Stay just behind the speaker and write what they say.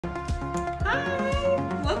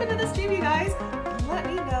Hi! Welcome to the stream, you guys. Let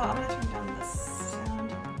me know. I'm gonna turn down the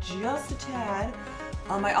sound just a tad.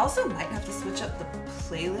 I also might have to switch up the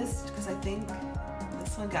playlist because I think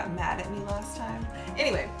this one got mad at me last time.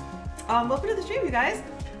 Anyway, welcome to the stream, you guys.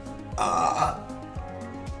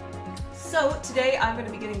 So today I'm going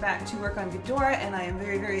to be getting back to work on Ghidorah, and I am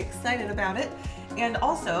very, very excited about it. And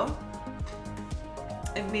also,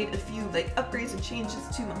 I've made a few upgrades and changes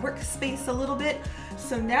to my workspace a little bit.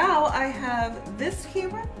 So now I have this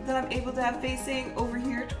camera that I'm able to have facing over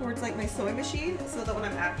here towards my sewing machine, so that when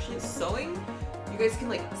I'm actually sewing, you guys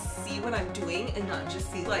can see what I'm doing and not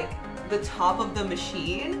just see the top of the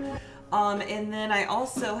machine. And then I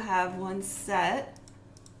also have one set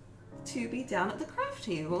to be down at the craft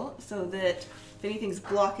table so that if anything's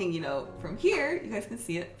blocking, from here, you guys can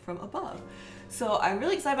see it from above. So I'm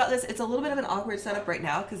really excited about this. It's a little bit of an awkward setup right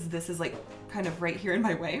now because this is kind of right here in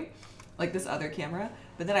my way, like this other camera.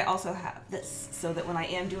 But then I also have this so that when I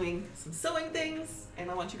am doing some sewing things and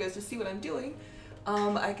I want you guys to see what I'm doing,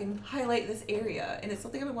 I can highlight this area. And it's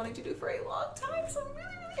something I've been wanting to do for a long time, so I'm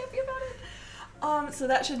really, really happy about it. So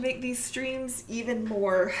that should make these streams even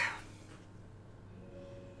more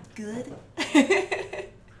good.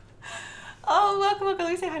 Oh, welcome. Let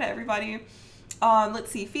me say hi to everybody. Let's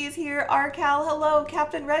see, Fee's here, Arcal, hello,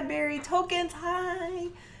 Captain Redberry, Tokens, hi.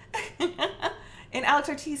 And Alex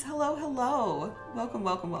Ortiz, hello. Welcome.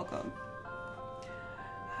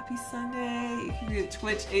 Happy Sunday. You can read it,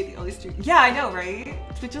 Twitch ain't the only stream. Yeah, I know, right?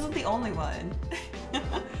 Twitch isn't the only one. In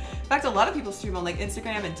fact, a lot of people stream on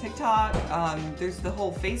Instagram and TikTok. There's the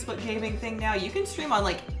whole Facebook gaming thing now. You can stream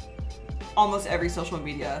on almost every social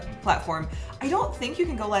media platform. I don't think you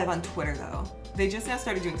can go live on Twitter though. They just now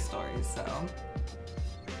started doing stories, so.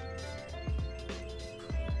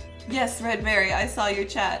 Yes, Redberry, I saw your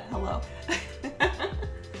chat. Hello.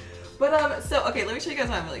 But so okay, let me show you guys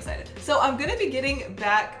why I'm really excited. So I'm gonna be getting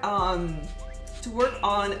back to work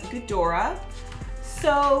on Ghidorah.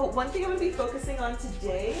 So one thing I'm gonna be focusing on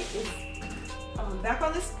today is back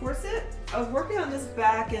on this corset. I was working on this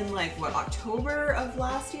back in October of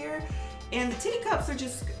last year, and the titty cups are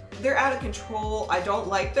they're out of control. I don't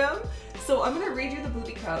like them. So I'm gonna redo the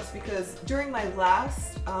booby cups because during my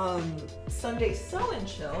last Sunday sew and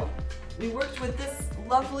chill, we worked with this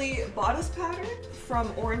lovely bodice pattern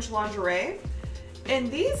from Orange Lingerie.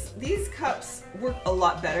 And these cups work a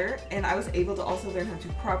lot better, and I was able to also learn how to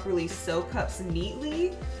properly sew cups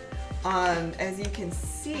neatly. As you can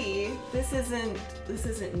see, this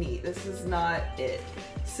isn't neat. This is not it.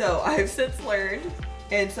 So I've since learned,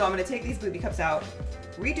 and so I'm gonna take these booby cups out,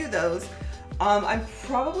 redo those. I'm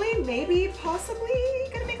probably, maybe, possibly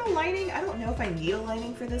gonna make a lining. I don't know if I need a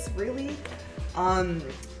lining for this, really.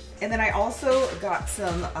 And then I also got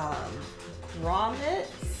some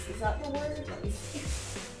grommets. Is that the word? Let me see.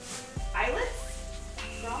 Eyelets?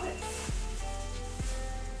 Grommets?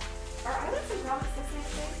 Are eyelets and grommets the same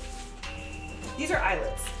thing? These are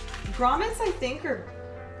eyelets. Grommets, I think, are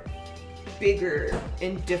bigger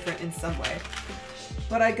and different in some way.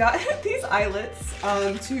 But I got these eyelets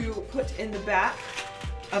to put in the back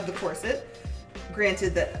of the corset.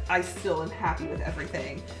 Granted that I still am happy with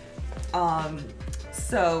everything.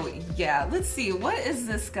 So yeah, let's see. What is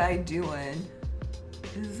this guy doing?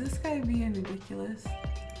 Is this guy being ridiculous?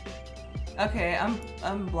 Okay,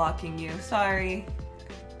 I'm blocking you. Sorry.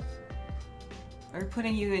 Or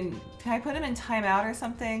putting you in. Can I put him in timeout or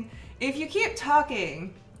something? If you keep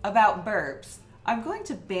talking about burps, I'm going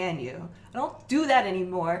to ban you. I don't do that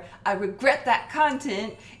anymore. I regret that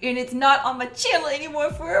content, and it's not on my channel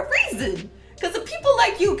anymore for a reason. Because of people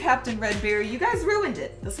like you, Captain Redberry, you guys ruined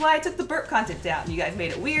it. That's why I took the burp content down. You guys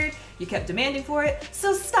made it weird. You kept demanding for it.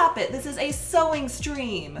 So stop it. This is a sewing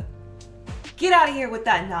stream. Get out of here with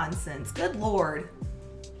that nonsense. Good Lord.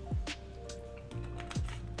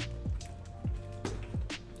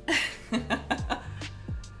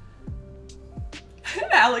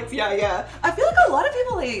 Alex, yeah. I feel like a lot of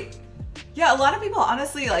people,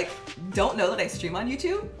 honestly, don't know that I stream on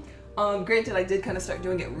YouTube. Granted, I did kind of start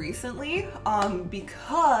doing it recently,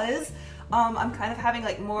 because I'm kind of having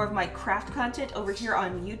more of my craft content over here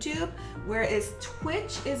on YouTube, whereas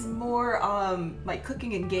Twitch is more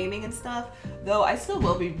cooking and gaming and stuff, though I still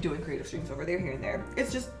will be doing creative streams over there here and there.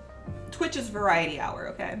 It's just Twitch is variety hour,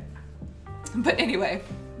 okay? But anyway.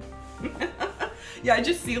 Yeah, I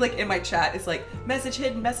just see in my chat, it's message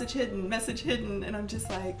hidden, and I'm just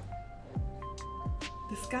like,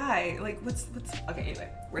 this guy, what's, okay, anyway,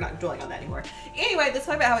 we're not dwelling on that anymore. Anyway, let's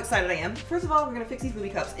talk about how excited I am. First of all, we're gonna fix these booby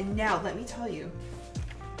cups, and now let me tell you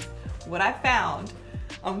what I found.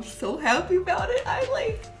 I'm so happy about it.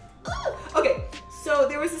 Okay, So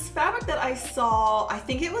there was this fabric that I saw, I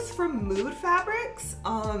think it was from Mood Fabrics.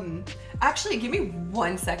 Actually, give me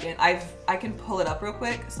 1 second. I can pull it up real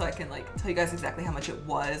quick so I can like tell you guys exactly how much it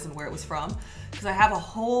was and where it was from. Because I have a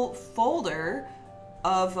whole folder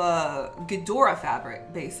of Ghidorah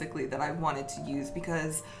fabric basically that I wanted to use,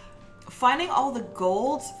 because finding all the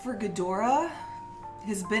golds for Ghidorah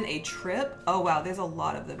has been a trip. Oh wow, there's a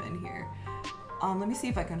lot of them in here. Let me see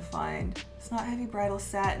if I can find, it's not heavy bridal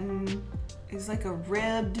satin. It's like a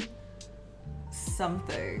ribbed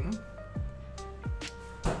something.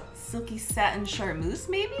 Silky satin charmeuse,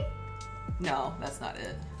 maybe? No, that's not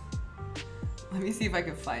it. Let me see if I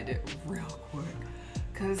can find it real quick.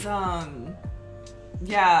 Cause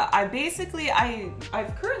yeah, I've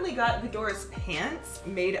currently got Ghidorah's pants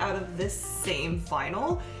made out of this same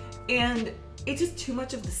vinyl, and it's just too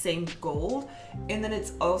much of the same gold. And then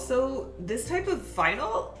it's also this type of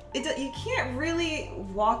vinyl, you can't really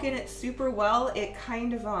walk in it super well. It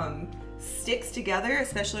kind of sticks together,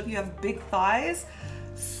 especially if you have big thighs.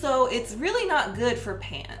 So it's really not good for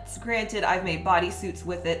pants. Granted, I've made bodysuits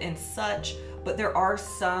with it and such, but there are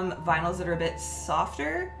some vinyls that are a bit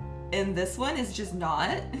softer, and this one is just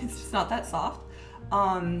not. It's just not that soft.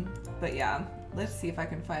 But yeah, let's see if I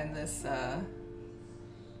can find this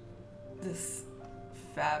this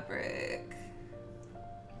fabric.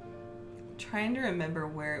 I'm trying to remember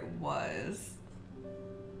where it was.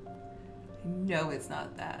 No, it's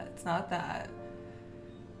not that. It's not that.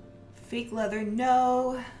 Fake leather,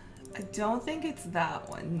 no. I don't think it's that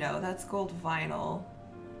one. No, that's gold vinyl.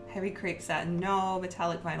 Heavy crepe satin, no.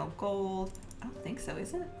 Metallic vinyl gold. I don't think so,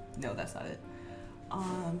 is it? No, that's not it.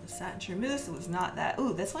 Satin charmeuse, it was not that.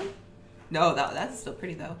 Ooh, this one? No, that's still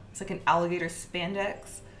pretty though. It's like an alligator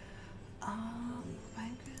spandex. I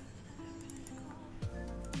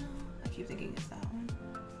keep thinking it's that one.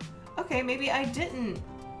 Okay, maybe I didn't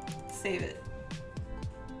save it.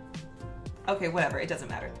 Okay, whatever, it doesn't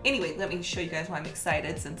matter. Anyway, let me show you guys why I'm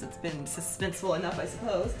excited, since it's been suspenseful enough, I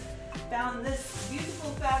suppose. Found this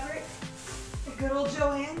beautiful fabric at good old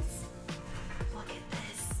Joann's. Look at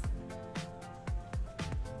this.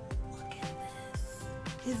 Look at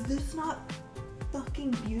this. Is this not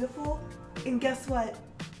fucking beautiful? And guess what?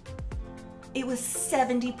 It was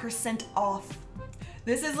 70% off.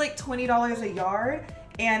 This is like $20 a yard,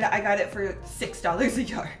 and I got it for $6 a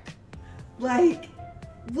yard. Like,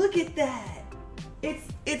 look at that.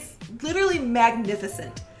 It's literally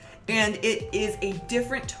magnificent. And it is a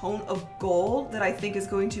different tone of gold that I think is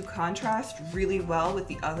going to contrast really well with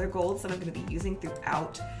the other golds that I'm gonna be using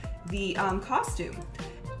throughout the costume.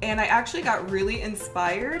 And I actually got really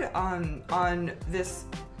inspired on this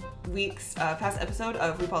week's past episode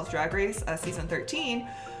of RuPaul's Drag Race season 13.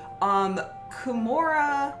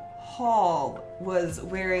 Kimora Hall was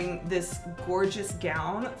wearing this gorgeous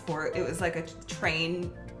gown for, it was like a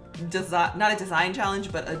train design, not a design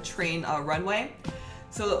challenge, but a train runway.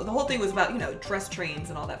 So the whole thing was about, you know, dress trains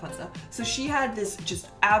and all that fun stuff. So she had this just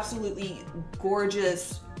absolutely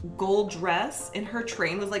gorgeous gold dress, and her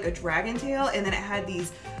train was like a dragon tail, and then it had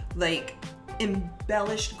these like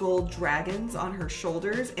embellished gold dragons on her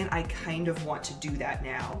shoulders, and I kind of want to do that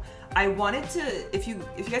now. I wanted to, if you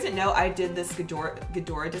guys didn't know, I did this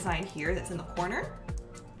Ghidorah design here that's in the corner.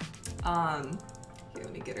 Here,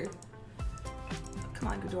 let me get her. Come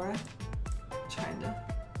on, Ghidorah. I'm trying to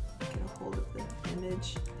get a hold of the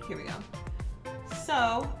image. Here we go.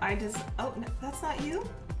 So I just, oh, no, that's not you?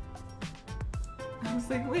 I was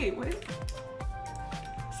like, wait, what?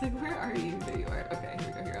 It's like, where are you? There you are. Okay, here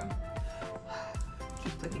we go, here we go.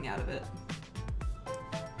 Keep clicking out of it.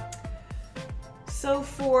 So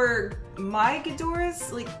for my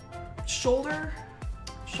Ghidorah's like shoulder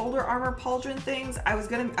armor pauldron things, I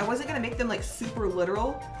wasn't gonna make them like super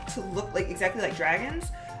literal to look like exactly like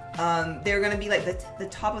dragons. They're gonna be like the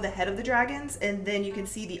top of the head of the dragons, and then you can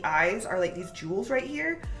see the eyes are like these jewels right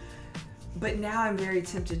here. But now I'm very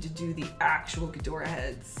tempted to do the actual Ghidorah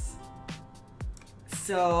heads.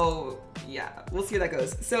 So yeah, we'll see how that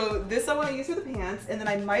goes. So this I want to use for the pants, and then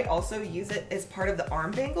I might also use it as part of the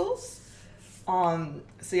arm bangles.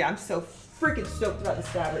 So yeah, I'm so freaking stoked about this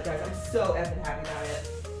fabric, guys. I'm so effing happy about it.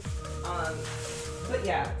 But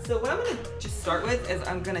yeah, so what I'm gonna just start with is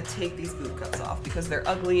I'm gonna take these boot cups off because they're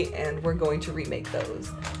ugly, and we're going to remake those.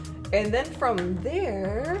 And then from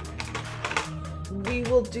there, we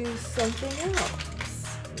will do something else.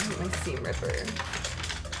 Let me get my seam ripper.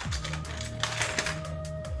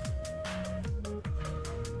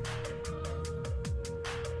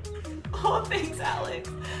 Oh, thanks, Alex.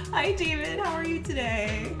 Hi, David. How are you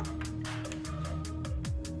today?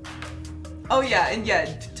 Oh yeah, and yeah,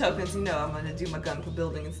 tokens, you know I'm gonna do my gun for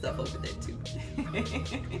building and stuff over there too.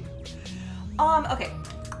 Okay.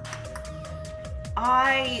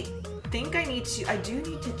 I think I do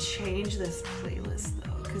need to change this playlist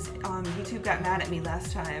though, because YouTube got mad at me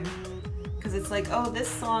last time. Because it's like, oh, this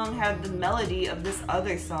song had the melody of this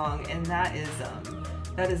other song, and that is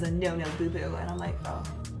a no-no boo-boo. And I'm like, oh,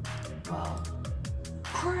 well,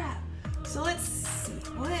 crap. So let's see,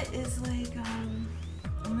 what is like, I'm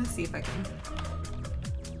gonna see if I can,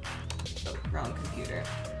 oh, wrong computer.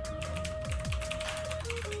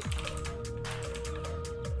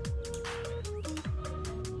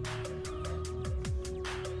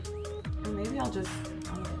 Or maybe I'll just,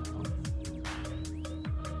 I don't know.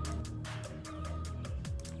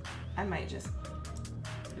 I might just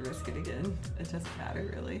risk it again. It doesn't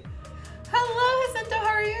matter really. Hello, Jacinto, how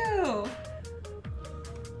are you?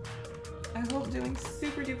 I hope doing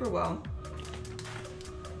super duper well.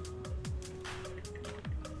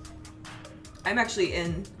 I'm actually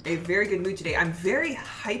in a very good mood today. I'm very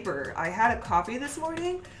hyper. I had a coffee this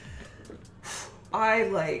morning.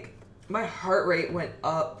 My heart rate went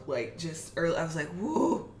up like just early. I was like,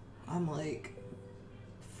 whoa. I'm like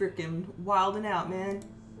freaking wilding out, man.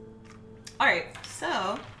 All right,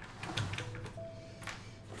 so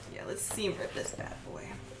yeah, let's seam rip this bad boy.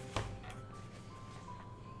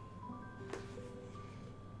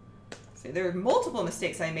 So there were multiple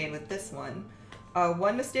mistakes I made with this one.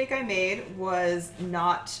 One mistake I made was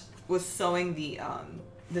sewing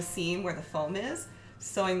the seam where the foam is,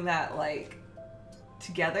 sewing that like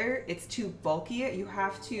together. It's too bulky. You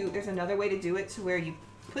have to. There's another way to do it to where you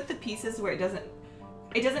put the pieces where it doesn't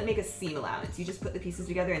make a seam allowance. You just put the pieces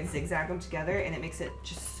together and zigzag them together, and it makes it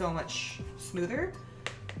just so much smoother,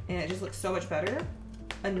 and it just looks so much better.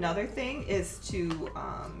 Another thing is to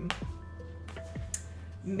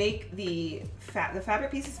make the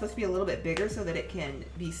fabric piece is supposed to be a little bit bigger so that it can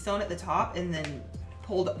be sewn at the top and then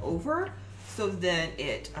pulled over, so then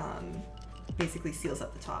it basically seals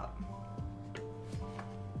up the top.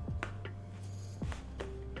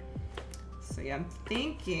 So yeah, I'm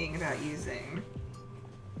thinking about using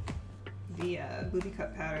the booby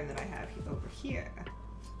cut pattern that I have over here.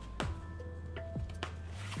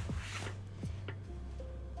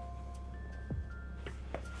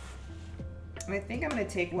 And I think I'm gonna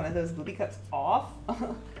take one of those booby cuts off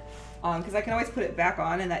because I can always put it back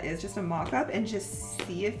on, and that is just a mock-up, and just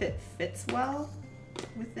see if it fits well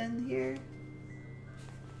within here.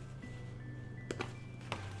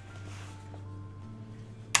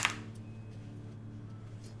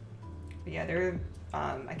 But yeah,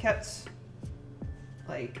 I kept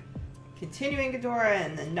like continuing Gadora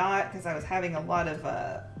and then not, because I was having a lot of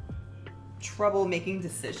trouble making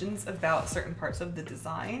decisions about certain parts of the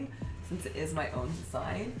design, since it is my own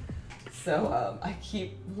design. So I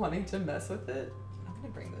keep wanting to mess with it. I'm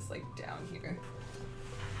gonna bring this like down here.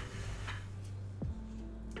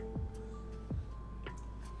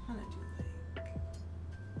 I'm gonna do like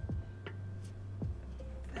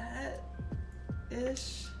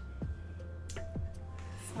that-ish.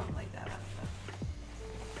 Something like that.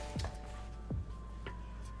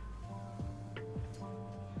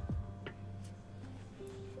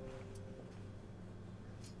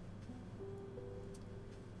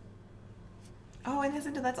 Oh, and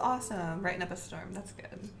isn't that's awesome. Writing up a storm. That's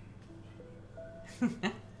good.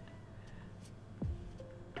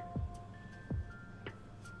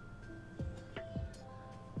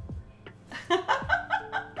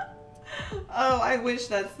 Oh, I wish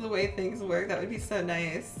that's the way things work. That would be so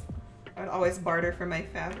nice. I would always barter for my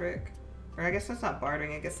fabric. Or I guess that's not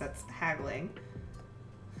bartering, I guess that's haggling.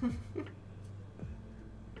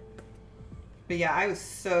 But yeah, I was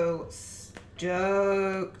so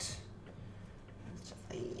stoked. I was just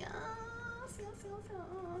like, yes, yes, yes,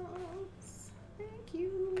 yes. Thank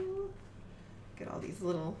you. Get all these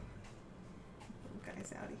little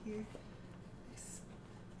guys out of here.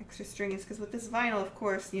 Extra strings, because with this vinyl, of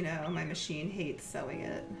course, you know, my machine hates sewing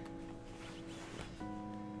it.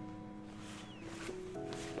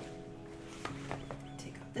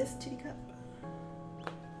 Take off this titty cup.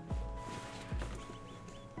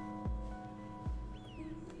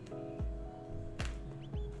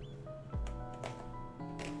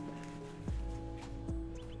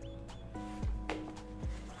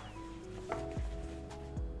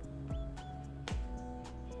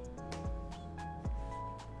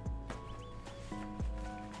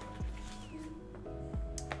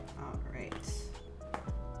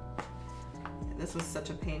 This was such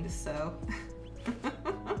a pain to sew.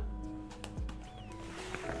 Alright,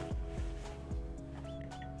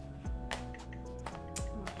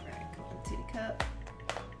 couple of titty cup.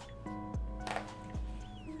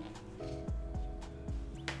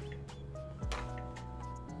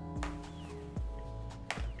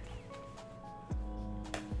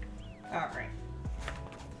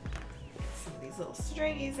 little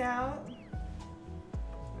stringies out.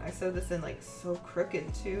 I sewed this in like so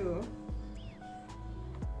crooked too.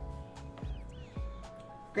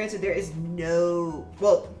 Granted, there is no,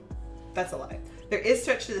 well, that's a lie. There is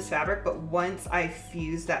stretch to this fabric, but once I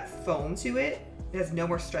fuse that foam to it, there's no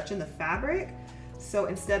more stretch in the fabric. So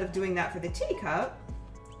instead of doing that for the teacup,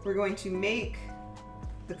 we're going to make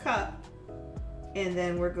the cup, and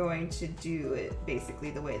then we're going to do it basically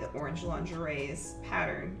the way the Orange Lingerie's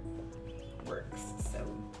pattern works. So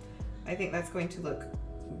I think that's going to look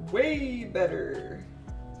way better.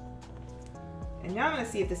 And now I'm gonna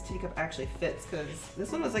see if this teacup actually fits, because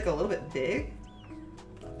this one was like a little bit big.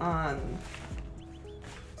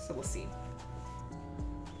 So we'll see.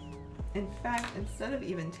 In fact, instead of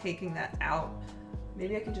even taking that out,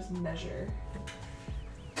 maybe I can just measure.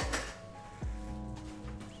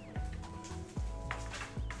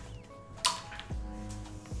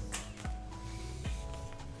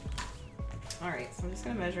 All right, so I'm just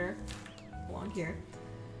gonna measure along here.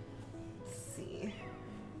 Let's see.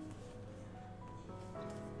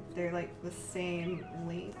 They're like the same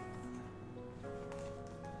length.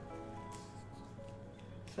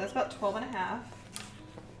 So that's about 12 and a half.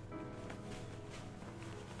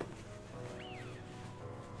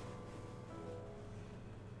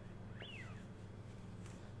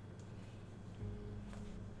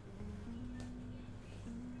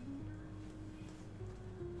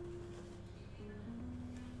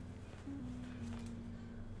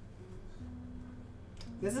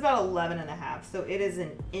 This is about 11 and a half, so it is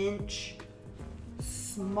an inch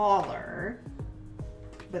smaller,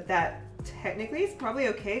 but that technically is probably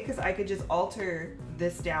okay because I could just alter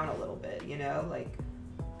this down a little bit, you know, like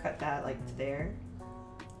cut that like to there.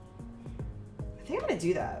 I think I'm gonna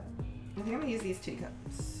do that. I think I'm gonna use these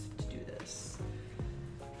teacups to do this.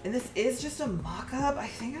 And this is just a mock-up. I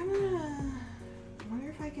think I'm gonna, I wonder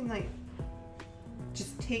if I can like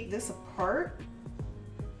just take this apart.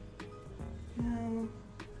 No.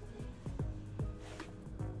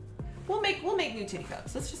 We'll make new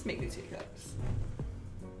teacups. Let's just make new teacups.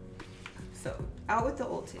 So out with the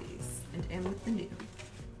old titties and in with the new.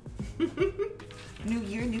 New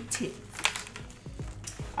year, new titties.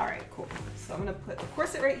 All right, cool. So I'm gonna put the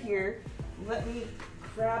corset right here. Let me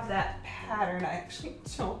grab that pattern. I actually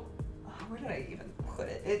don't, where did I even put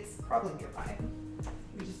it? It's probably nearby.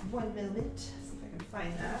 Give me just one moment, see if I can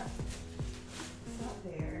find that. It's not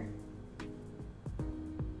there.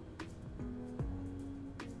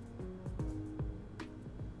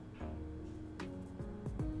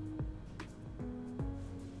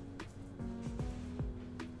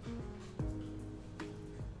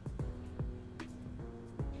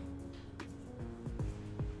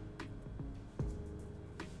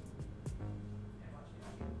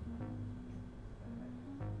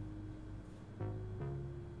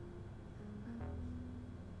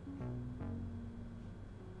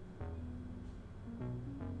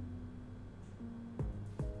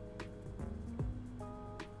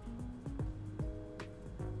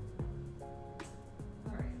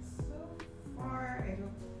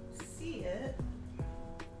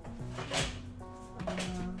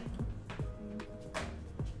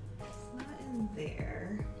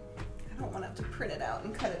 Print it out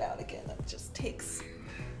and cut it out again. That just takes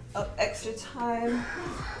up extra time.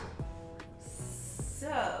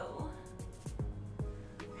 So,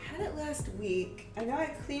 I had it last week. I know I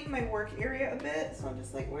cleaned my work area a bit, so I'm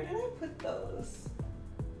just like, where did I put those?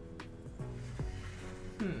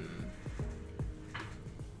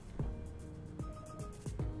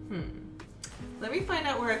 Let me find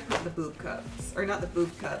out where I put the boob cups, or not the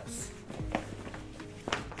boob cups.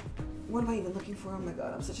 What am I even looking for? Oh my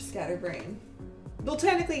god, I'm such a scatterbrain. Well,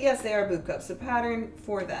 technically, yes, they are boob cups. The pattern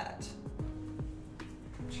for that.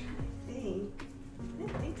 I'm trying to think. I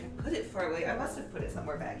didn't think I put it far away. I must have put it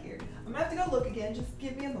somewhere back here. I'm gonna have to go look again. Just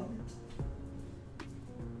give me a moment.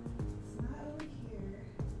 It's not over here.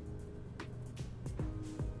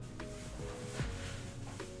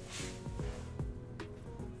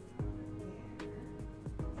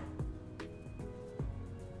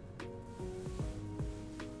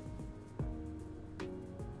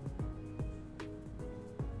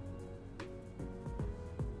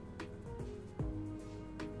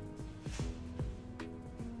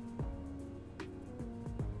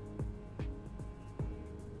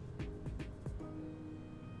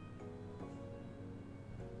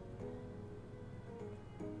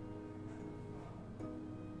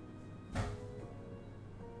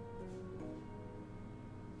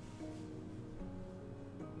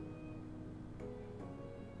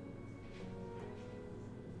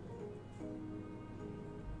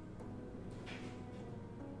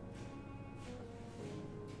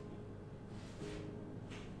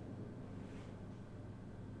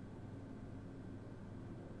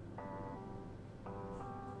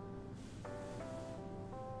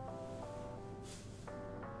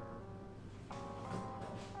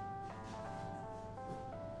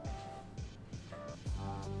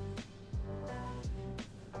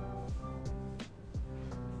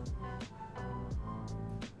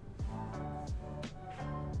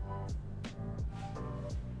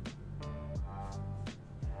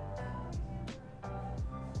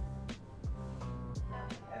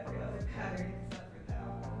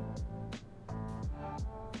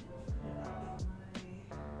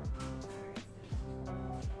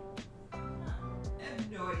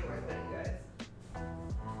 no idea where I put it, you guys.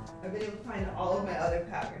 I've been able to find all of my other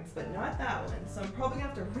patterns, but not that one. So I'm probably gonna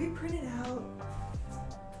have to reprint it out.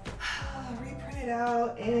 Reprint it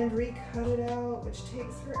out and recut it out, which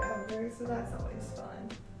takes forever, so that's always fun.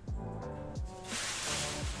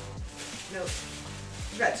 Nope.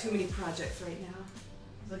 I've got too many projects right now.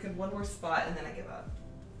 I look at one more spot and then I give up.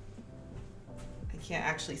 I can't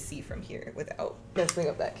actually see from here without messing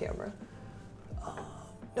up that camera.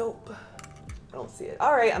 Nope. I don't see it.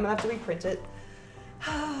 All right, I'm gonna have to reprint it.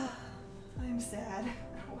 I'm sad.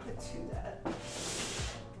 I don't want to do that.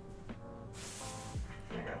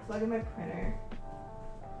 I gotta plug in my printer.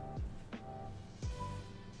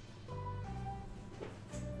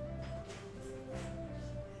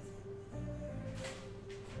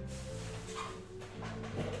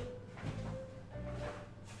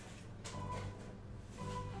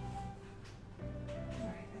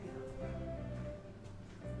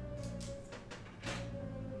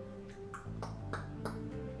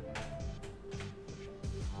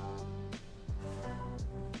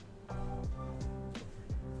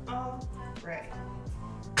 Right.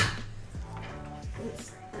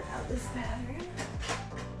 Let's print out this pattern.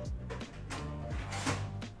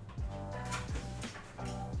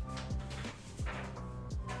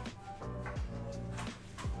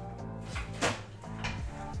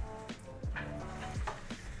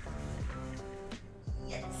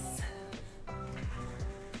 Yes.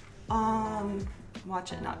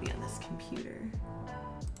 Watch it not be on this computer.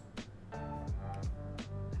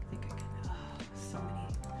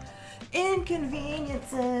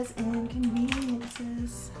 Inconveniences,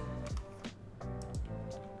 inconveniences.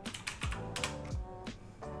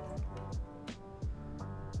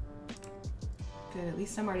 Good, at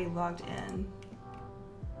least I'm already logged in.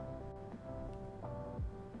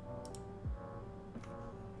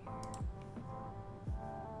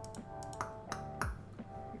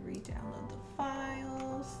 Re-download the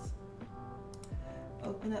files.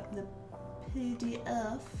 Open up the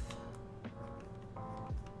PDF.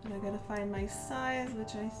 I gotta find my size,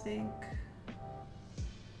 which I think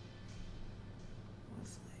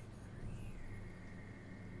was like over here.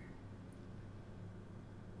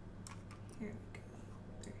 Here we go.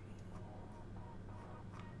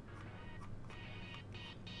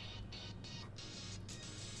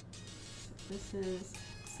 So this is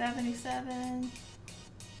 77.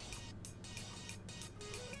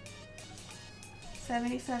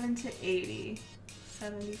 77 to 80.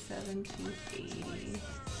 77 to 80.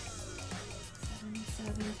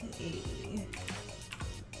 77 to 80.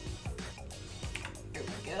 Here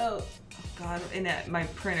we go. Oh God, and my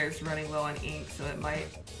printer's running low on ink, so it might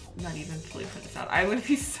not even fully print this out. I'm gonna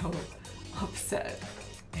be so upset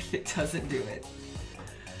if it doesn't do it.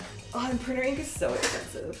 Oh, and printer ink is so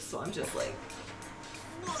expensive, so I'm just like,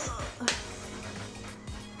 ugh.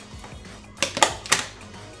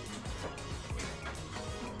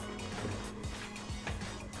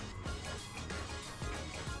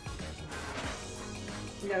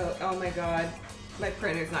 No, oh my God. My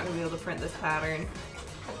printer's not gonna be able to print this pattern.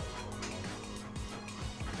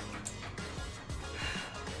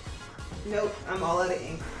 Nope, I'm all out of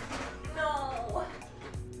ink. No!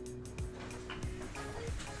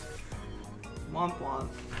 Womp womp.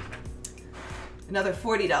 Another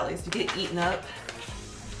 $40 to get eaten up.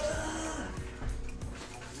 Ugh.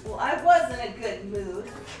 Well, I was in a good mood.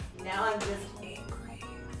 Now I'm just angry.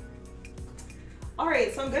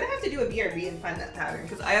 Alright, so I'm gonna have to do a BRB and find that pattern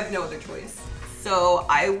because I have no other choice. So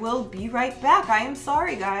I will be right back. I am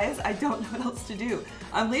sorry, guys. I don't know what else to do.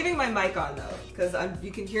 I'm leaving my mic on though, because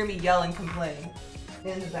you can hear me yell and complain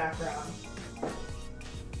in the background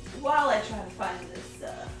while I try to find this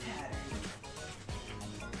pattern.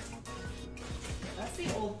 That's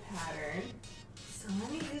the old pattern. So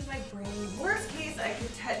let me use my brain. Worst case, I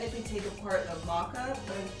could technically take apart the mock-up,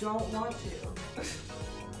 but I don't want to.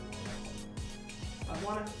 I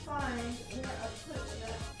want to find where I put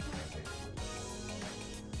that pattern.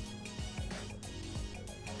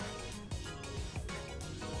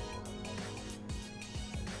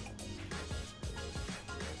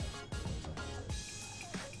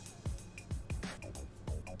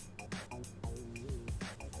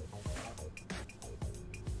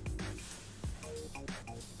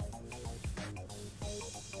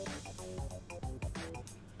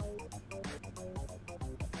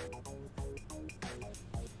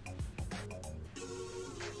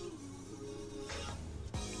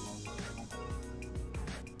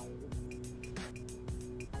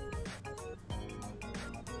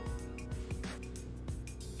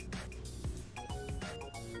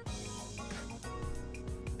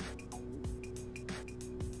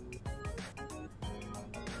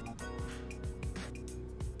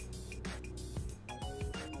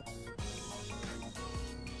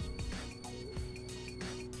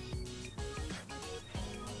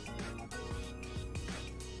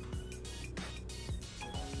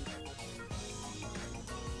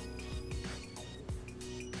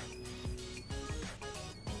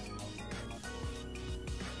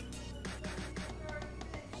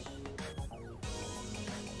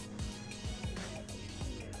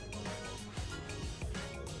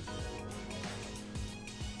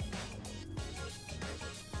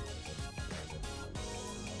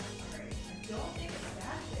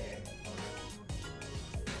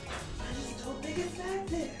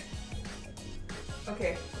 There.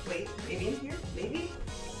 Okay, wait, maybe in here? Maybe?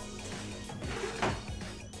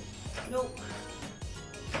 Nope.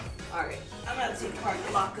 Alright, I'm gonna take apart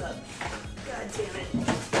the lockup. God damn it.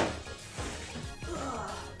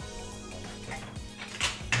 Ugh.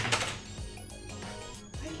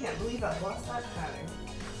 I can't believe I lost that pattern.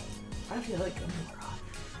 I feel like a moron.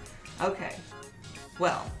 Okay,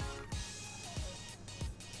 well.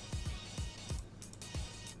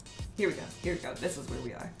 Here we go, here we go. This is where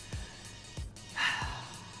we are.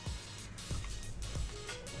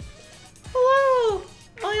 Hello!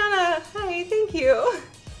 Eliana, hi, thank you.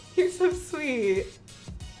 You're so sweet.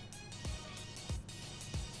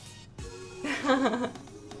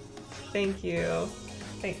 Thank you.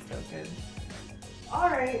 Thanks, so good.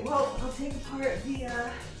 Alright, well, I'll take apart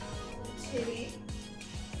the titty.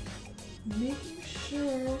 Making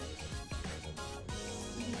sure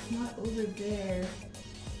it's not over there.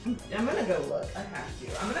 I'm gonna go look, I have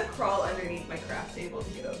to. I'm gonna crawl underneath my craft table to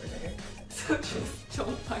get over there. So just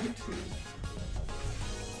don't mind me.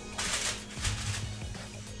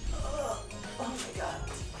 Oh my god.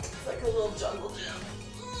 It's like a little jungle gym.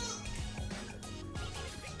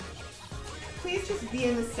 Please just be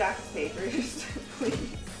in the stack of papers,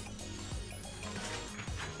 please.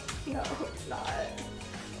 No, it's not.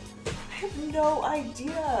 I have no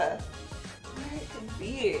idea where it could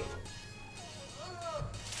be.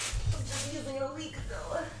 I'm just using a leak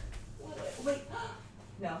though. Wait,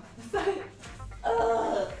 no, that's not it.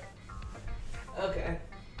 Okay.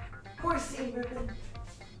 More seam ripping.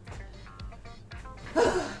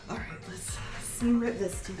 Alright, let's seam rip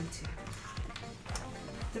this titty too.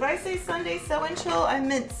 Did I say Sunday sew and chill? I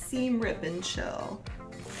meant seam rip and chill.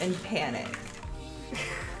 And panic.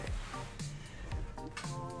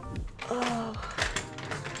 Oh.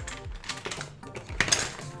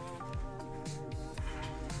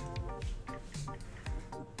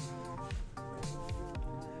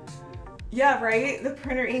 Yeah, right? The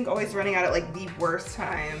printer ink always running out at like the worst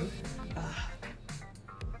time. Ugh.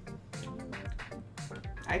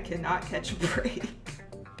 I cannot catch a break.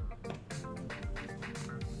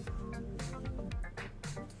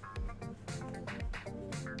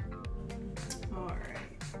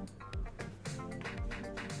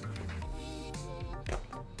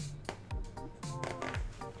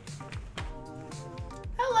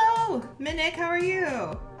 Nick, how are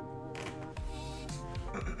you?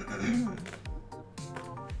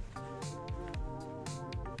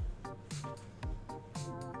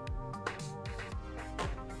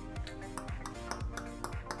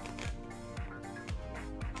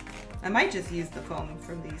 I might just use the foam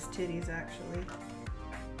from these titties actually.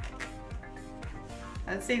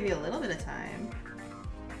 That'd save you a little bit of time.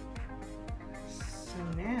 So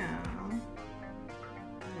now, I'm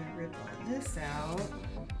gonna rip all this out.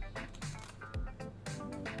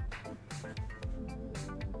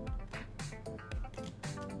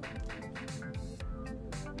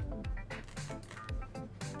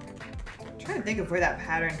 I'm trying to think of where that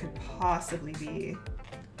pattern could possibly be.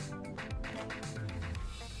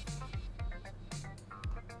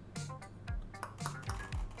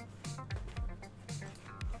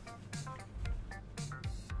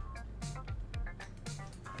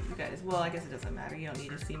 Well, I guess it doesn't matter. You don't need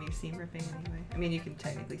to see me seam ripping anyway. I mean, you can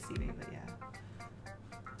technically see me, but yeah.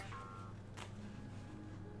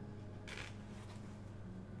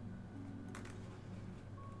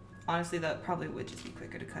 Honestly, that probably would just be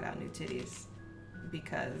quicker to cut out new titties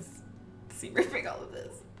because seam ripping all of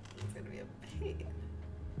this is gonna be a pain.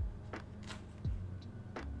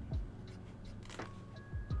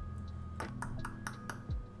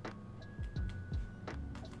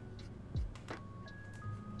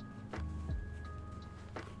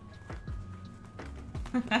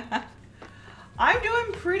 I'm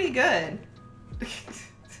doing pretty good,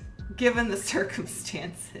 given the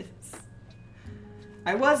circumstances.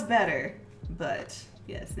 I was better, but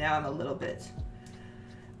yes, now I'm a little bit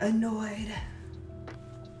annoyed.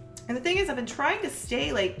 And the thing is, I've been trying to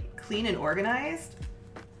stay like clean and organized,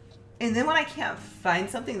 and then when I can't find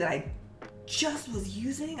something that I just was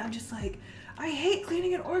using, I'm just like, I hate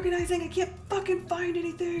cleaning and organizing. I can't fucking find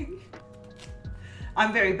anything.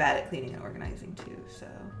 I'm very bad at cleaning and organizing too, so.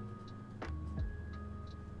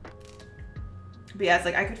 But yeah, it's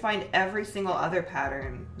like I could find every single other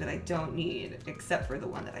pattern that I don't need except for the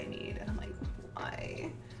one that I need. And I'm like,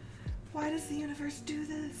 why? Why does the universe do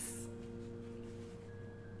this?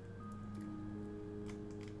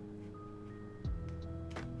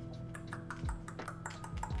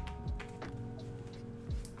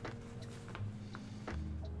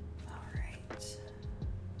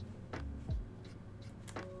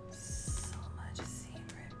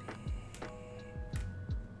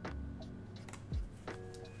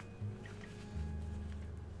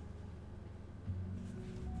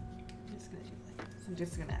 gonna do it like this. I'm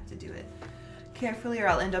just gonna have to do it carefully or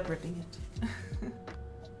I'll end up ripping it.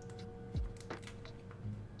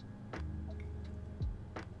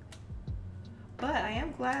 But I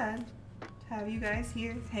am glad to have you guys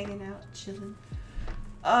here hanging out, chilling.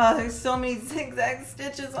 Oh, there's so many zigzag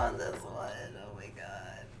stitches on this one. Oh my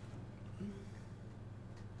god.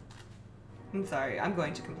 I'm sorry, I'm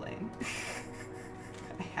going to complain.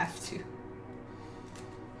 I have to.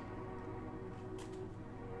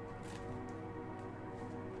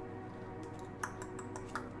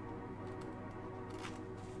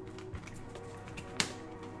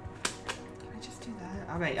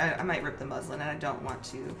 I might rip the muslin and I don't want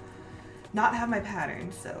to not have my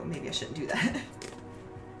pattern, so maybe I shouldn't do that.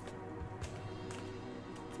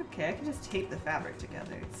 It's okay, I can just tape the fabric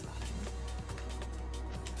together, it's fine.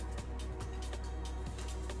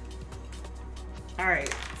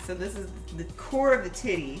 Alright, so this is the core of the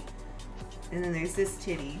titty, and then there's this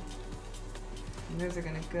titty, and those are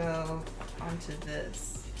gonna go onto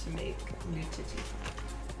this to make new titty.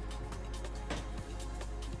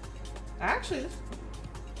 Actually,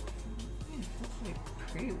 this fits like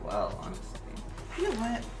pretty well, honestly. You know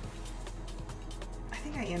what? I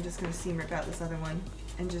think I am just gonna seam rip out this other one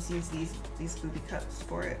and just use these booby cups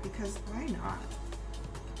for it, because why not?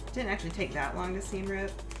 It didn't actually take that long to seam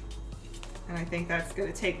rip, and I think that's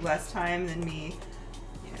gonna take less time than me,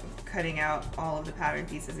 you know, cutting out all of the pattern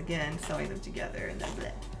pieces again, sewing them together, and then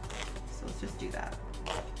bleh. So let's just do that.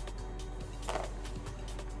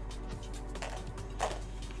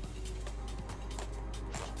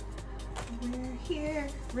 We're here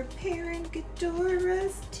repairing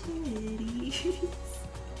Ghidorah's titties.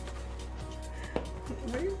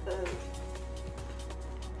 Where's the...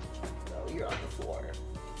 Oh, you're on the floor.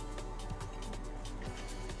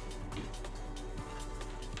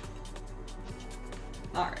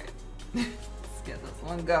 Alright. Let's get this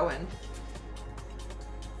one going.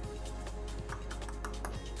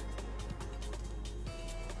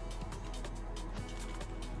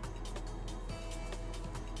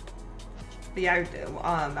 But yeah,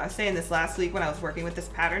 I was saying this last week when I was working with this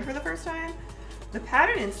pattern for the first time. The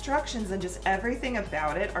pattern instructions and just everything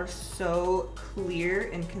about it are so clear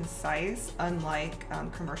and concise, unlike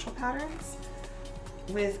commercial patterns.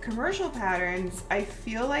 With commercial patterns, I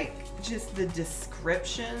feel like just the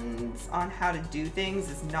descriptions on how to do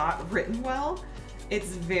things is not written well. It's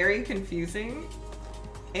very confusing.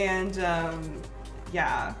 And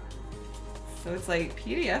yeah, so it's like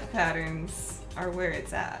PDF patterns are where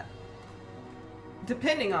it's at.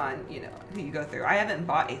 Depending on, you know, who you go through. I haven't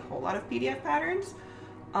bought a whole lot of PDF patterns,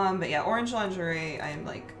 but yeah, Orange Lingerie, I'm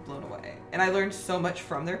like blown away. And I learned so much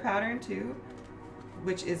from their pattern too,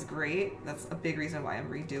 which is great. That's a big reason why I'm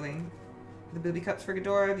redoing the booby cups for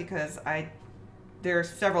Ghidorah, because there are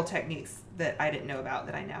several techniques that I didn't know about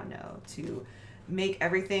that I now know to make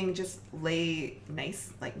everything just lay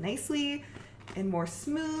nice, like nicely and more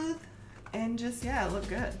smooth and just, yeah, look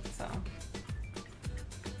good, so.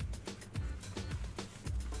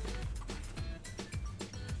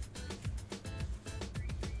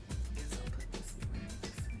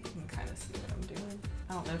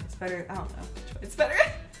 I don't know if it's better. I don't know which way it's better.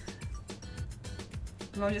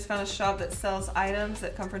 Mom just found a shop that sells items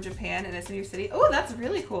that come from Japan and it's in your city. Oh, that's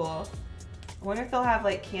really cool. I wonder if they'll have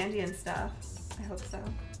like candy and stuff. I hope so.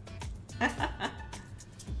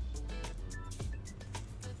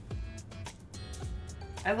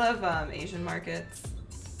 I love Asian markets.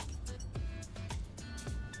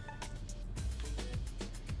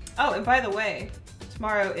 Oh, and by the way,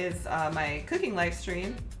 tomorrow is my cooking live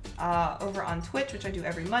stream. Over on Twitch, which I do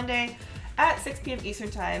every Monday at 6 p.m.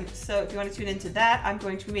 Eastern time. So if you want to tune into that, I'm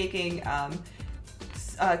going to be making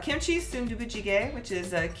kimchi sundubu jjigae, which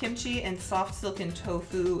is kimchi and soft silken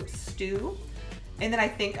tofu stew. And then I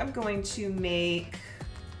think I'm going to make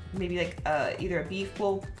maybe like either a beef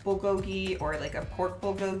bulgogi or like a pork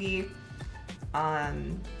bulgogi.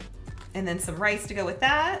 And then some rice to go with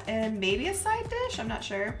that, and maybe a side dish. I'm not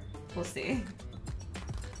sure. We'll see.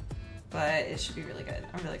 But it should be really good.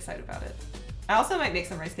 I'm really excited about it. I also might make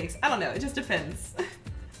some rice cakes. I don't know, it just depends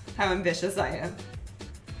how ambitious I am.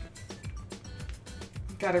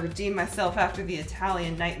 Gotta redeem myself after the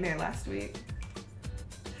Italian nightmare last week.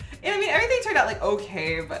 And I mean, everything turned out like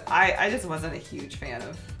okay, but I just wasn't a huge fan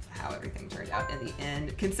of how everything turned out in the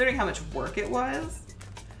end, considering how much work it was.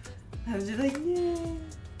 I was just like, yeah.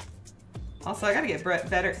 Also, I gotta get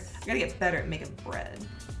better. I gotta get better at making bread.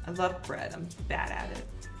 I love bread, I'm bad at it.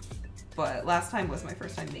 But last time was my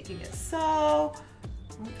first time making it, so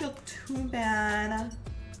I don't feel too bad.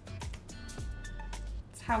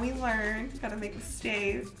 It's how we learn. Gotta make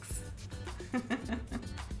mistakes.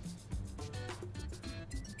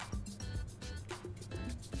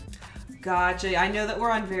 Gotcha. I know that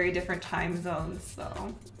we're on very different time zones,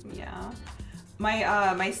 so yeah.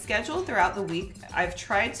 My schedule throughout the week, I've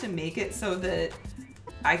tried to make it so that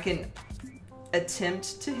I can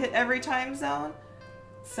attempt to hit every time zone.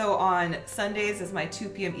 So on Sundays is my 2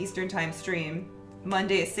 p.m. Eastern time stream,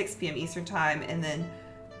 Monday is 6 p.m. Eastern time, and then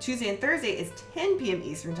Tuesday and Thursday is 10 p.m.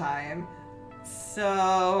 Eastern time.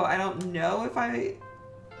 So I don't know if I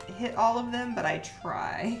hit all of them, but I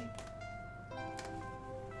try.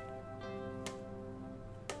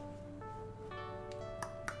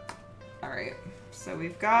 All right, so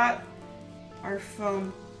we've got our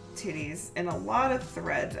foam titties and a lot of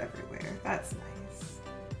threads everywhere. That's nice.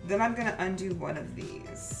 Then I'm gonna undo one of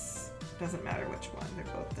these. Doesn't matter which one, they're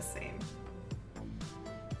both the same.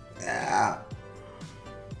 Yeah.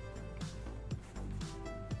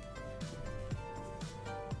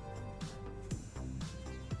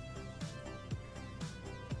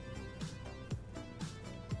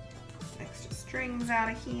 Extra strings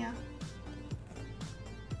out of here.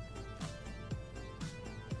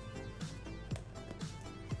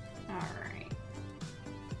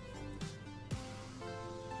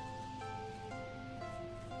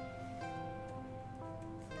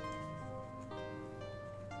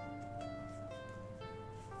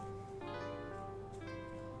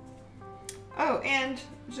 Oh, and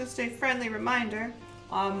just a friendly reminder,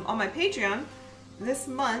 on my Patreon, this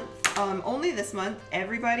month, only this month,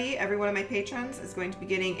 every one of my patrons is going to be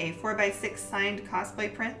getting a 4x6 signed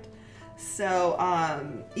cosplay print. So,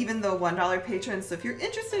 even though $1 patrons, so if you're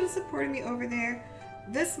interested in supporting me over there,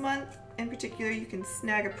 this month in particular, you can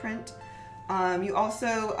snag a print. You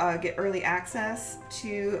also get early access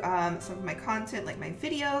to some of my content, like my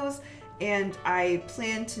videos. And I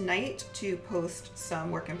plan tonight to post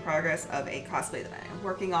some work in progress of a cosplay that I'm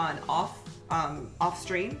working on off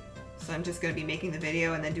stream. So I'm just gonna be making the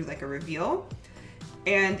video and then do like a reveal.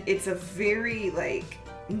 And it's a very like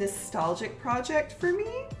nostalgic project for me.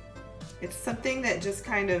 It's something that just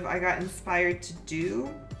kind of I got inspired to do.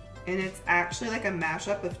 And it's actually like a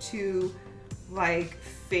mashup of two like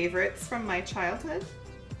favorites from my childhood.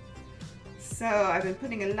 So I've been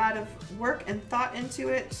putting a lot of work and thought into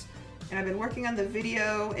it. And I've been working on the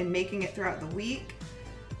video and making it throughout the week.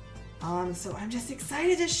 So I'm just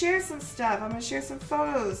excited to share some stuff. I'm gonna share some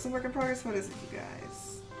photos, some work in progress photos with you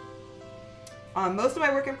guys. Most of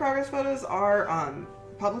my work in progress photos are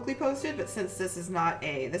publicly posted, but since this is not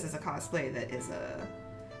this is a cosplay that is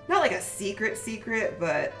not like a secret,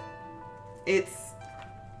 but it's,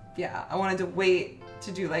 yeah, I wanted to wait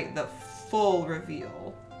to do like the full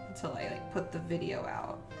reveal until I like put the video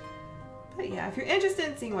out. But yeah, if you're interested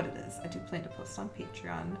in seeing what it is, I do plan to post on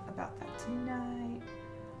Patreon about that tonight.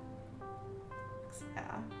 So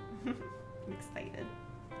yeah, I'm excited.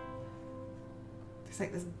 There's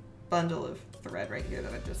like this bundle of thread right here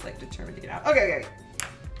that I'm just like determined to get out. Okay.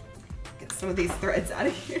 Get some of these threads out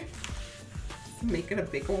of here. It's making a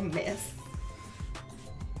big old mess.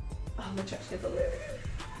 Oh, my trash gets over there.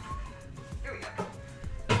 Here we go.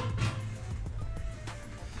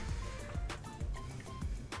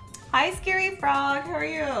 Hi, Scary Frog. How are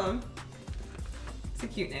you? It's a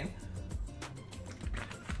cute name.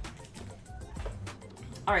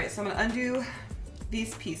 All right, so I'm gonna undo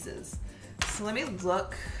these pieces. So let me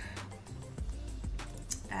look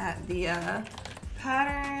at the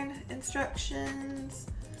pattern instructions.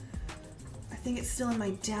 I think it's still in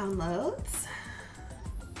my downloads.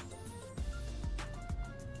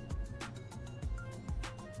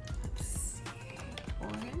 Let's see,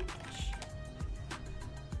 orange.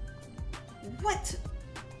 What?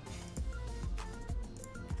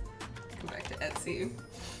 Come back to Etsy.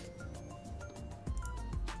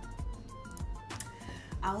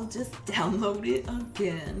 I'll just download it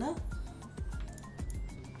again.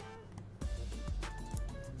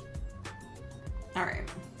 All right.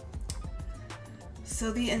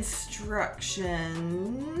 So the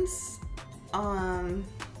instructions,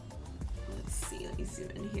 let's see, let me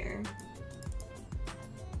zoom in here.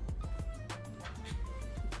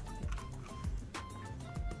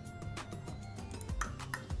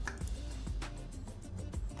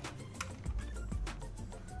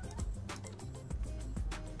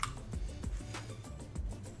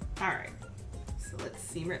 All right, so let's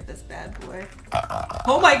seam rip this bad boy.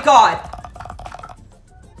 Oh my God!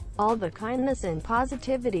 All the kindness and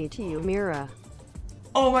positivity to you, Mira.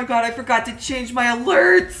 Oh my God, I forgot to change my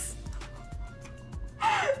alerts.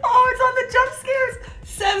 Oh, it's on the jump scares.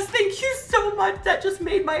 Sevs, thank you so much. That just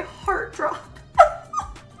made my heart drop.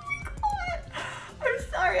 Oh my God. I'm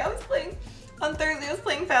sorry, I was playing, on Thursday I was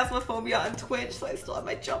playing Phasmophobia on Twitch, so I still have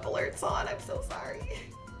my jump alerts on. I'm so sorry.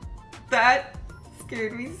 That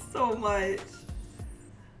scared me so much.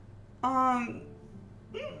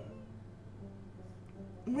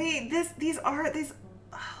 Wait, these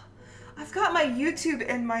I've got my YouTube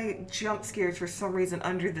and my jump scares for some reason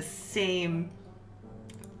under the same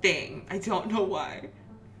thing. I don't know why.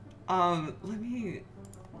 Let me,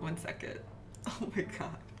 1 second. Oh my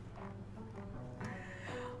god.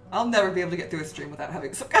 I'll never be able to get through a stream without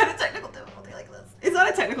having some kind of technical difficulty like this. It's not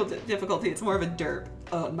a technical difficulty, it's more of a derp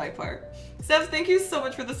on my part. Sebs, thank you so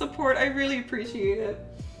much for the support. I really appreciate it.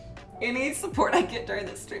 Any support I get during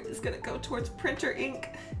this stream is gonna go towards printer ink.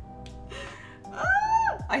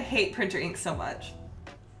 I hate printer ink so much.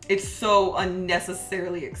 It's so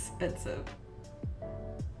unnecessarily expensive.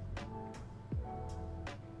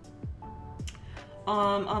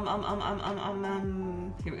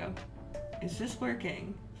 Here we go. Is this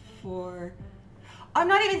working for... I'm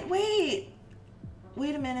not even... Wait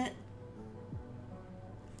a minute.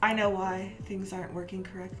 I know why things aren't working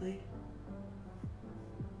correctly.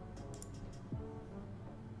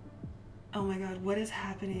 Oh my god, what is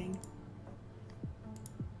happening?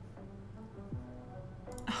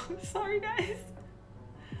 Oh, I'm sorry, guys.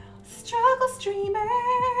 Struggle streamer.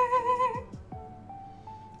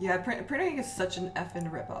 Yeah, printer ink is such an effing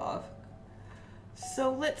ripoff.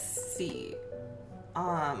 So let's see.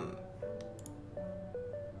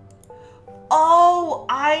 Oh,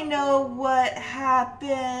 I know what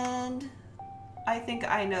happened. I think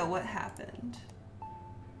I know what happened.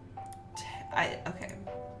 Okay.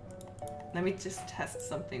 Let me just test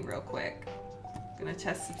something real quick. I'm gonna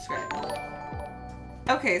test subscriber.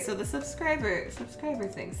 Okay, so the subscriber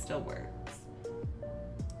thing still works.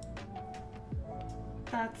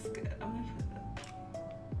 That's good. I'm gonna put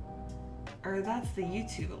that. Or that's the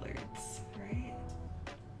YouTube alerts, right?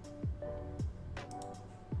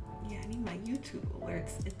 Yeah, I need my YouTube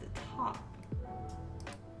alerts at the top.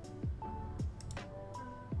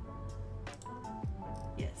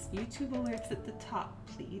 Yes, YouTube alerts at the top,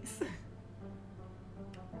 please.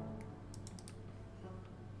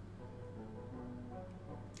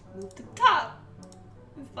 Move to the top.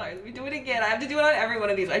 Sorry, let me do it again. I have to do it on every one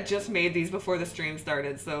of these. I just made these before the stream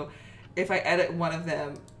started, so if I edit one of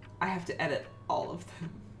them, I have to edit all of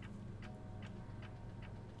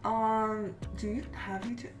them. Do you have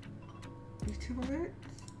YouTube alerts?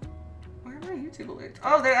 Where are my YouTube alerts?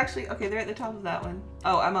 Oh, they're actually, okay, they're at the top of that one.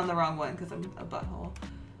 Oh, I'm on the wrong one because I'm a butthole.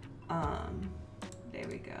 There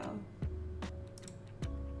we go.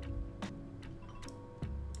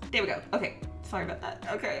 There we go. Okay. Sorry about that.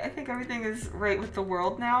 Okay, I think everything is right with the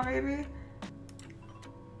world now, maybe?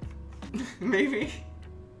 Maybe.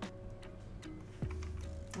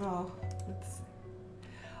 Oh, let's see.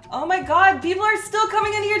 Oh my god, people are still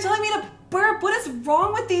coming in here telling me to burp. What is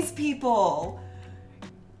wrong with these people?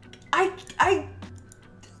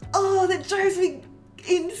 Oh, that drives me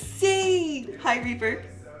insane. Hi, Reaper.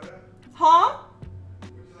 Huh?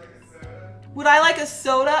 Would I like a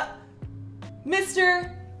soda?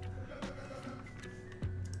 Mister?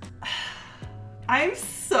 I'm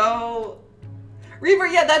so... Reaper,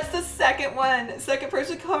 yeah, that's the second one. Second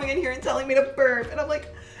person coming in here and telling me to burp. And I'm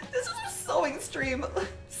like, this is a sewing stream.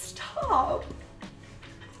 Stop.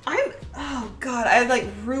 Oh God, I like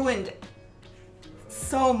ruined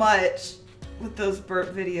so much with those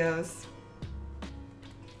burp videos.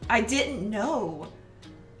 I didn't know.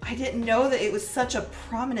 I didn't know that it was such a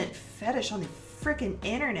prominent fetish on the freaking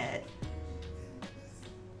internet.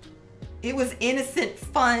 It was innocent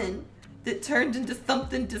fun that turned into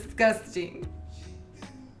something disgusting.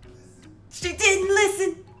 She didn't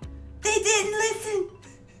listen. They didn't listen.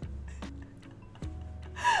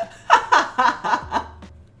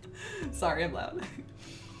 Sorry, I'm loud.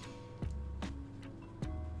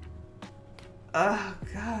 Oh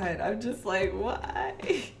God, I'm just like, why?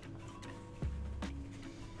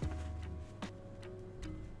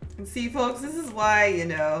 And see, folks, this is why, you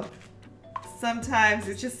know, sometimes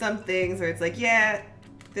it's just some things where it's like, yeah,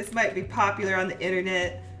 this might be popular on the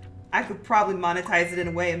internet. I could probably monetize it in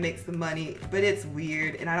a way and make some money, but it's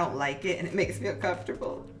weird and I don't like it and it makes me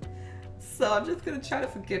uncomfortable. So I'm just gonna try to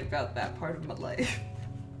forget about that part of my life.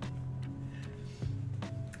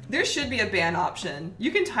 There should be a ban option.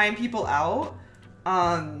 You can time people out.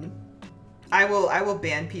 I will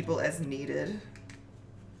ban people as needed.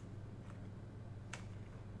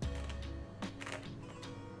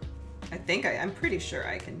 I'm pretty sure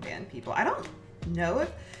I can ban people. I don't know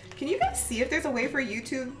if, can you guys see if there's a way for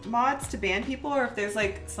YouTube mods to ban people, or if there's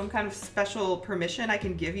like some kind of special permission I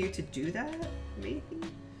can give you to do that? Maybe?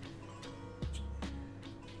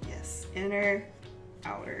 Yes, inner,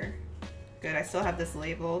 outer. Good, I still have this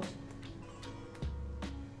labeled.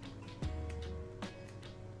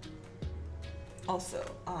 Also,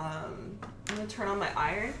 I'm gonna turn on my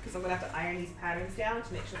iron because I'm gonna have to iron these patterns down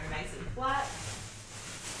to make sure they're nice and flat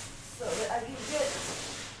so that I can get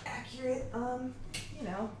accurate, you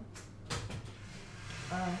know,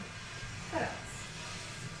 cutouts.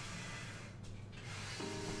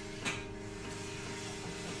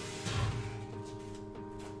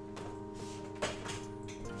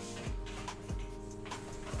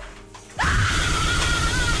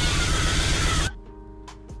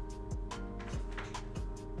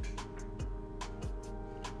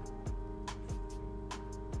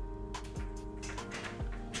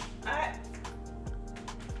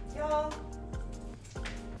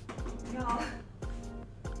 Y'all.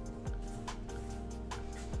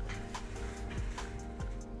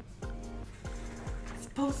 It's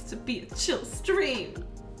supposed to be a chill stream.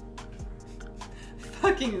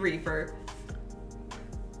 Fucking Reaper.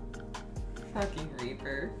 Fucking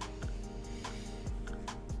Reaper.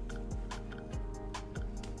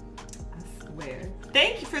 I swear.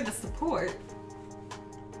 Thank you for the support.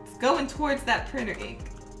 It's going towards that printer ink.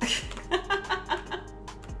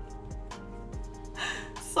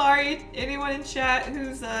 Sorry, anyone in chat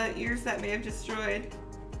whose ears that may have destroyed.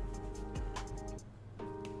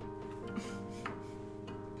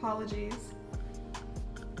 Apologies.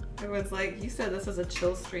 Everyone's like, you said this was a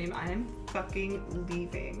chill stream. I am fucking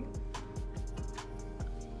leaving.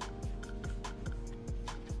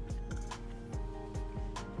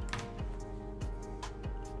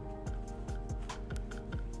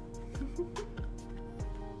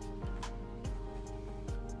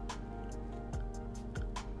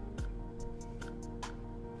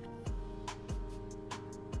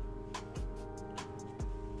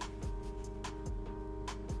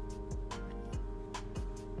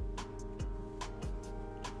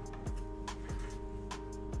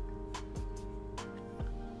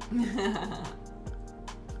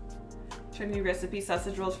 Try new recipe,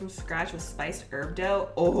 sausage rolls from scratch with spiced herb dough.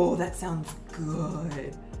 Oh, that sounds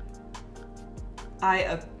good.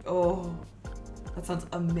 Oh, that sounds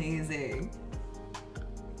amazing.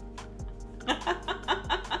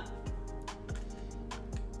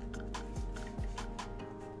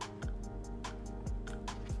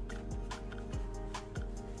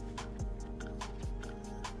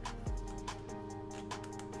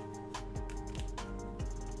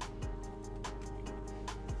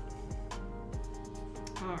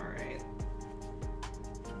 Alright.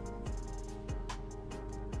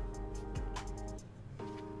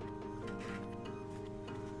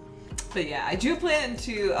 But yeah, I do plan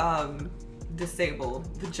to disable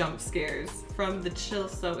the jump scares from the chill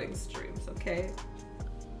sewing streams, okay?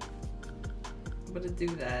 I'm gonna do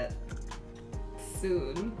that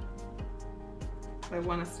soon. I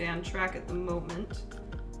want to stay on track at the moment.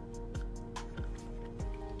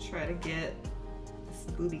 Try to get this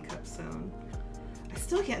booby cup sewn. I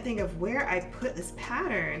still can't think of where I put this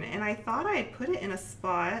pattern, and I thought I had put it in a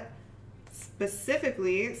spot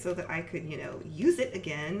specifically so that I could, you know, use it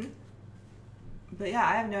again. But yeah,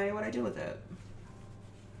 I have no idea what I do with it.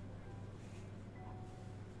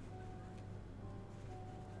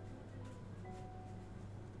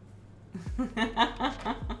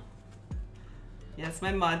 Yes,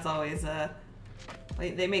 my mods always,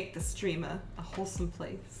 like, they make the stream a wholesome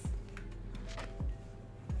place.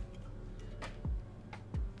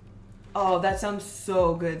 Oh, that sounds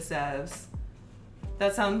so good, Sevs.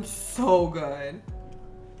 That sounds so good.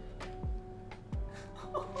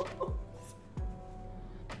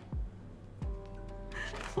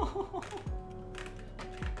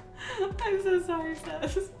 I'm so sorry,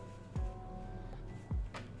 Sevs.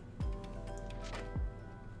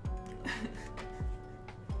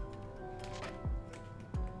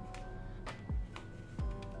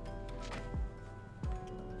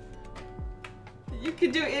 You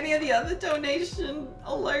could do any of the other donation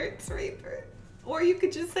alerts, Reaper. Or you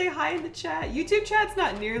could just say hi in the chat. YouTube chat's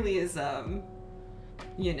not nearly as,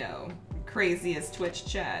 you know, crazy as Twitch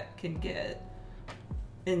chat can get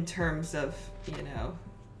in terms of, you know,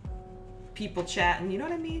 people chatting, you know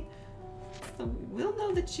what I mean? So we'll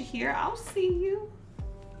know that you're here. I'll see you.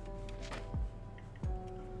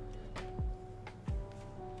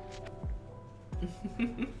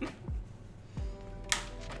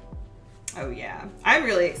 Oh yeah, I'm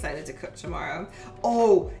really excited to cook tomorrow.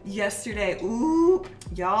 Oh, yesterday, ooh,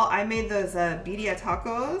 y'all, I made those birria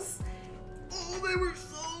tacos. Oh, they were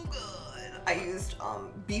so good. I used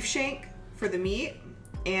beef shank for the meat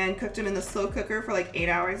and cooked them in the slow cooker for like 8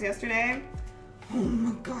 hours yesterday. Oh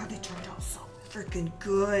my God, they turned out so freaking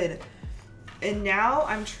good. And now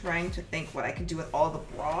I'm trying to think what I could do with all the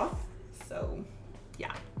broth. So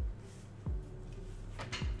yeah.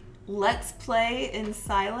 Let's play in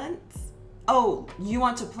silence. Oh, you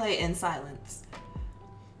want to play in silence.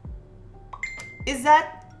 Is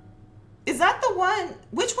that the one?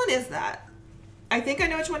 Which one is that? I think I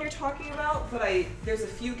know which one you're talking about, but there's a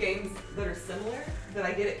few games that are similar that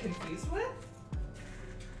I get it confused with.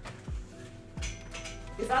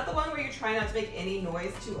 Is that the one where you try not to make any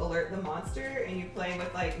noise to alert the monster and you play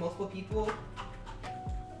with like multiple people?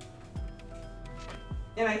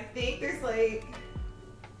 And I think there's like,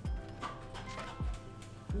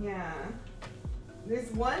 yeah.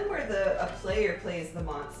 There's one where a player plays the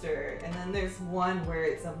monster, and then there's one where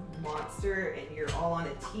it's a monster and you're all on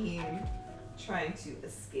a team trying to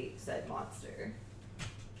escape said monster.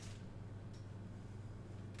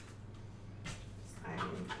 Just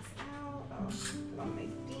ironing this out. Oh, put on my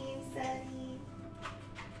beam setting.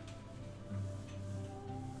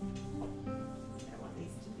 I want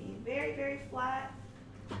these to be very, very flat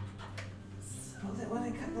so that when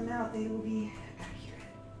I cut them out, they will be accurate.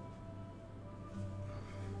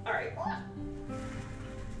 All right.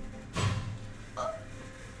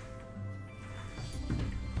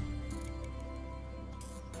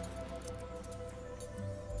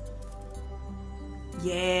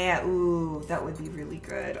 Yeah, ooh, that would be really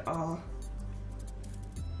good. Oh,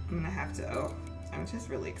 I'm gonna have to, oh, I'm just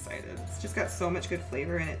really excited. It's just got so much good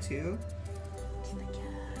flavor in it too.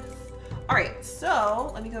 All right, so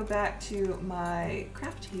let me go back to my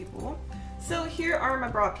craft table. So here are my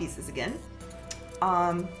bra pieces again.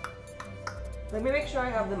 Let me make sure I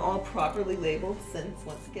have them all properly labeled since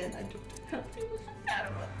once again, I don't have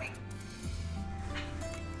them with me.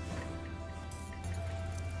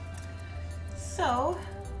 So,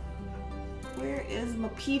 where is my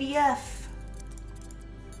PDF?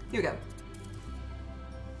 Here we go.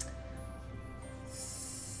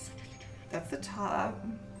 That's the top.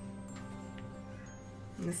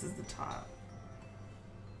 And this is the top.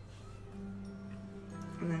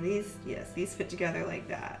 And then these, yes, these fit together like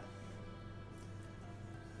that.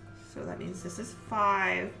 So that means this is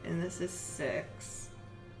 5 and this is 6.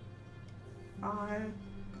 5,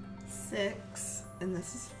 6, and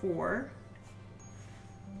this is 4.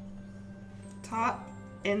 Top,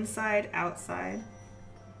 inside, outside,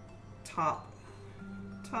 top,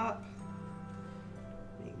 top.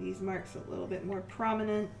 Make these marks a little bit more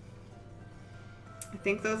prominent. I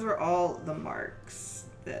think those are all the marks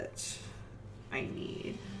that I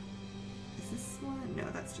need. Is this one? No,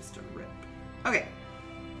 that's just a rip. Okay.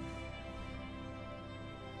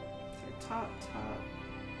 So top, top.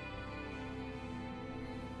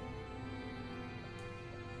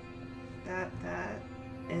 That.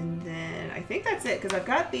 And then I think that's it because I've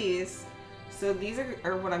got these. So these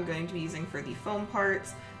are what I'm going to be using for the foam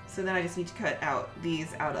parts. So then I just need to cut out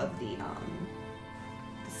these out of the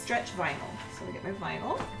stretch vinyl. So I get my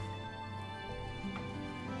vinyl.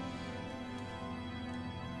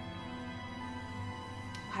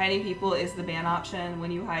 Hiding people is the ban option.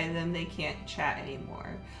 When you hide them, they can't chat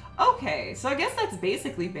anymore. Okay, so I guess that's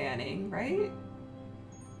basically banning, right?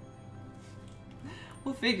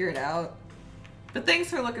 We'll figure it out. But thanks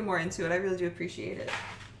for looking more into it. I really do appreciate it.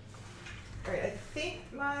 All right, I think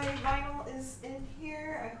my vinyl is in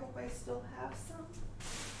here. I hope I still have some.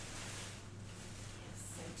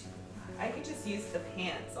 Yes, I do. I can just use the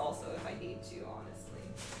pants also if I need to, honestly.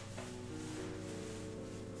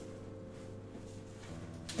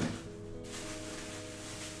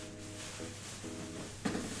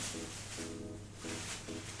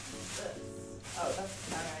 Oh, that's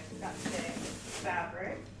not I forgot today.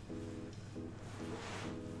 Fabric.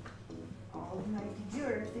 All of my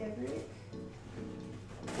Dura fabric.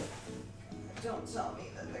 Don't tell me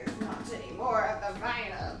that there's not any more of the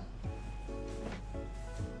vinyl.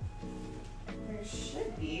 There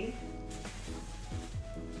should be.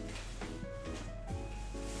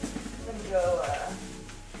 Let me go, I'm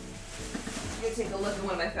gonna take a look at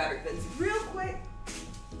one of my fabric bins real quick.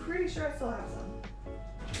 Pretty sure I still have some.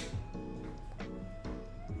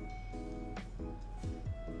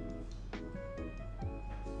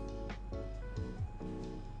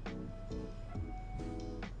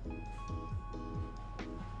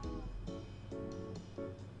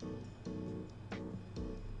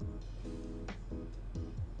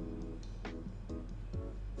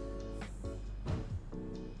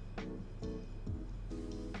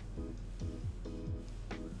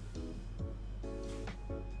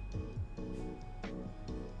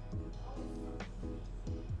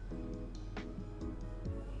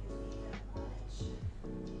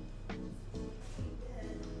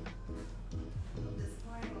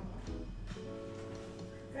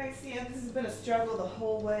 Guys, see, this has been a struggle the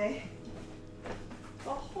whole way. The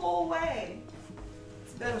whole way.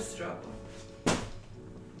 It's been a struggle.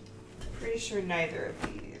 Pretty sure neither of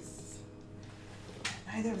these.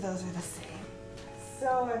 Neither of those are the same.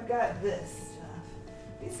 So I've got this stuff.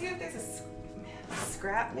 Let me see if there's a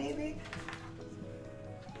scrap maybe.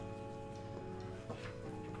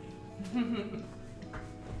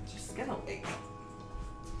 Just gonna wait.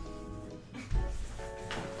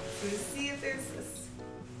 Let me see if there's this.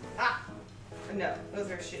 Ah! No,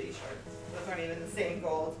 those are shitty shorts. Those aren't even the same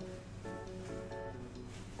gold.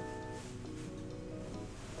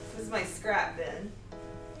 This is my scrap bin.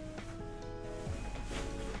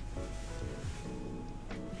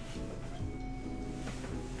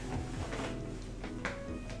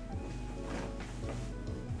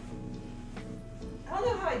 I don't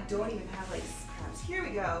know how I don't even have like scraps. Here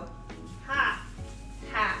we go. Ha!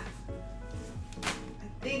 Ha! I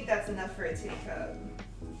think that's enough for a titty cup.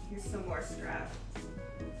 Here's some more scraps.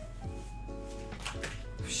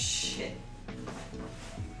 Shit.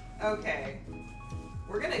 Okay.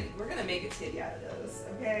 We're gonna make a titty out of those,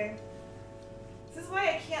 okay? This is why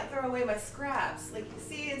I can't throw away my scraps. Like,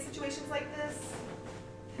 see, in situations like this,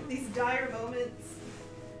 these dire moments,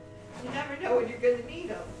 you never know when you're gonna need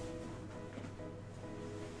them.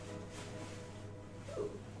 Ooh,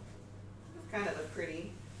 that's kind of a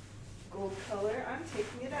pretty gold color. I'm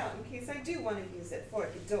taking it out in case I do want to use it for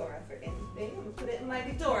Ghidorah for anything. I'm gonna put it in my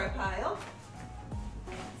Ghidorah pile.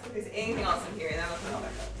 So if there's anything else in here, then I'll put all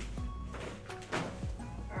back up.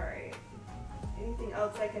 Alright. Anything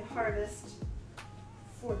else I can harvest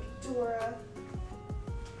for Ghidorah?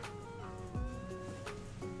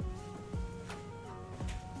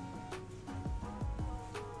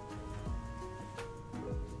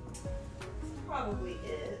 That's probably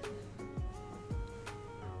it.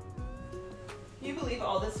 Can you believe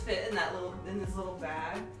all this fit in this little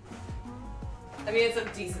bag? I mean, it's a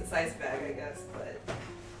decent sized bag, I guess, but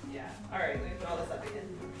yeah. All right, let me put all this up again.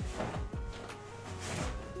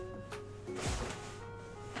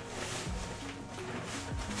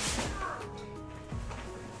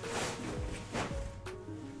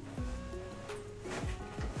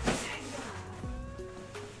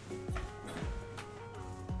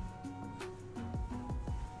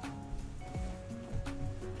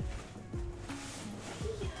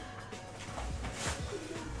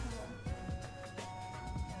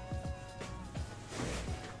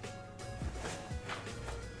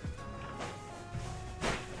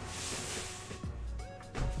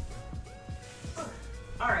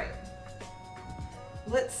 All right,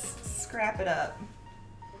 let's scrap it up.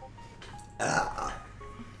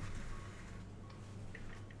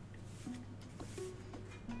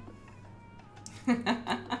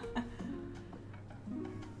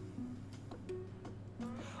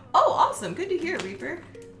 Oh, awesome. Good to hear, Reaper.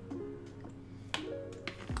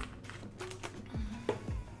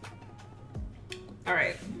 All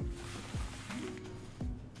right.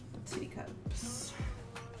 Titty cups.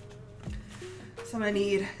 So I'm gonna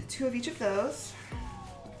need 2 of each of those.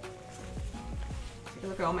 Take a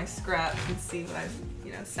look at all my scraps and see what I've,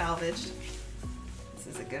 salvaged. This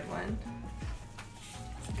is a good one.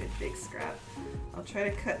 It's a good big scrap. I'll try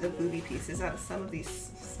to cut the booby pieces out of some of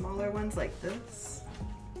these smaller ones like this.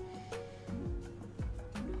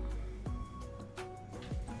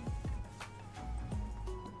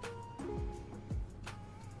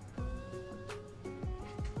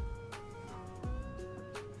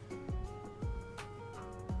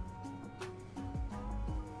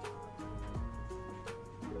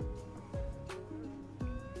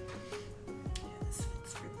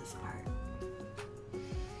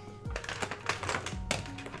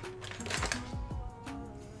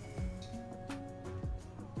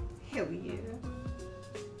 Hell yeah.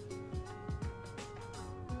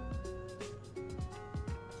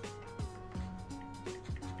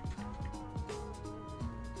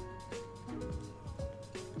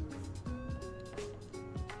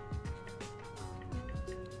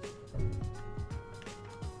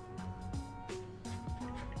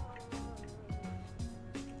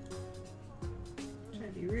 Try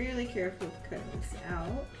to be really careful with cutting this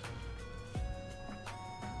out,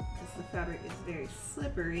 because the fabric is very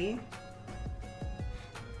slippery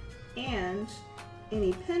and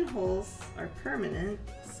any pinholes are permanent,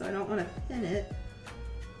 so I don't want to pin it.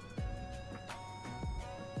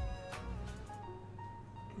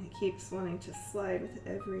 And it keeps wanting to slide with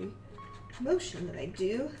every motion that I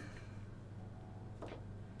do.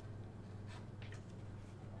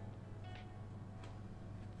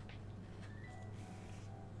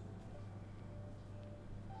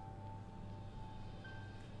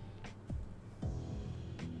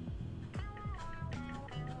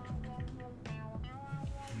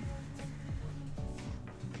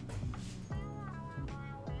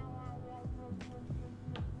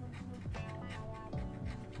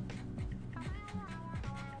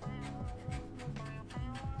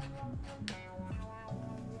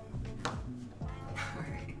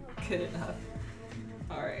 good enough.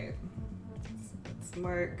 All right, let's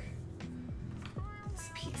mark these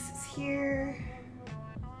pieces here.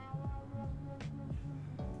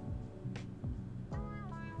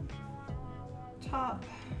 Top.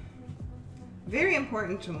 Very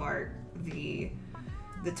important to mark the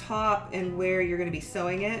top and where you're going to be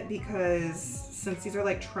sewing it, because since these are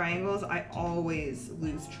like triangles, I always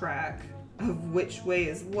lose track of which way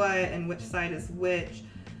is what and which side is which.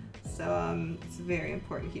 So it's very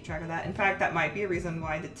important to keep track of that. In fact, that might be a reason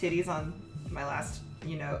why the titties on my last,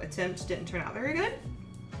 you know, attempt didn't turn out very good.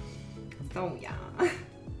 So yeah.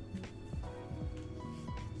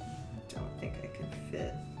 Don't think I can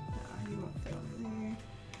fit. No, you won't fit over there.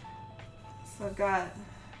 So I've got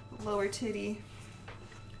the lower titty.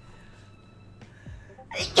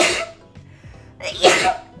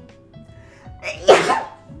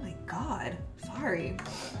 Oh my God, sorry.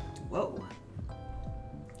 Whoa.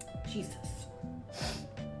 Jesus.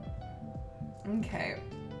 Okay.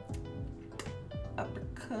 Upper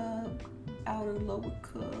cup, outer lower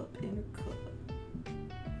cup, inner cup.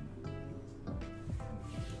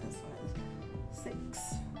 This one is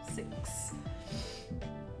 6.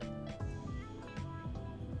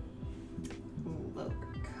 Lower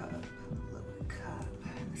cup.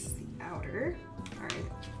 This is the outer. All right.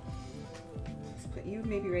 Let's put you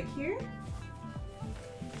maybe right here.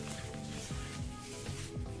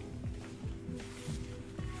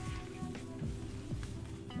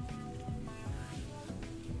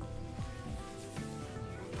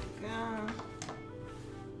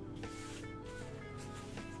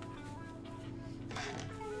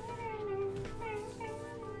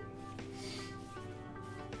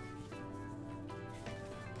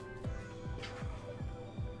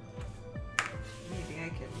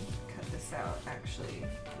 Out actually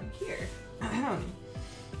here. I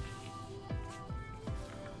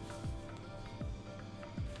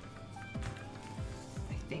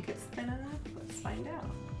think it's thin enough. Let's find out.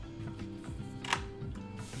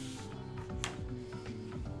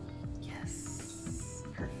 Yes,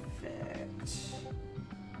 perfect.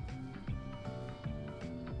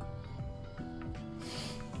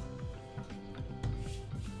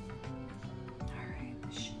 All right,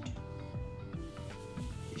 this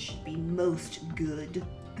should be most good.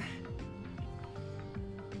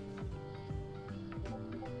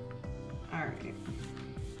 All right.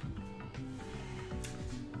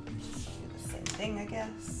 Just do the same thing, I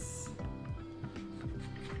guess.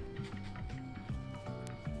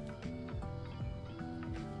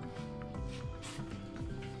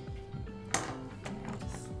 I'm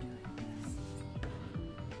just doing this.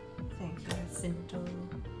 Thank you, Jacinto.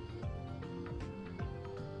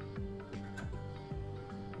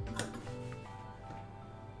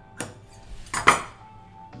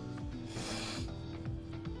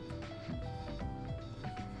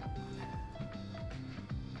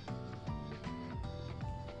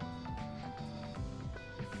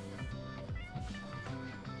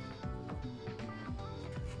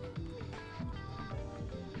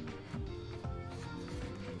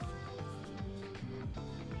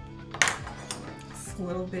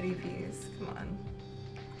 Little bitty piece, come on.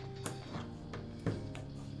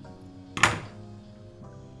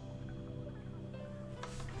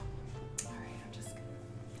 All right, I'm just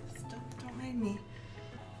don't mind me.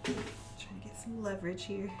 I'm trying to get some leverage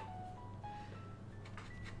here.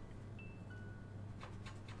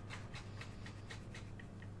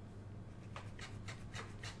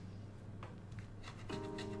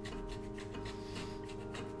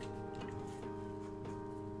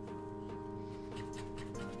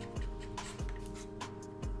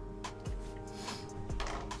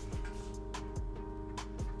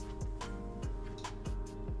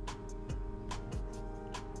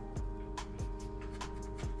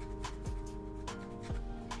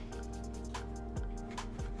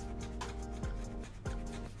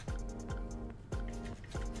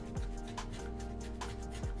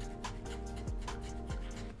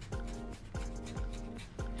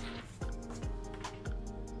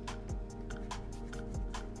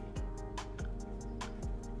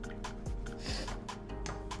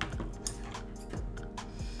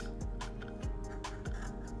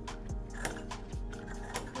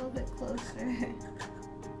 A little bit closer.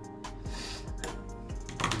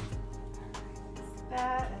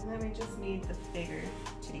 That, and then we just need the bigger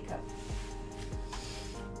titty cup.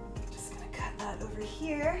 I'm just gonna cut that over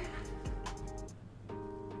here.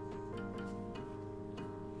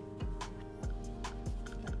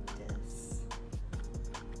 Like this.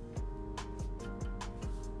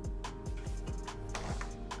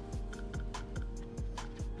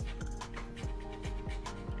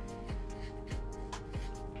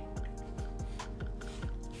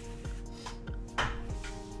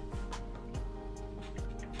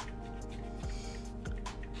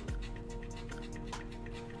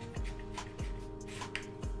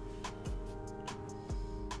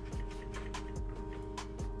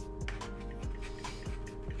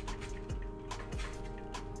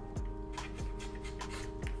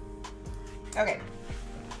 Okay.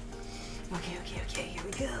 Okay, here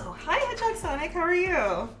we go. Hi, Hedgehog Sonic, how are you?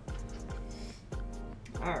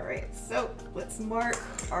 All right, so let's mark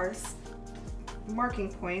our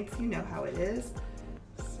marking points. You know how it is.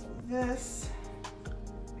 So this,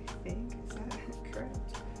 I think, is that correct?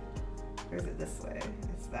 Or is it this way?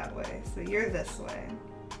 It's that way. So you're this way.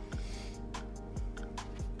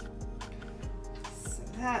 So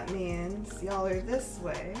that means y'all are this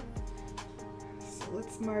way. So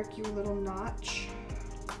let's mark you a little notch.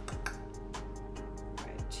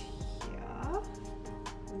 Right here.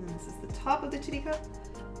 And then this is the top of the titty cup.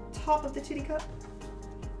 Top of the titty cup.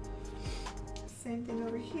 Same thing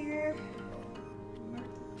over here.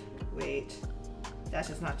 Wait, that's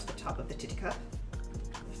just not to the top of the titty cup.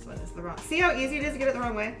 This one is the wrong. See how easy it is to get it the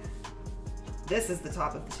wrong way? This is the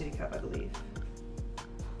top of the titty cup, I believe.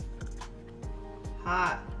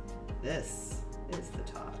 Ha! This is the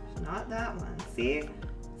top, not that one. See?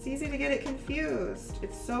 It's easy to get it confused.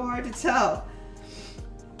 It's so hard to tell.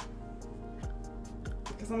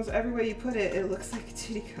 Because almost everywhere you put it, it looks like a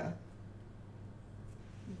titty cup.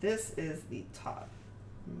 This is the top,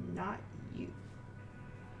 not you.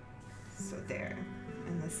 So there.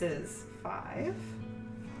 And this is 5.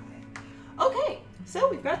 Okay, so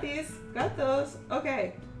we've got these, got those.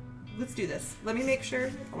 Okay, let's do this. Let me make sure,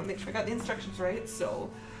 I want to make sure I got the instructions right. So,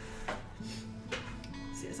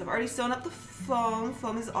 see this, I've already sewn up the foam.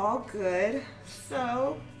 Foam is all good.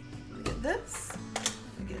 So, I'm gonna get this,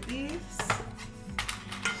 I'm gonna get these.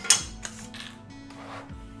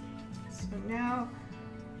 So now,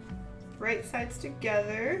 right sides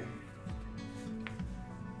together.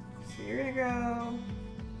 So you're gonna go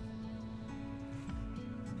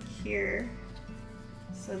here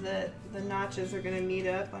so that the notches are gonna meet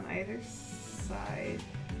up on either side.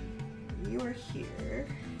 You are here.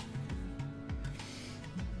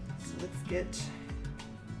 So let's get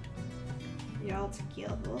y'all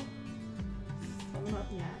together. Sew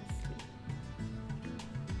up nasty.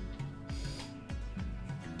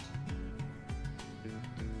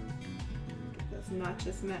 Get those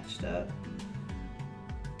notches matched up.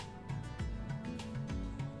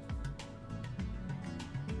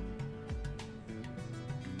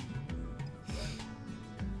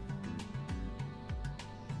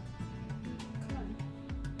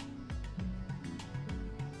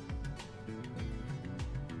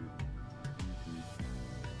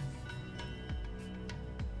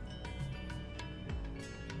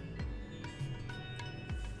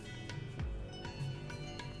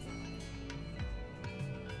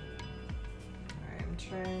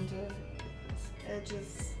 Trying to get these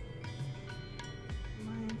edges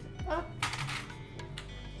lined up.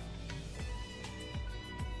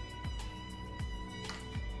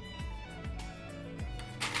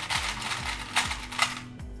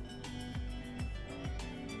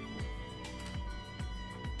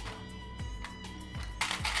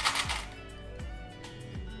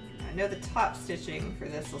 I know the top stitching for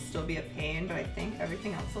this will still be a pain, but I think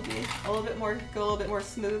everything else will be a little bit more, go a little bit more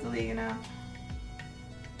smoothly, you know?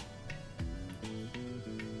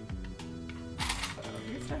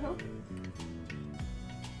 I hope.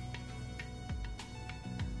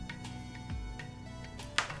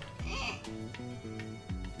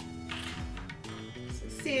 So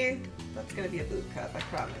see, that's gonna be a boob cup, I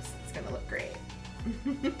promise. It's gonna look great.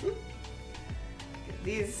 Get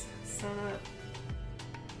these sewn up.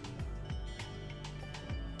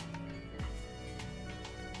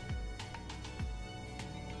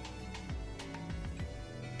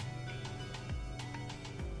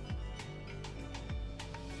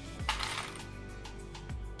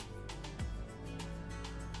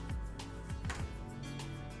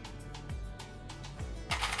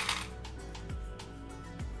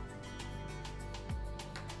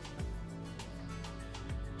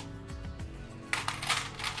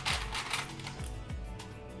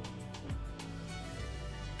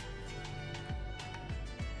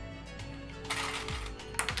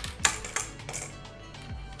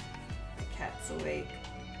 Awake.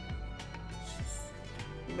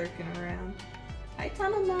 She's lurking around. Hi,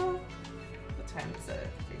 Tamamo. What time is it?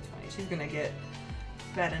 3:20. She's gonna get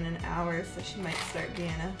fed in an hour, so she might start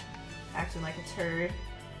being acting like a turd.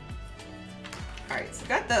 All right, so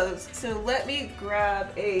got those. So let me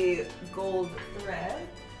grab a gold thread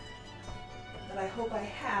that I hope I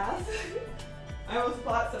have. I almost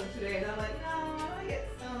bought some today, and I'm like, no, I get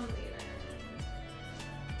some later.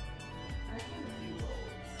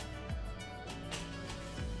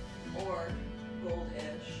 Or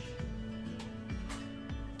gold-ish.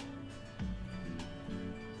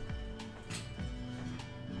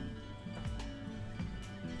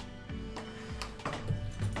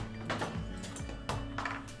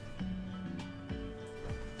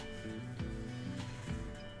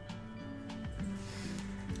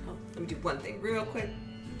 Let me do one thing real quick.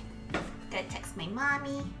 Gotta text my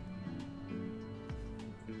mommy.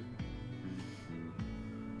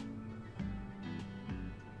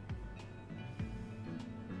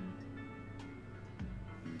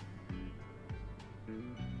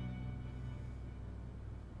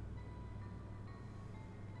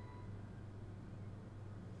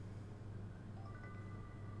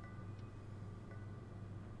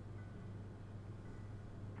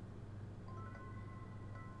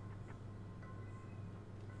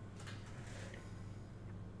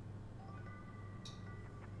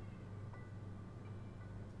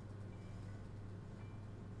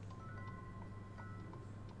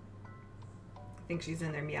 I think she's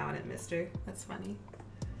in there meowing at Mister. That's funny.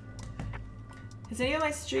 Has any of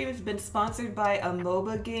my streams been sponsored by a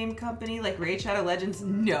MOBA game company like Raid Shadow Legends?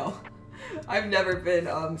 No. I've never been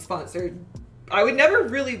sponsored. I would never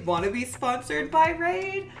really want to be sponsored by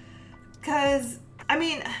Raid. Because, I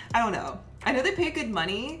mean, I don't know. I know they pay good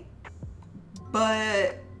money,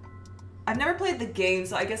 but I've never played the game,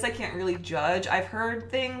 so I guess I can't really judge. I've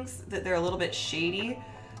heard things that they're a little bit shady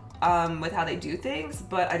with how they do things,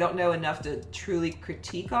 but I don't know enough to truly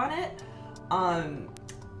critique on it.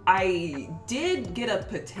 I did get a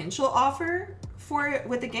potential offer for it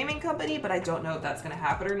with the gaming company, but I don't know if that's gonna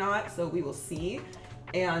happen or not, so we will see.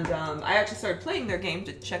 And I actually started playing their game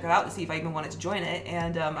to check it out to see if I even wanted to join it,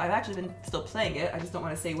 and I've actually been still playing it. I just don't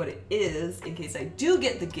want to say what it is in case I do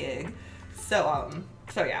get the gig. So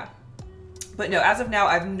yeah. But no, as of now,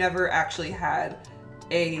 I've never actually had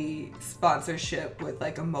a sponsorship with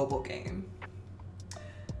like a mobile game.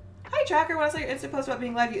 Hi Tracker, when I saw your Insta post about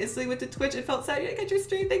being live, you instantly went to Twitch and felt sad you didn't get your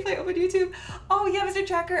stream. Thanks, I opened YouTube. Oh yeah, Mr.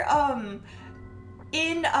 Tracker. I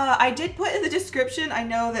did put in the description. I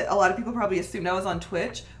know that a lot of people probably assumed I was on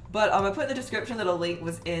Twitch, but I put in the description that a link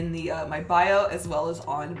was in the my bio as well as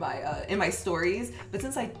on my in my stories. But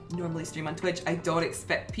since I normally stream on Twitch, I don't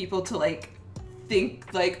expect people to like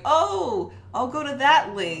think like, oh, I'll go to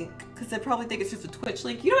that link, because they probably think it's just a Twitch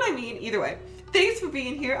link. You know what I mean? Either way, thanks for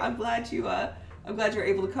being here. I'm glad you're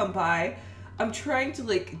able to come by. I'm trying to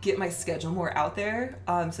like get my schedule more out there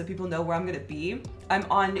so people know where I'm gonna be. I'm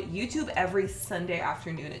on YouTube every Sunday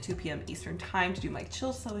afternoon at 2 p.m. Eastern time to do my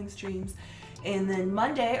chill sewing streams. And then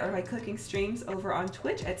Monday are my cooking streams over on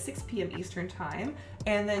Twitch at 6 p.m. Eastern time.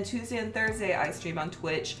 And then Tuesday and Thursday I stream on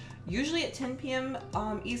Twitch, usually at 10 p.m.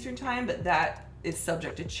 Eastern time, but that is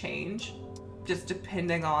subject to change, just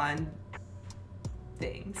depending on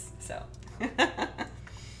things, so.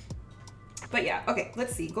 But yeah, okay,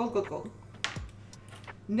 let's see, gold, gold, gold.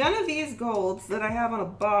 None of these golds that I have on a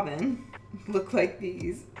bobbin look like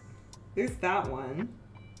these. There's that one.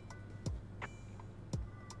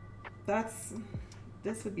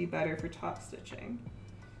 This would be better for top stitching.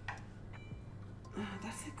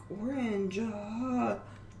 That's like orange.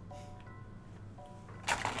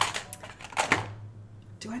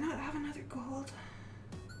 Do I not have another gold?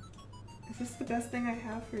 Is this the best thing I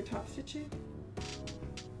have for top stitching?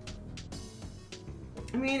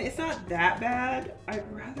 I mean, it's not that bad. I'd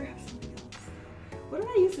rather have something else. What did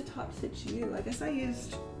I use to top stitch you? I guess I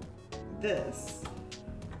used this.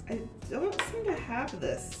 I don't seem to have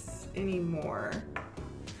this anymore.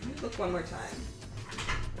 Let me look one more time.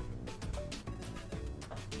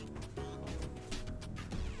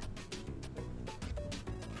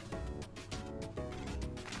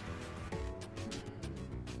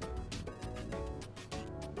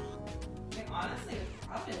 Honestly, it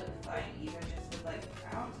probably look fine even just with like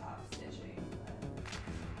brown top stitching.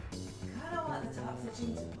 But I kind of want the top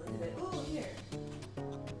stitching to blend it. Oh, here.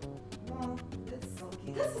 Well, it's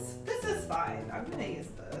silky. This is fine. I'm gonna use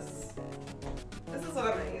this. This is what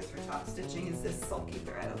I'm gonna use for top stitching. Is this silky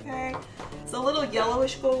thread? Okay. It's a little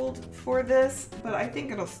yellowish gold for this, but I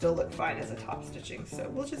think it'll still look fine as a top stitching. So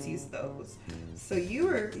we'll just use those. So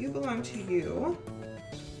you belong to you.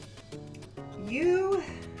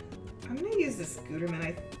 I'm gonna use this Gutermann,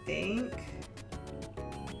 I think.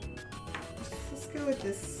 Let's go with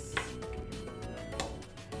this.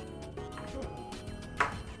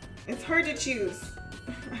 It's hard to choose.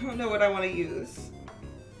 I don't know what I want to use.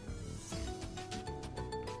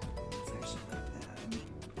 It's actually not bad.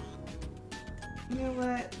 You know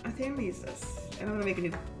what? I think I'm gonna use this. And I'm gonna make a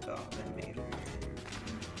new bobbin maker.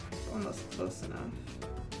 It's almost close enough.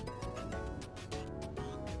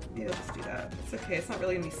 Maybe I'll just do that. It's okay, it's not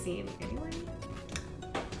really gonna be seen anyway.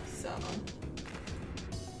 So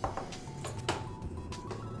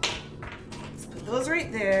let's put those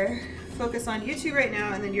right there. Focus on you two right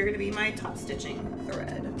now, and then you're gonna be my top stitching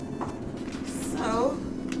thread. So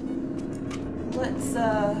let's use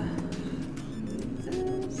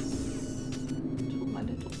this to my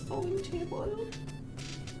little sewing table.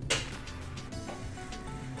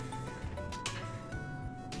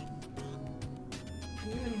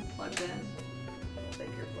 plugged in? I think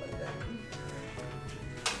you're plugged in.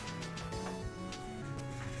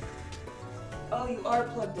 Oh, you are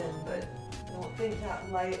plugged in, but I don't think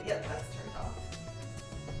that light, yep, that's turned off.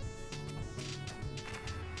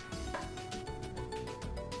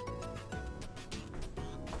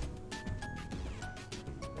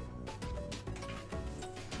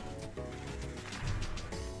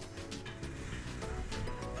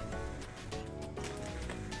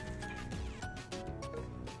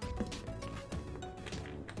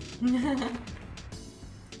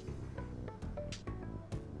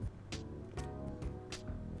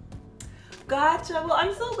 Gotcha. Well,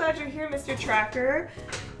 I'm so glad you're here, Mr. Tracker.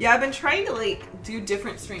 Yeah, I've been trying to like do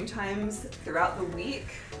different stream times throughout the week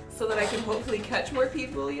so that I can hopefully catch more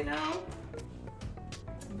people, you know?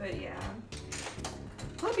 But yeah.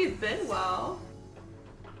 Hope you've been well.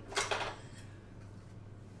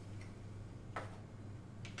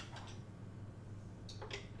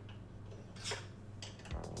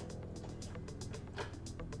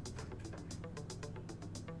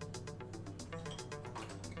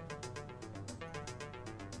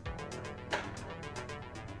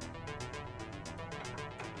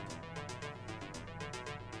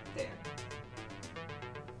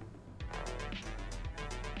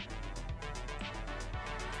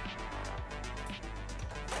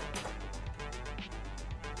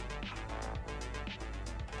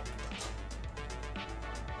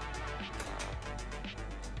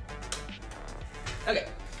 Okay,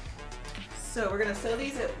 so we're gonna sew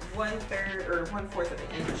these at 1/3 or 1/4 of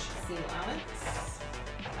an inch seam allowance.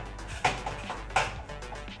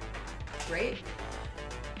 Great.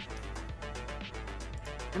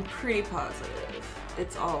 I'm pretty positive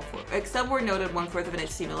it's all for, except where noted 1/4 of an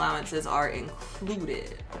inch seam allowances are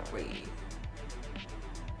included already.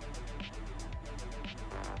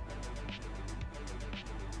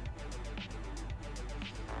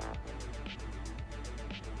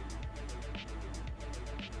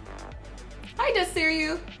 Hi,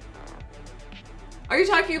 Desiree. Are you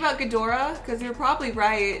talking about Ghidorah? Because you're probably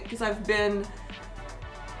right, because I've been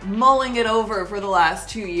mulling it over for the last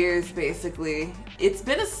 2 years, basically. It's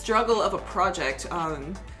been a struggle of a project.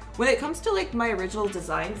 When it comes to like my original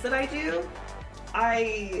designs that I do,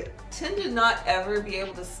 I tend to not ever be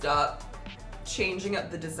able to stop changing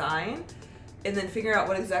up the design and then figure out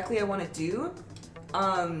what exactly I want to do.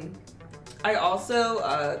 I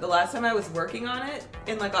also, the last time I was working on it,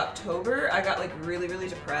 in like October, I got like really, really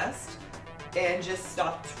depressed and just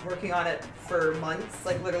stopped working on it for months,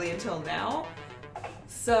 like literally until now.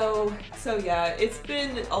 So yeah, it's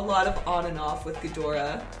been a lot of on and off with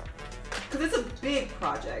Ghidorah. Because it's a big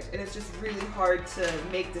project and it's just really hard to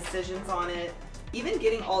make decisions on it. Even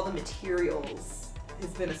getting all the materials has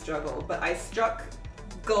been a struggle, but I struck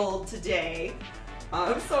gold today.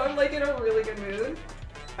 So I'm like in a really good mood.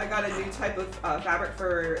 I got a new type of fabric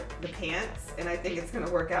for the pants, and I think it's gonna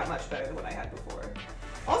work out much better than what I had before.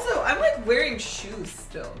 Also, I'm like wearing shoes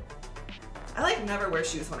still. I like never wear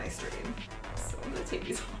shoes when I stream, so I'm gonna take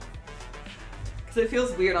these off. Because it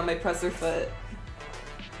feels weird on my presser foot.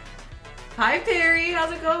 Hi Perry,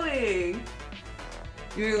 how's it going?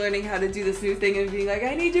 You're learning how to do this new thing and being like,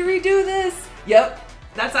 I need to redo this. Yep,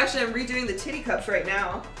 that's actually, I'm redoing the titty cups right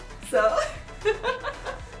now, so.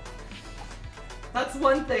 That's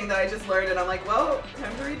one thing that I just learned and I'm like, well,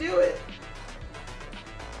 time to redo it.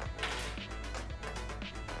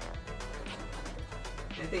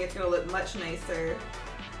 I think it's gonna look much nicer.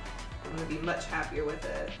 I'm gonna be much happier with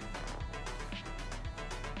it.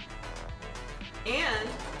 And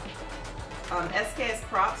SKS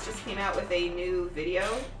Props just came out with a new video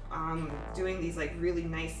doing these like really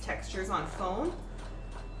nice textures on foam.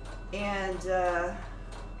 And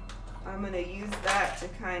I'm gonna use that to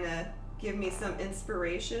kind of give me some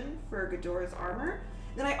inspiration for Ghidorah's armor.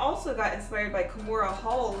 Then I also got inspired by Kimura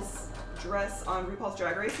Hall's dress on RuPaul's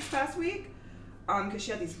Drag Race this past week, because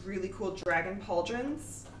she had these really cool dragon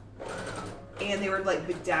pauldrons, and they were like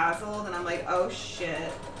bedazzled, and I'm like, oh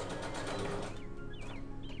shit.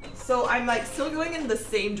 So I'm like still going in the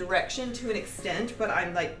same direction to an extent, but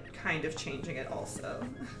I'm like kind of changing it also.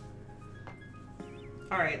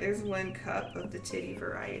 All right, there's 1 cup of the titty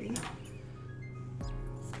variety.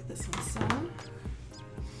 This one sewn.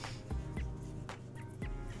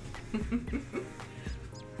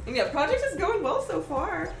 And yeah, project is going well so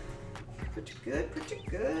far. Pretty good, pretty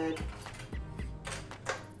good.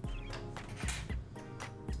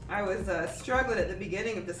 I was struggling at the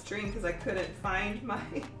beginning of the stream because I couldn't find my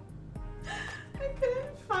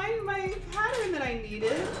pattern that I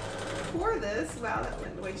needed for this. Wow, that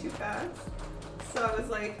went way too fast. So I was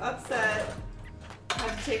like upset. I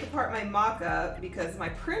had to take apart my mock-up because my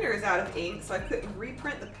printer is out of ink, so I couldn't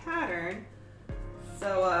reprint the pattern.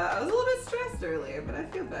 So I was a little bit stressed earlier, but I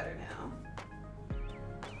feel better now.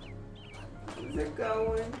 Things are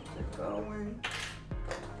going, they're going.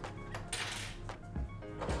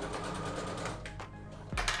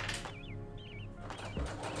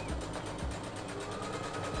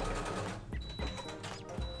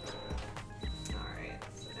 Alright,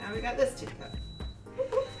 so now we got this teacup.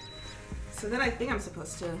 So then I think I'm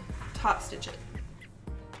supposed to top stitch it.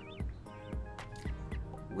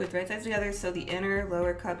 With right sides together, so the inner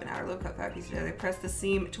lower cup and outer lower cup 5 pieces together. Press the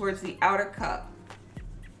seam towards the outer cup.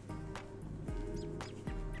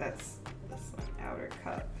 That's this one, outer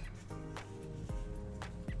cup.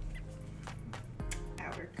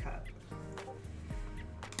 Outer cup.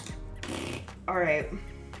 All right.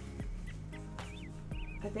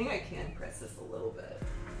 I think I can press this a little bit.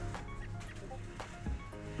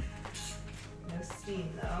 No steam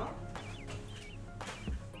though.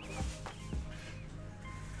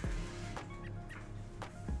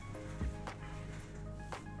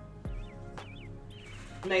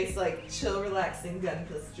 Nice, like, chill, relaxing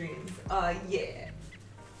gunpless dreams. Yeah.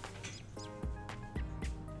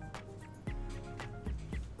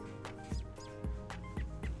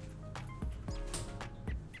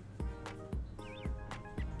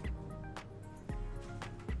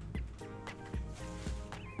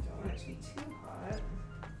 Don't want it to be too hot.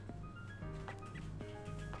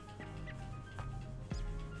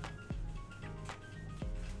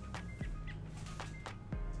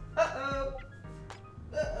 Uh-oh.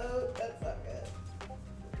 Uh-oh, that's not good.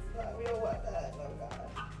 It's not, we don't want that. Oh god.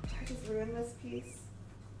 Did I just ruin this piece?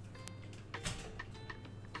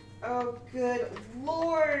 Oh good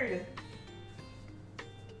lord!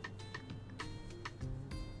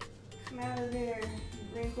 Come out of there, you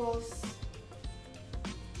wrinkles.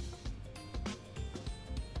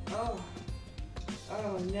 Oh.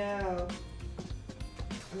 Oh no.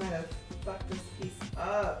 I might have fucked this piece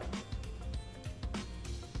up.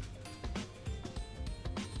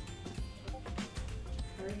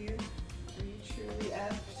 Are you truly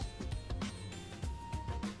effed?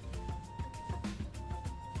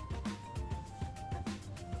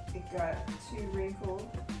 It got too wrinkled.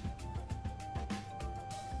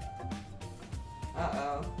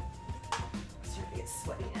 Uh-oh. It's starting to get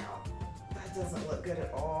sweaty now. That doesn't look good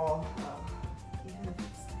at all. Oh, even if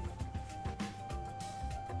it's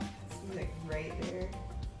like right there.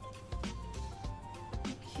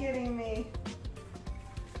 You kidding me?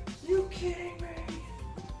 You kidding me?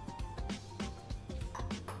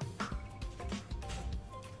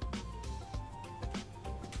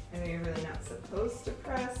 I know you're really not supposed to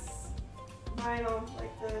press vinyl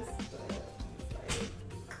like this, but it's like,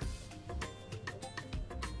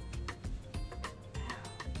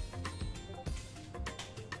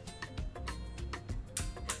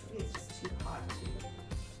 maybe it's just too hot too.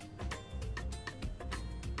 How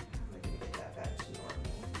am I gonna get that back to normal?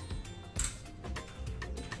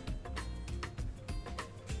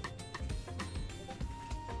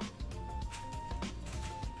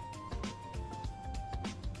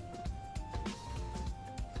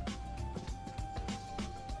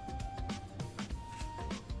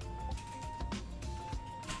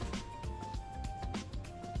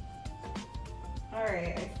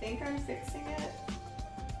 Alright, I think I'm fixing it.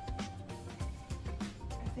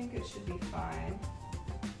 I think it should be fine.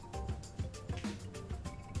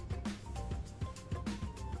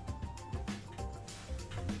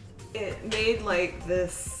 It made like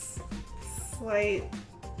this slight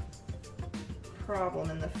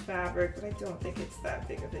problem in the fabric, but I don't think it's that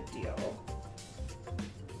big of a deal.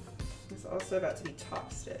 It's also about to be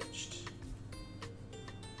top stitched.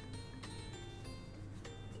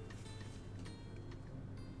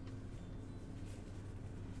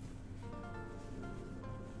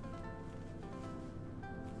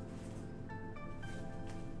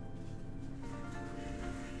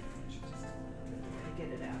 Get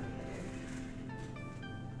it out of there.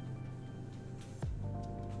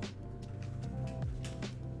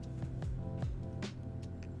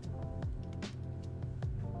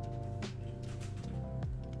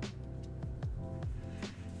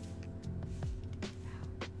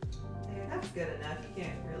 There, that's good enough. You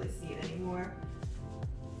can't really see it anymore.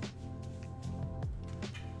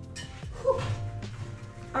 Whew.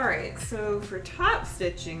 All right, so for top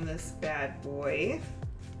stitching this bad boy,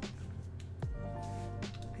 I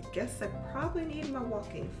guess I probably need my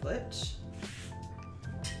walking foot.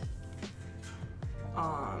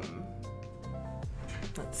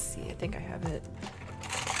 Let's see, I think I have it.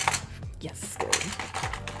 Yes, good.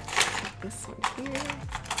 This one here,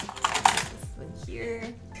 this one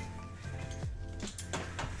here.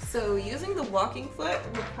 So using the walking foot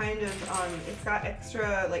will kind of, it's got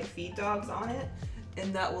extra like feed dogs on it,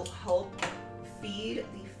 and that will help feed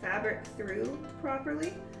the fabric through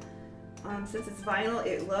properly. Since it's vinyl,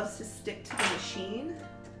 it loves to stick to the machine.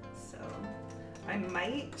 So I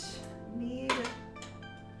might need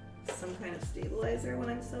some kind of stabilizer when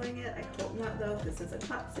I'm sewing it. I hope not though, because since I'm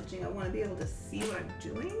top stitching, I want to be able to see what I'm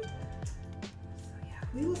doing. So yeah,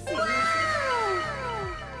 we will see.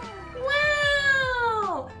 Wow!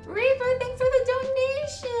 Wow! Reaper, thanks for the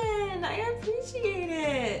donation! I appreciate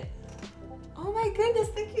it! Oh my goodness,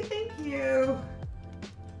 thank you, thank you.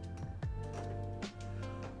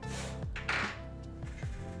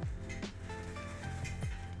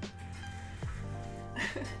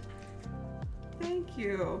 Thank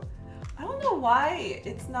you. I don't know why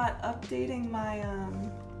it's not updating my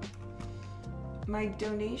my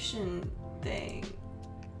donation thing.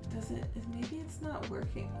 Does it? Maybe it's not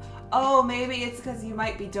working. Oh, maybe it's because you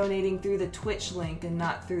might be donating through the Twitch link and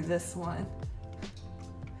not through this one.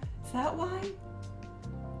 Is that why?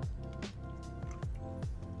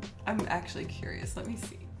 I'm actually curious. Let me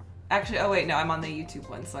see. Actually, oh wait, no, I'm on the YouTube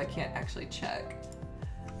one, so I can't actually check.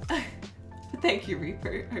 Thank you,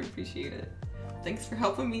 Reaper. I appreciate it. Thanks for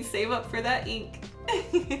helping me save up for that ink.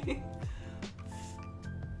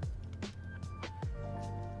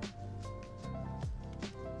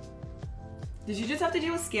 Did you just have to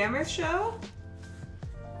do a Scammers show?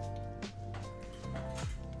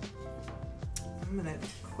 I'm gonna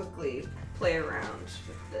quickly play around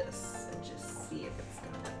with this and just see if it's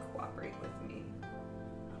gonna like cooperate with me.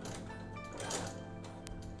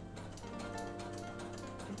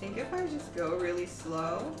 I think if I just go really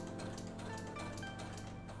slow,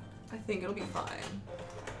 I think it'll be fine.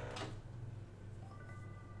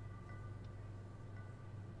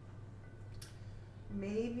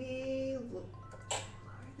 Maybe lower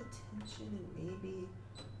the tension and maybe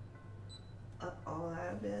up all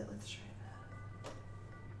that a bit. Let's try that.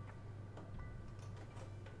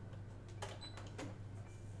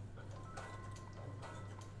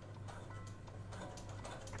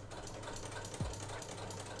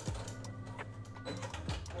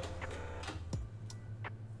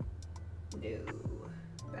 No,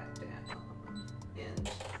 back down and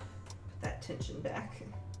put that tension back.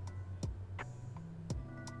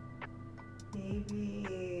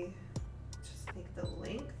 Maybe just make the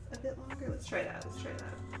length a bit longer. Let's try that. Let's try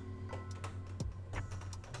that.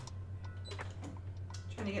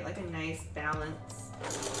 Trying to get like a nice balance.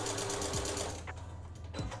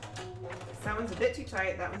 That one's a bit too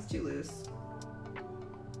tight. That one's too loose.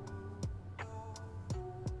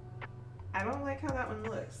 I don't like how that one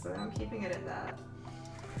looks, so I'm keeping it at that.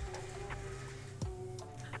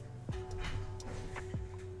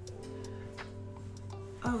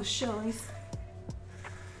 Oh, shows.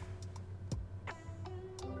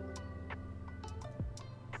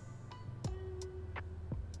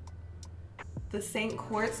 The St.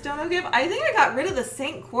 Quartz dono gift? I think I got rid of the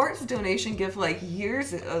St. Quartz donation gift like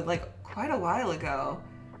years, like quite a while ago.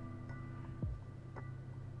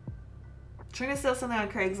 Trying to sell something on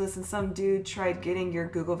Craigslist and some dude tried getting your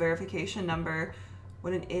Google verification number.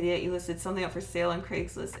 What an idiot. You listed something up for sale on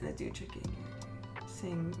Craigslist and a dude tried getting your,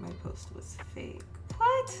 saying my post was fake.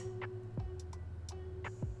 What?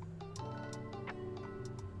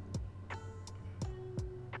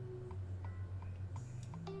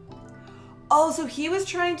 Oh, so he was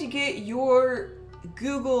trying to get your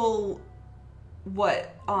Google,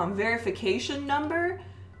 verification number?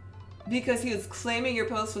 Because he was claiming your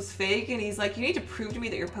post was fake, and he's like, you need to prove to me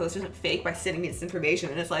that your post isn't fake by sending me this information.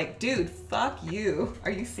 And it's like, dude, fuck you.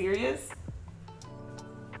 Are you serious?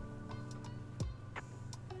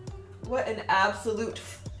 What an absolute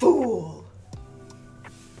fool.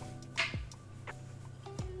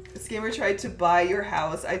 The scammer tried to buy your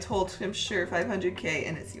house. I told him, sure, 500K,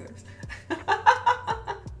 and it's yours.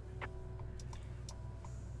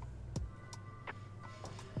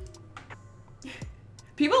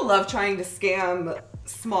 People love trying to scam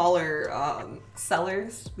smaller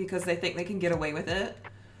sellers because they think they can get away with it.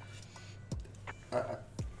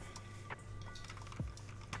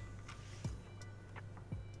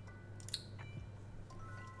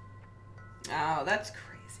 Oh, that's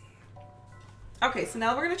crazy. Okay, so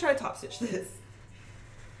now we're going to try to top stitch this.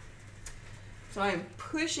 So I'm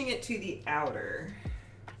pushing it to the outer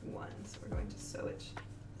one. So we're going to sew it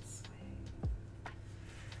this way.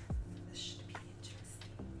 This should be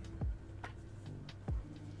interesting.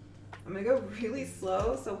 I'm going to go really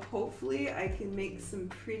slow, so hopefully I can make some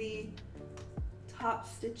pretty top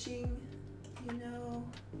stitching, you know.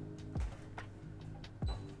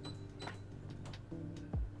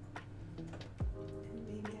 And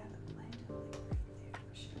maybe have it lined up like right there.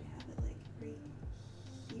 Should I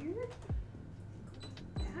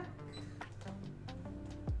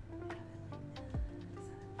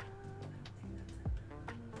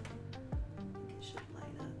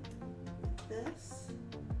this.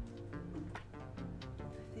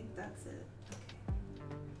 I think that's it. Okay.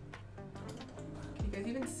 Can you guys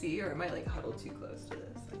even see, or am I like huddled too close to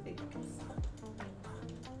this? I think you can see.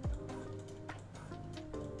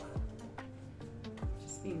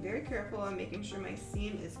 Just being very careful on making sure my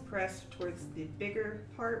seam is pressed towards the bigger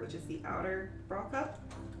part, which is the outer bra cup.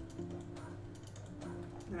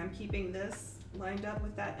 And I'm keeping this lined up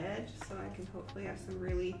with that edge so I can hopefully have some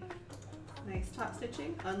really nice top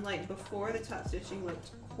stitching. Unlike before, the top stitching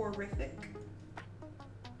looked horrific.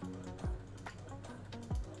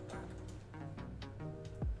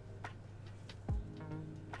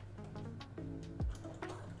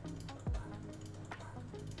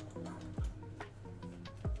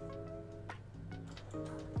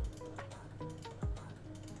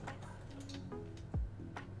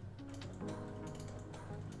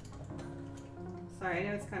 Sorry, I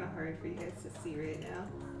know it's kind of hard for you guys to see right now.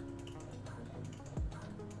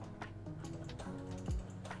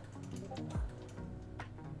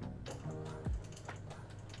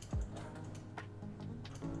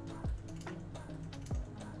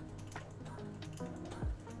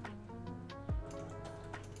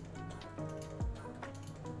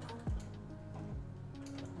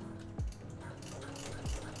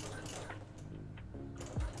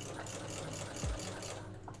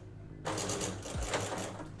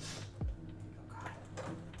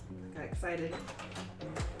 Excited.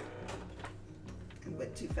 I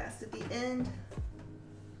went too fast at the end.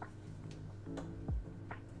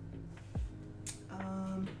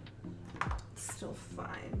 Still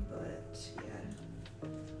fine, but yeah,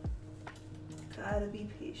 gotta be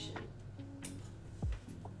patient.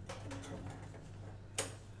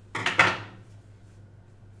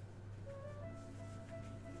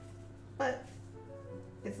 But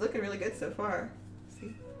it's looking really good so far. See,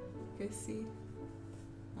 you guys see?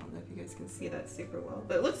 I don't know if you guys can see that super well,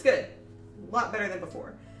 but it looks good. A lot better than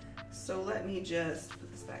before. So let me just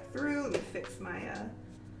put this back through. Let me fix my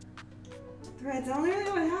threads. I don't really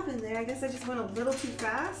know what happened there. I guess I just went a little too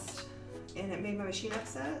fast and it made my machine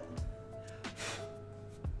upset.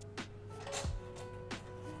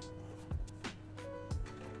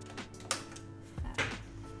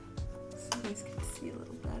 So you guys can see a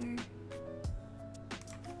little better.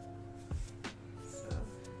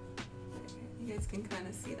 You guys can kind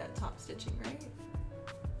of see that top stitching, right?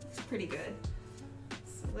 It's pretty good.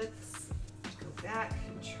 So let's go back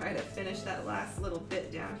and try to finish that last little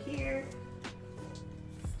bit down here.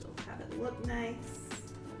 Still have it look nice.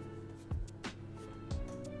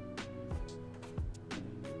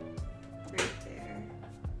 Right there.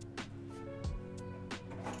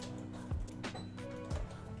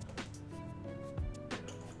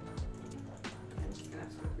 I'm just gonna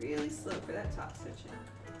have to go really slow for that top stitching.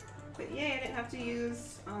 But yay, I didn't have to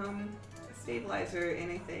use a stabilizer or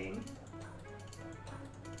anything.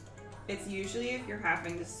 It's usually if you're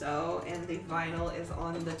having to sew and the vinyl is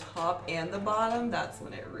on the top and the bottom, that's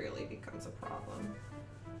when it really becomes a problem.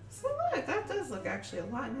 So look, that does look actually a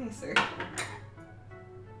lot nicer.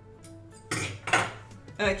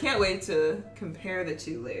 And I can't wait to compare the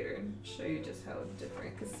two later and show you just how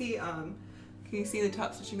different. Cause see, can you see the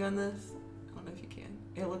top stitching on this? I don't know if you can.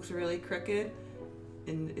 It looks really crooked.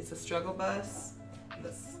 And it's a struggle bus.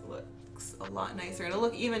 This looks a lot nicer. It'll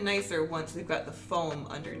look even nicer once we've got the foam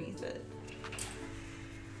underneath it.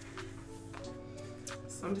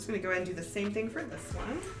 So I'm just gonna go ahead and do the same thing for this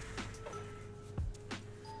one.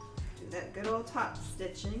 Do that good old top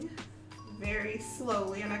stitching very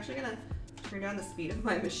slowly. I'm actually gonna turn down the speed of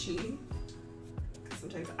my machine because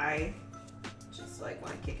sometimes I just like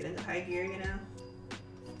want to kick it into high gear, you know.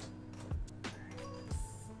 All right,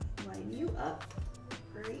 let's line you up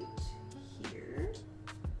right here.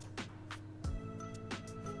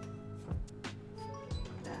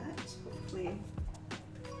 That hopefully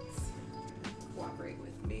cooperate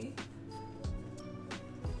with me.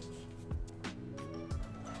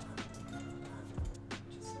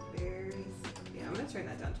 Just very, yeah, I'm gonna turn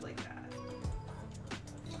that down to like that.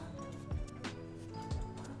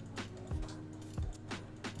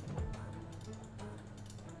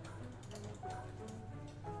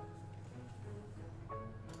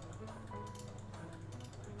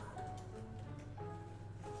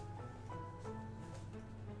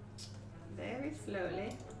 Very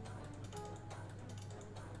slowly.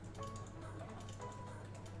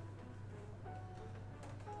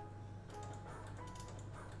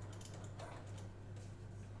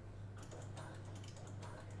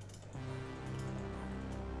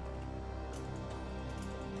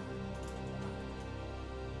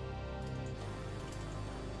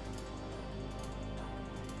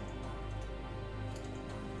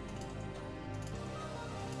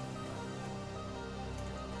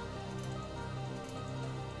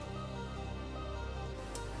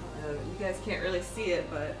 guys can't really see it,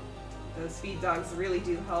 but those feed dogs really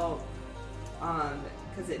do help.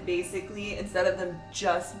 Because it basically, instead of them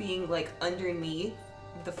just being like underneath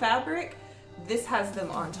the fabric, this has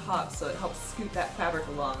them on top, so it helps scoot that fabric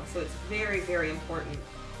along. So it's very, very important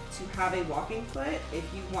to have a walking foot if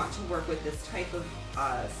you want to work with this type of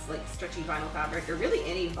like stretchy vinyl fabric, or really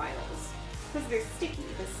any vinyls, because they're sticky.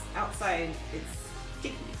 This outside, it's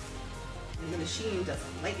sticky, and the machine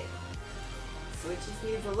doesn't like it. So it just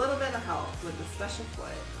needs a little bit of help with the special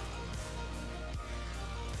foot.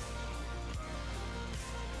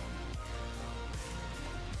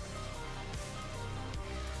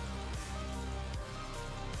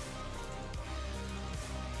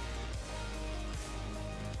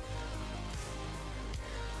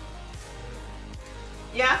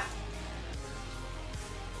 Yeah?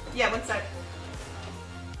 Yeah, one sec.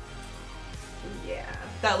 Yeah,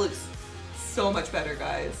 that looks so much better,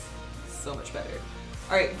 guys. So much better.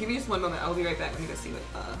 All right, give me just one moment. I'll be right back. Let me go see what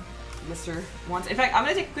Mr. wants. In fact, I'm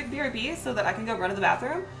gonna take a quick BRB so that I can go run to the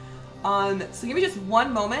bathroom. So give me just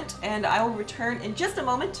one moment, and I will return in just a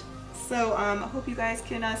moment. So I hope you guys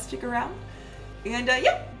can stick around. And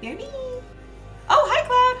yeah, BRB. Oh, hi,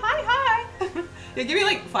 Cloud. Hi. Yeah, give me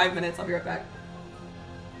like 5 minutes. I'll be right back.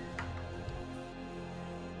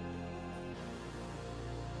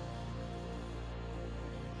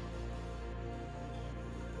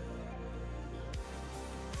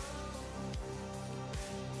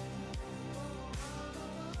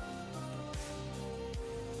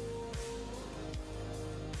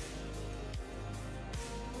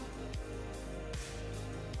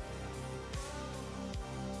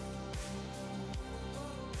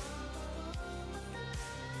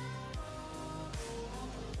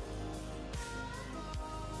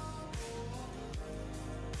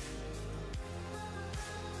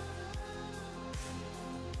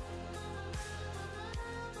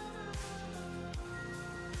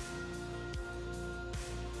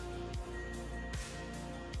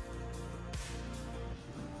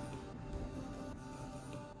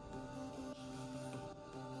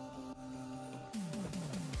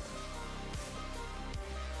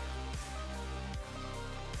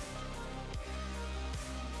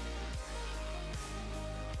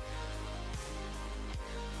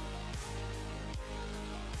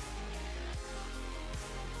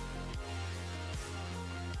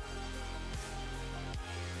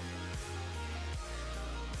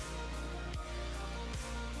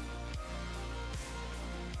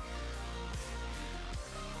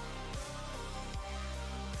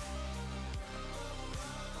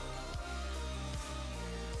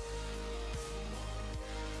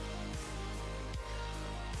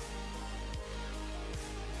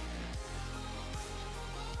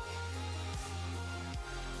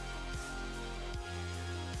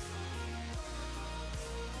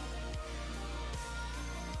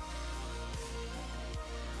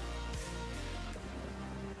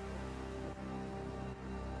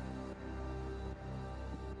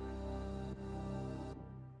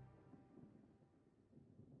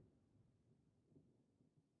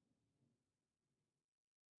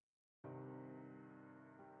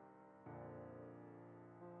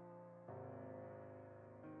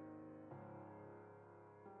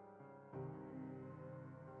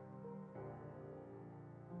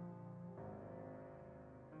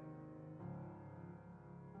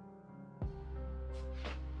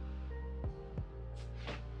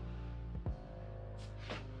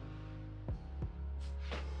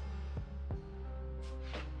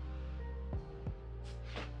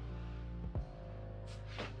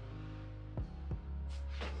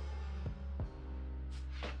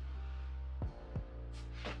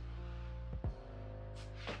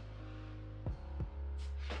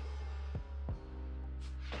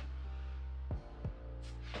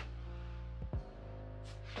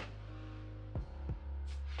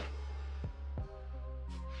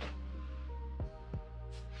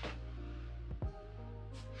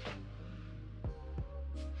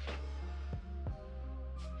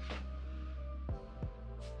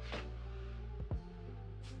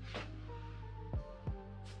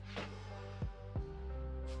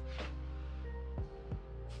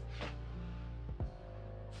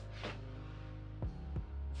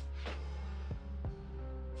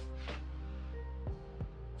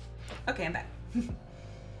 Okay, I'm back.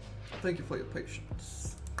 Thank you for your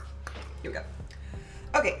patience. Here we go.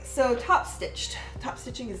 Okay, so top stitched. Top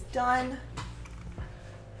stitching is done.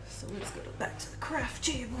 So let's go back to the craft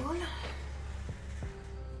table.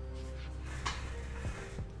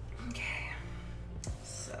 Okay,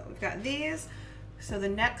 so we've got these. So the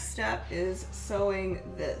next step is sewing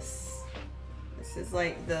this. This is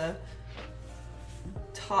like the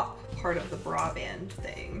top part of the bra band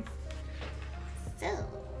thing. So,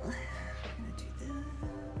 I'm gonna do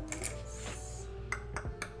this.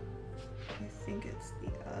 I think it's the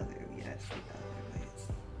other, yeah, it's the other way. It's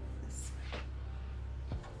this way.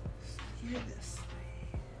 So you're this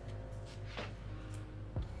way.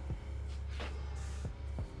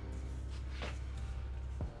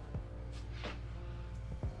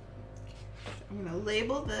 I'm gonna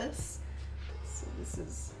label this. So this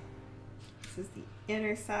is the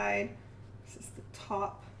inner side. This is the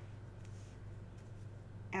top,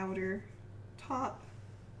 outer top,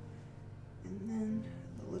 and then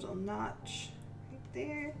the little notch right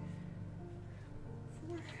there.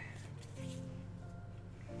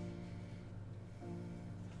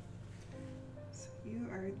 So you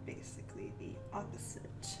are basically the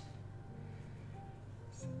opposite.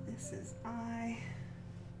 So this is I.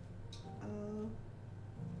 O, and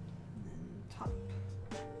then top.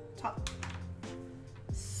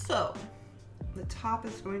 So the top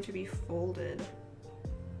is going to be folded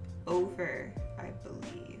over, I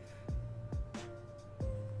believe.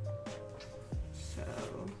 So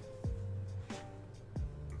I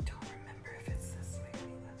don't remember if it's this way or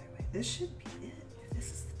the other way. This should be it. If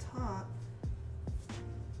this is the top,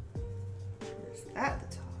 or is that the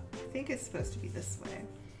top? I think it's supposed to be this way.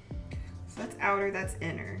 So that's outer, that's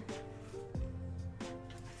inner.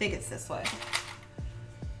 I think it's this way.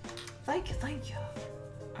 Thank you.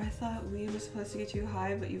 I thought we were supposed to get you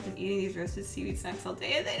high, but you've been eating these roasted seaweed snacks all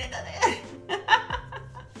day and they didn't.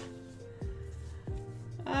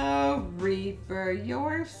 Oh, Reaper,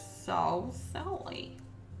 you're so silly.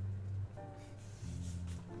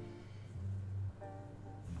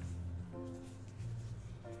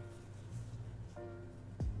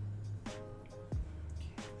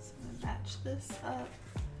 Okay, so I'm gonna match this up.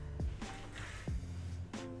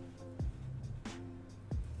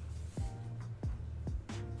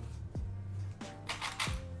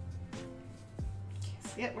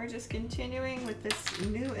 Yep, we're just continuing with this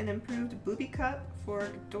new and improved booby cup for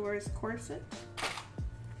Dora's corset.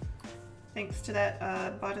 Thanks to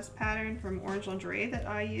that bodice pattern from Orange Lingerie that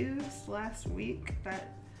I used last week.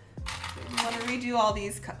 That I want to redo all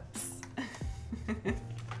these cups. There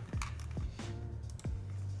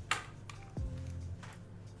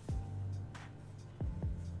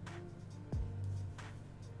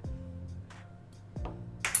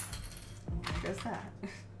goes that.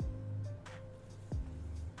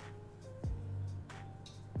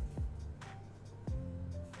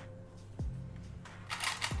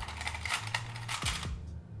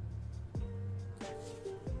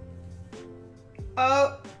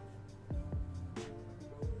 Oh,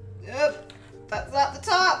 yep, that's not the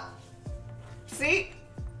top. See,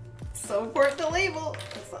 it's so important to label.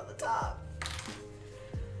 That's not the top.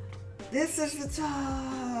 This is the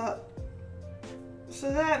top.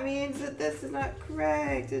 So that means that this is not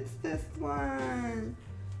correct. It's this one.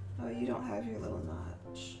 Oh, you don't have your little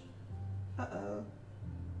notch. Uh-oh.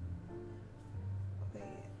 Okay.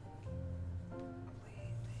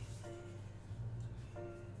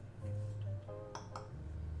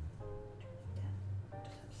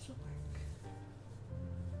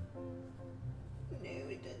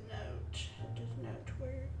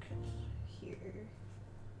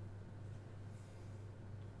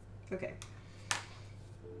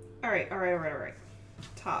 All right.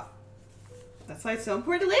 Top. That's why it's so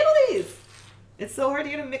important to label these. It's so hard to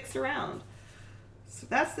get them mixed around. So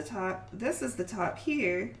that's the top. This is the top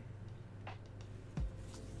here.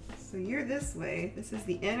 So you're this way. This is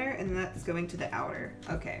the inner, and that's going to the outer.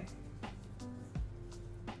 Okay. I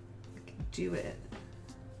can do it.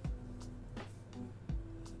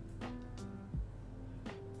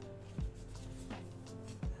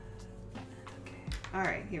 All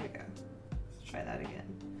right, here we go. Let's try that again.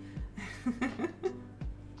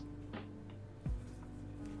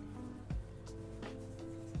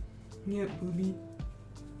 Yeah, booby.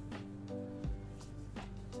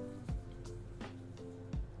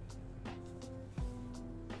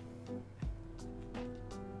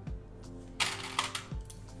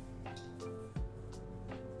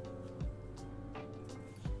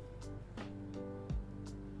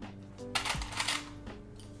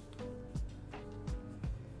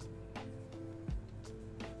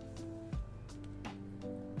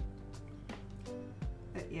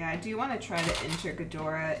 Yeah, I do want to try to enter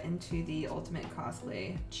Ghidorah into the Ultimate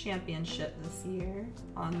Cosplay Championship this year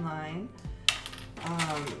online.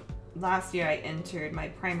 Last year I entered my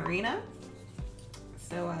Primarina.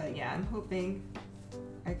 So yeah, I'm hoping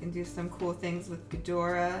I can do some cool things with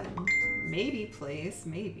Ghidorah and maybe place,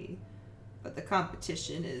 maybe. But the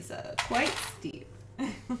competition is quite steep.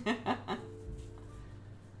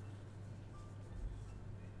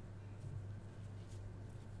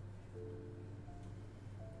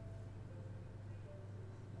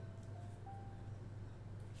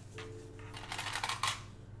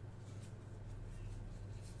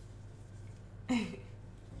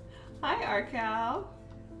 Arcal.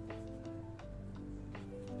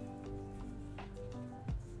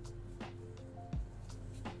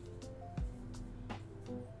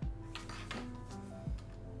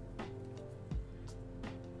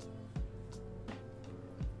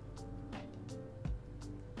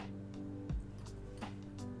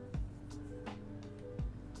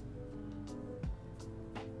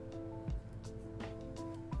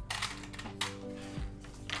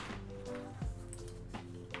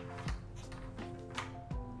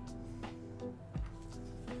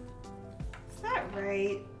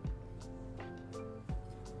 Right.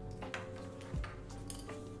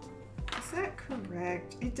 Is that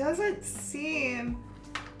correct? It doesn't seem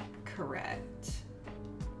correct.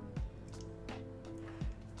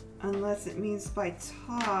 Unless it means by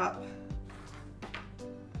top.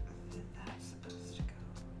 Then that's supposed to go.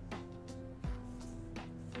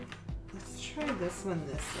 Let's try this one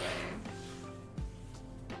this way.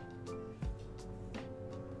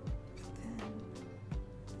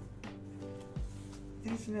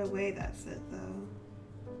 There's no way that's it though.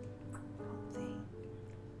 I don't think.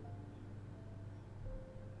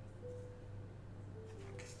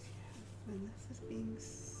 When this is being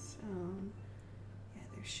sewn, yeah,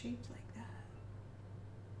 they're shaped like that.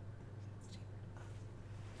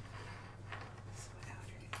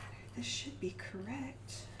 This should be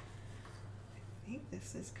correct. I think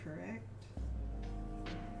this is correct.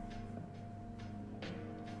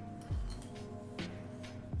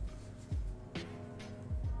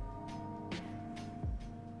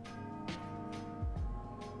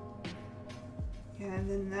 And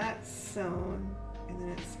then that's sewn, and then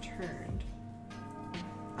it's turned.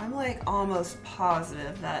 I'm like almost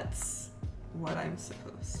positive that's what I'm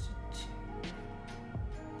supposed to do.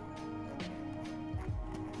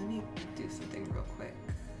 Let me do something real quick.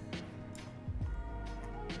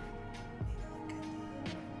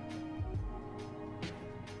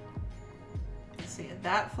 So yeah,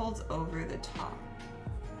 that folds over the top.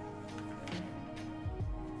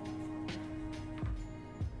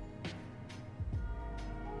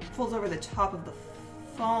 Folds over the top of the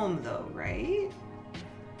foam though, right?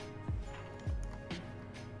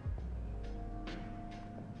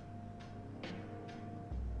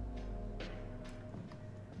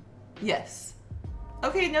 Yes.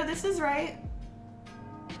 Okay, no, this is right.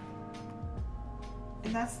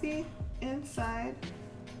 And that's the inside.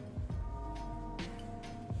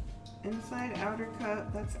 Inside outer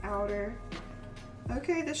cup, that's outer.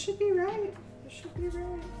 Okay, this should be right. This should be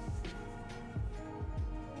right.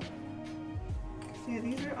 Yeah,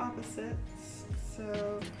 these are opposites,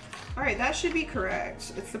 so... Alright, that should be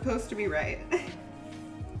correct. It's supposed to be right.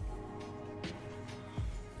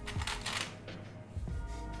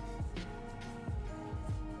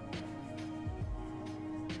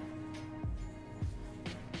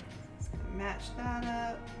 Just gonna match that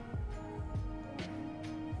up.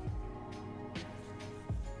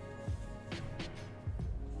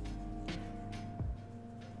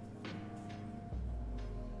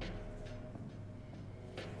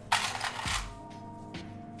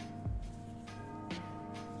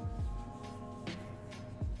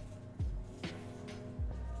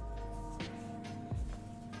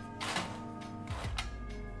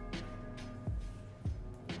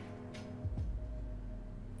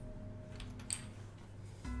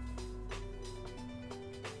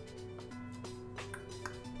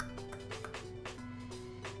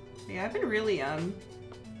 Yeah, I've been really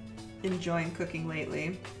enjoying cooking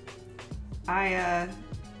lately.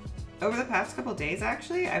 Over the past couple days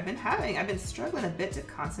actually, I've been struggling a bit to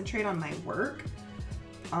concentrate on my work.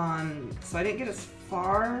 So I didn't get as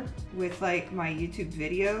far with like my YouTube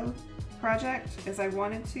video project as I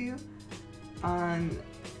wanted to.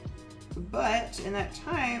 But in that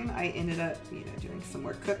time, I ended up, doing some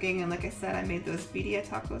more cooking, and like I said, I made those birria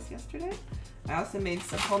tacos yesterday. I also made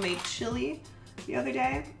some homemade chili the other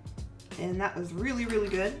day, and that was really, really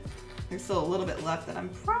good. There's still a little bit left that I'm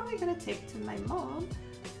probably gonna take to my mom.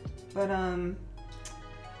 But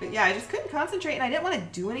yeah, I just couldn't concentrate, and I didn't want to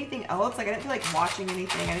do anything else. Like, I didn't feel like watching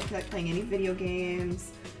anything. I didn't feel like playing any video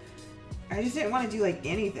games. I just didn't want to do like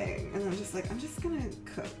anything. And I'm just like, I'm just gonna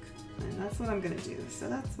cook. And that's what I'm gonna do. So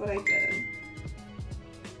that's what I did.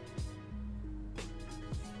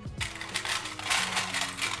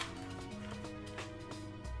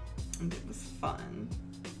 And it was fun.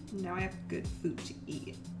 Now I have good food to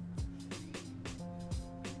eat.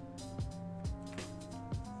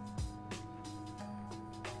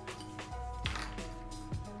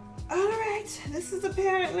 Alright, this is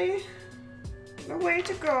apparently the way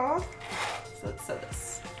to go. So let's sew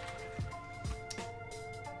this.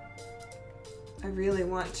 I really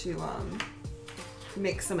want to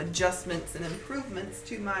make some adjustments and improvements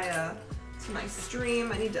to my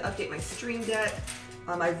stream. I need to update my stream deck.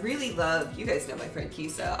 I really love, you guys know my friend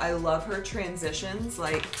Kisa, I love her transitions,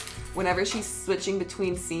 like whenever she's switching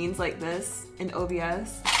between scenes like this in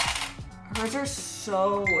OBS, hers are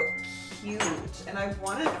so cute, and I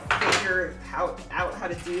want to figure out how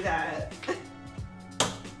to do that.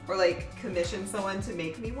 Or like commission someone to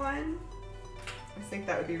make me one. I think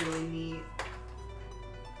that would be really neat.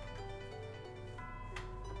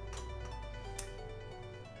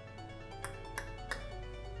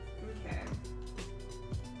 Okay.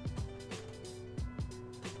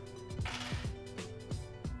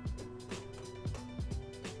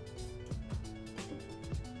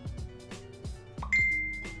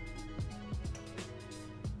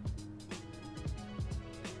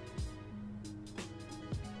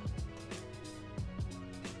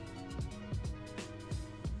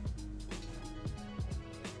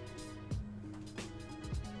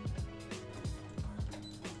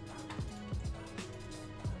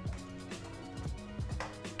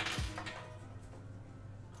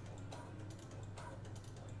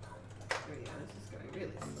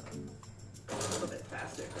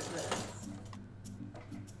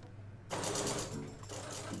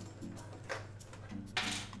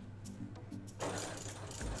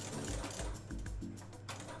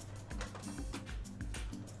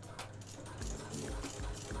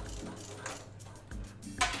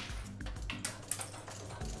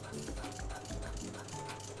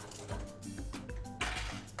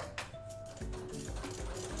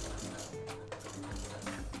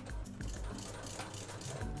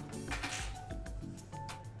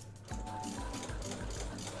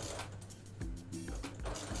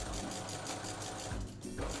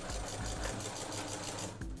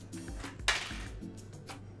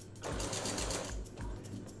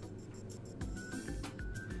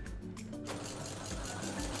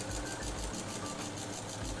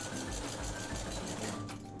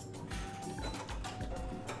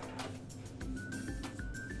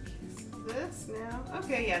 Now,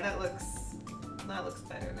 okay, yeah, that looks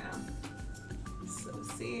better now. So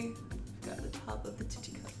see, got the top of the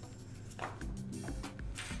titty cup.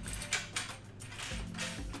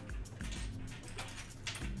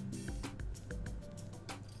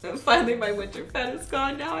 And finally, my winter fat is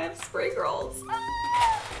gone. Now I have spray girls.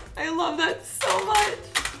 Ah, I love that so much.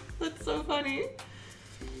 That's so funny.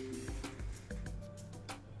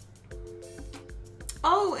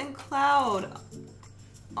 Oh, and Cloud.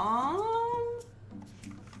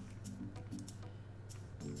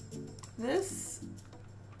 This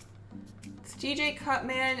it's DJ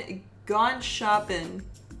Cutman Gone Shopping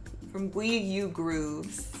from Wii U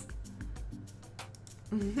Grooves.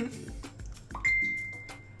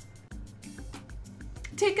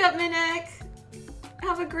 Take up, Minik.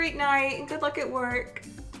 Have a great night and good luck at work.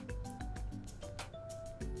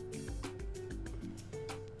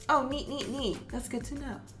 Oh, neat, neat, neat. That's good to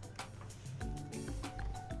know.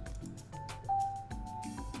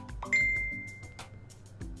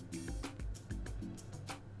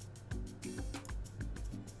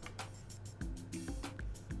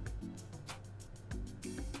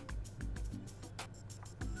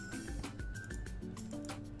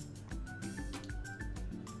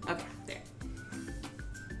 Okay, there.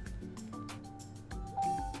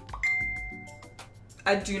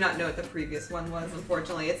 I do not know what the previous one was,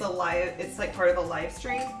 unfortunately. It's like part of a live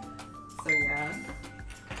stream. So yeah.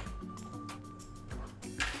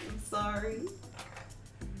 I'm sorry.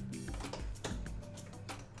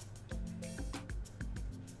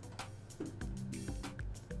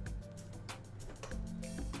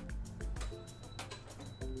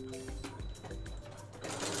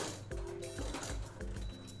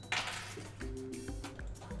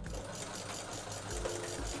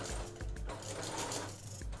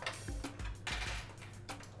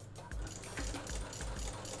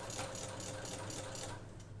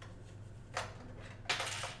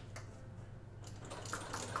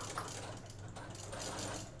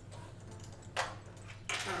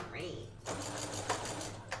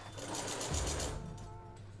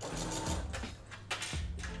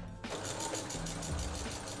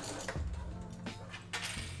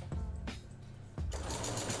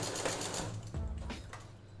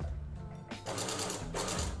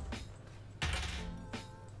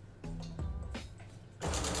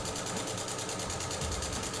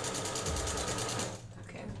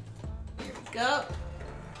 Go.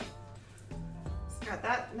 Got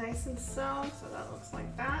that nice and sewn, so that looks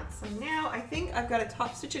like that. So now I think I've got to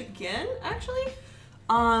top stitch it again, actually.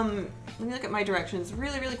 Let me look at my directions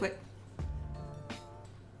really, really quick.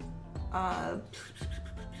 I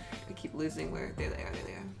keep losing where, there they are, there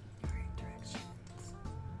they are. All right, directions.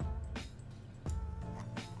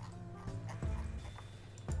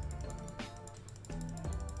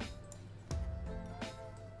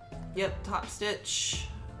 Yep, top stitch.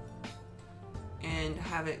 And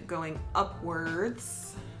have it going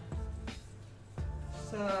upwards.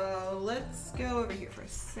 So let's go over here for a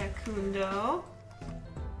secundo.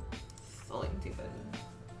 Slowly do it.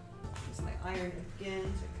 Use my iron again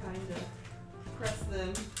to kind of press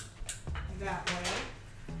them that way.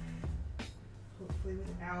 Hopefully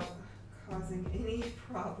without causing any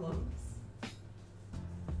problems.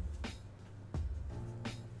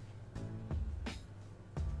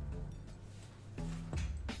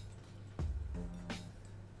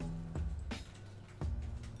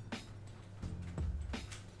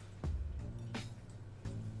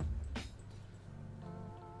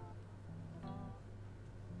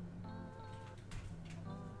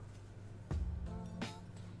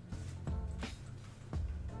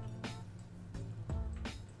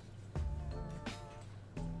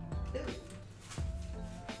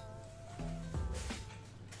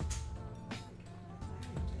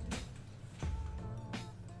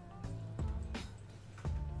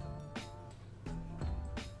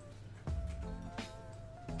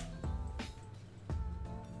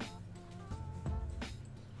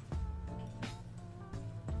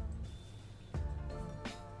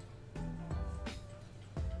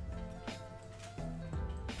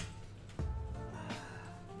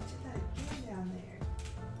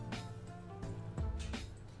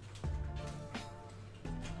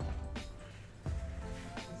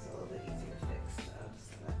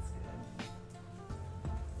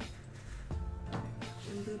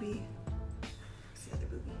 Booby. Where's the other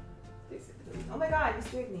booby? There's the booby. Oh my god, you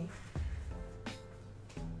scared me.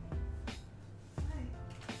 Hi.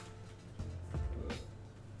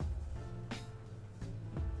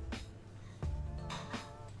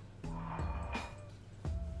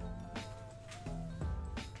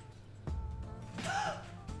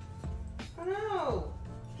 Oh no!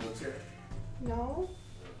 What's here? No.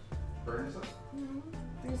 Burn yourself? No.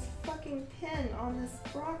 There's a fucking pin on this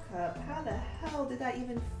bra cup. How the hell did that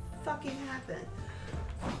even fucking happen?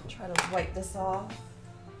 Try to wipe this off.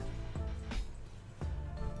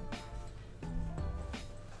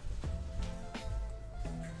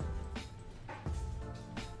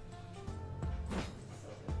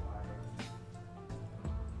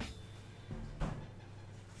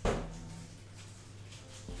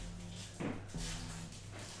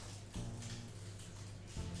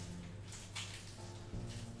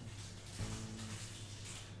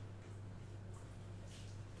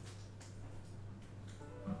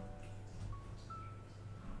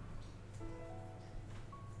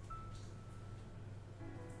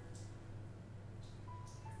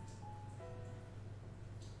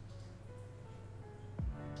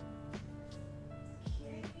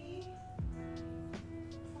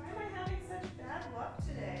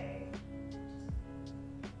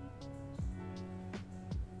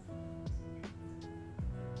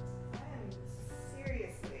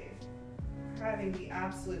 Having the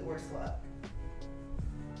absolute worst luck.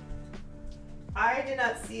 I did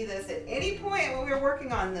not see this at any point when we were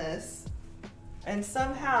working on this, and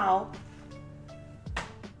somehow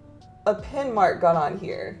a pin mark got on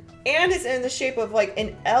here. And it's in the shape of like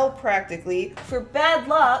an L practically for bad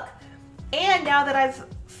luck. And now that I've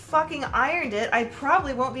fucking ironed it, I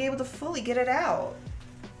probably won't be able to fully get it out.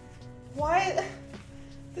 Why?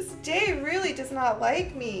 This day really does not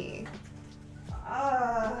like me.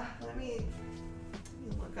 Let me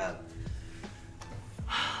look up.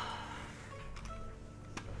 How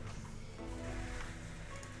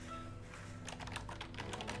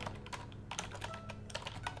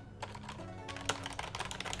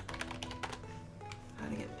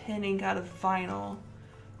to get pen ink out of vinyl.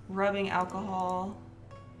 Rubbing alcohol.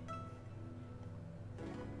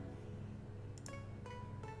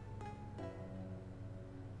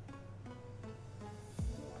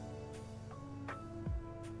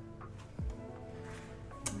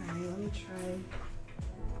 Alright, let me try.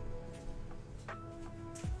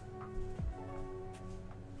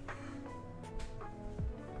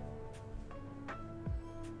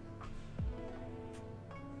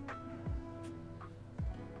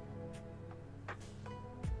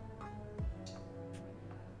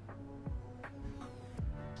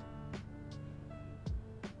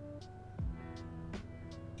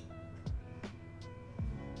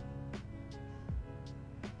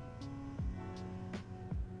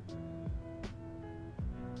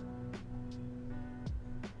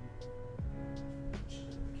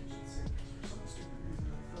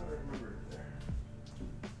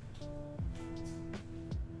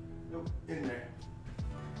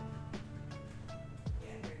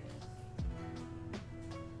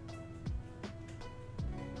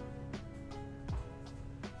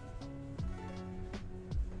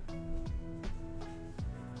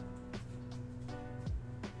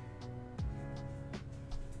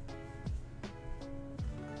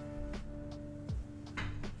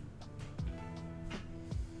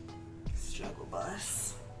 struggle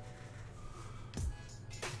bus.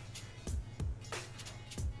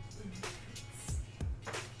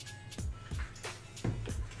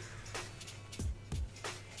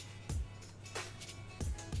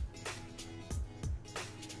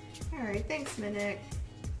 All right, thanks, Minnick.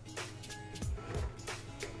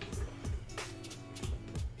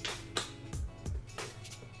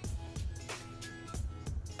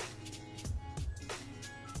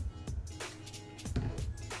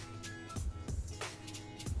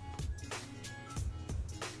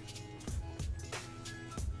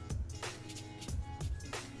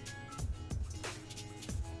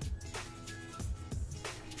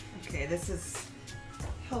 Okay, this is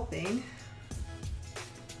helping.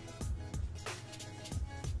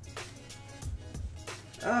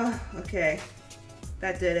 Oh, okay.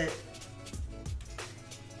 That did it.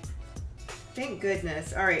 Thank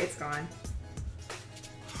goodness. All right, it's gone.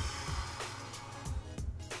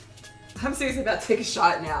 I'm seriously about to take a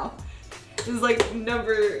shot now. This is like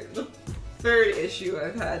the third issue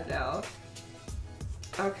I've had now.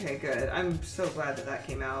 Okay, good. I'm so glad that that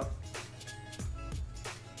came out.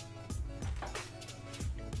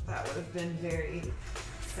 That would have been very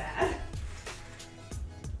sad.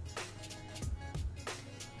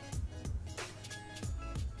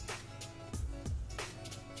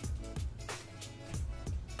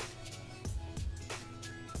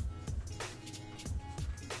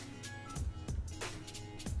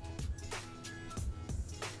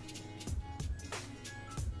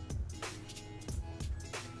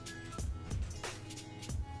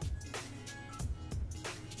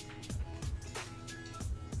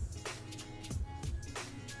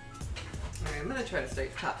 I'm gonna try to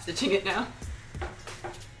start top stitching it now. I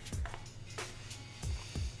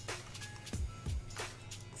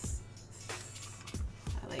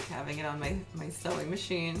like having it on my sewing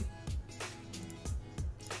machine.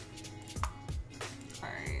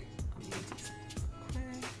 Alright, I'm gonna do something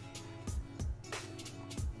quick.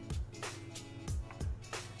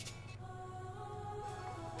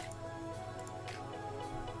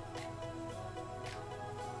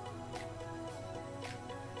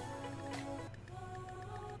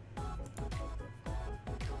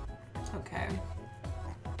 Okay.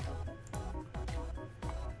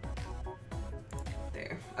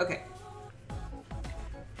 There. Okay.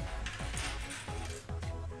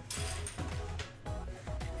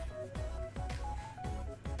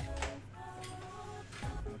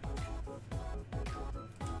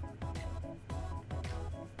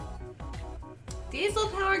 Diesel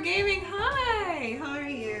Power Gaming, hi! How are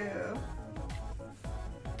you?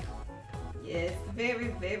 Yes, very,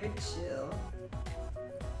 very chill.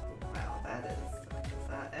 Wow, that is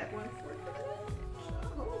that at 1:40?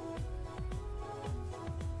 Oh.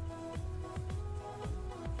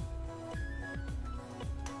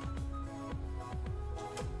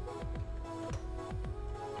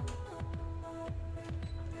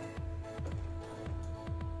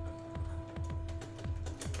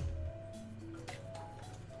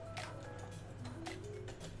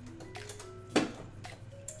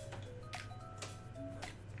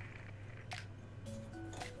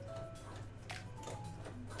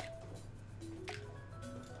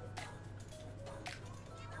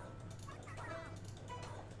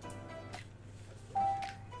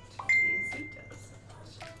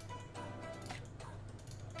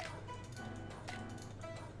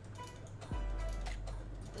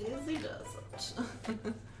 Lazy does it. I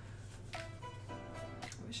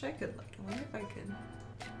wish I could, like, I wonder if I can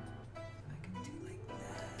do like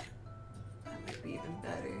that. That might be even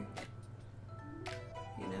better.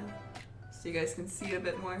 You know? So you guys can see a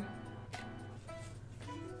bit more.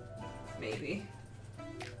 Maybe.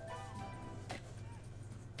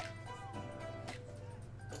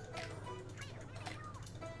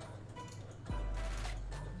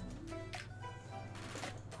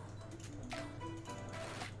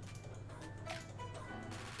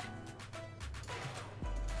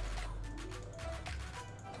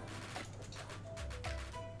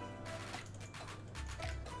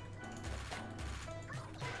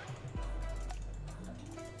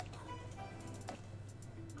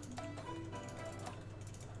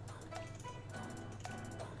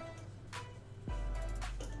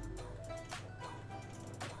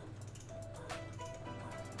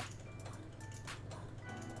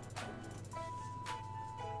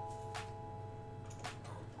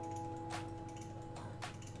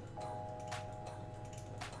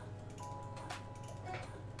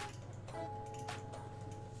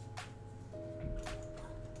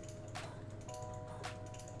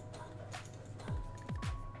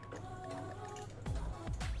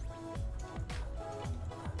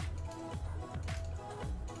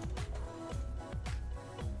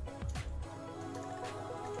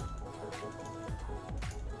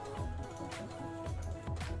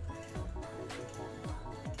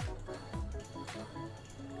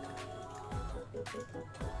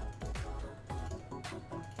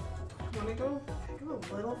 me go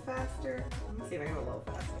a little faster? Let me see if I go a little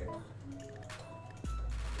faster.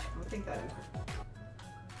 I think that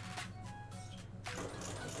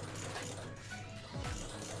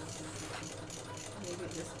maybe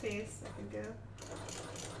at this pace I could go.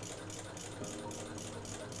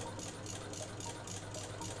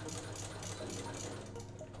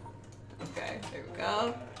 Okay, there we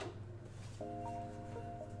go.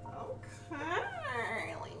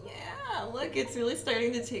 Okay, yeah, look, it's really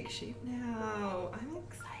starting to take shape now. I'm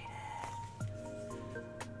excited.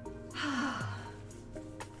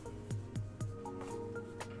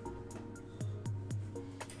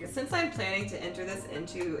 Since I'm planning to enter this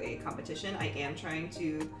into a competition, I am trying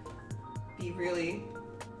to be really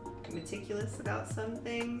meticulous about some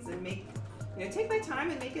things and make, you know, take my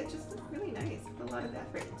time and make it just look really nice. Put a lot of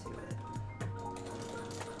effort into it.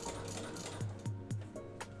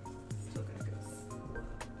 Still gonna go slow.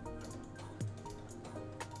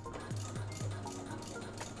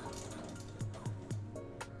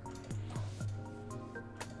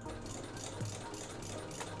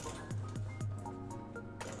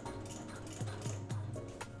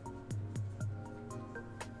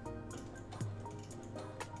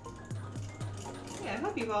 Yeah, I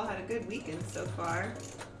hope you've all had a good weekend so far.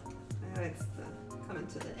 I know it's coming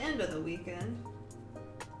to the end of the weekend.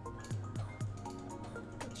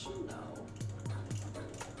 But you know.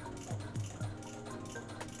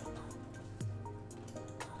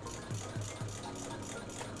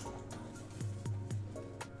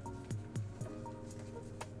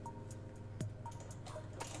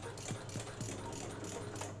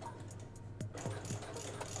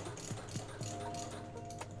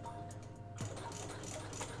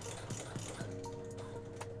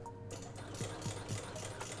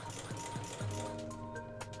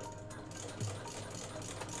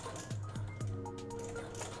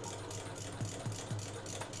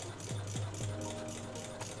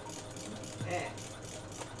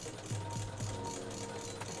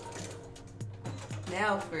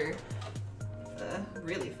 Now for the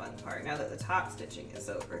really fun part, now that the top stitching is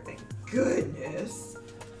over, thank goodness.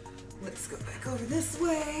 Let's go back over this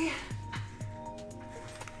way.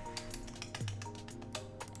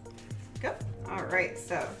 Go. All right,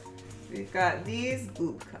 so we've got these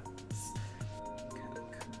boob cups. Kind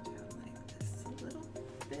of come down like this a little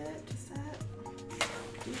bit, just that.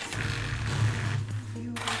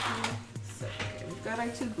 So, okay, we've got our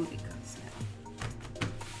two booby cups now.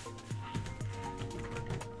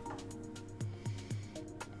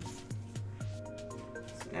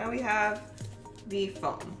 Now we have the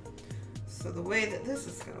foam. So the way that this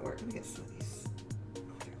is going to work, let me get some of these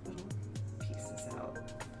other little pieces out.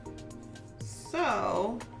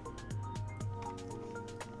 So,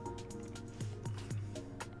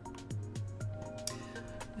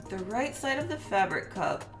 with the right side of the fabric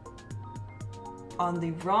cup on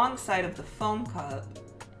the wrong side of the foam cup,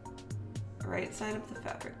 right side of the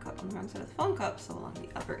fabric cup on the wrong side of the foam cup, so along the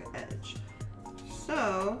upper edge.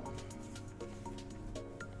 So,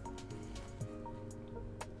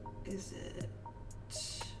 is it,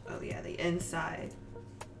 oh yeah, the inside.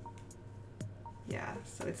 Yeah,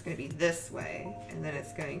 so it's going to be this way, and then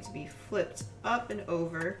it's going to be flipped up and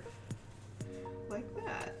over like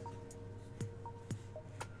that.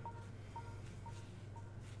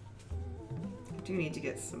 I do need to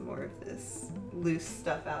get some more of this loose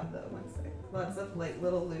stuff out though, one sec. Lots of like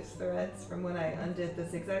little loose threads from when I undid the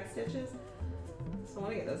zigzag stitches. So I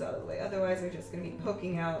want to get those out of the way, otherwise they're just going to be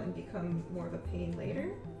poking out and become more of a pain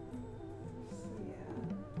later.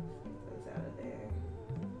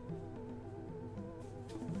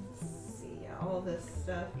 All this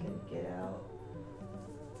stuff can get out.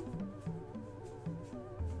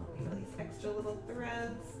 All these extra little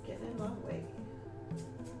threads getting in my way.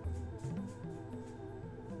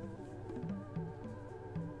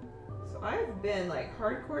 So I've been like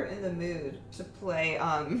hardcore in the mood to play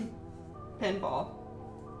pinball.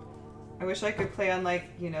 I wish I could play on like,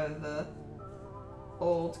 you know, the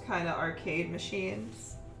old kind of arcade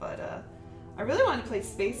machines, but I really wanted to play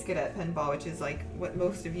Space Cadet pinball, which is like what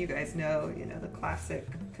most of you guys know, you know, the classic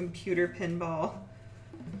computer pinball.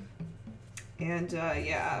 And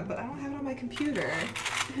yeah, but I don't have it on my computer,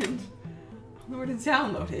 and I don't know where to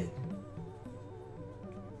download it.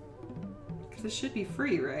 Because it should be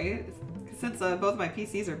free, right? Because since both my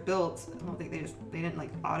PCs are built, I don't think they didn't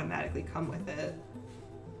like automatically come with it.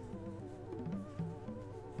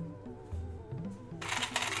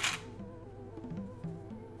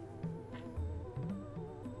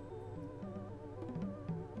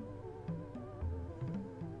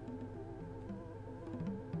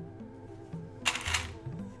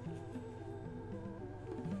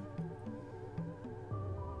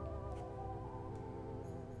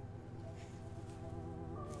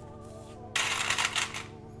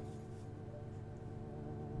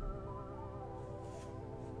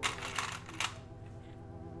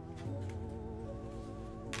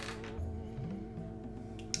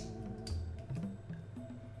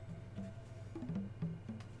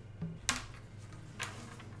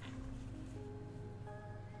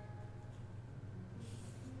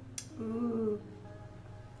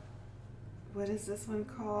 what is this one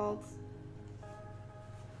called?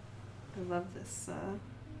 I love this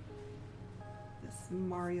this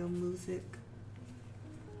Mario music.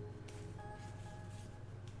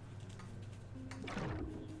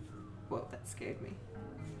 Whoa, that scared me.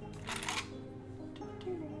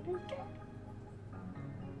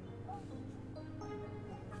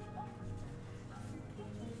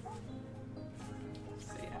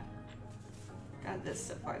 So yeah, got this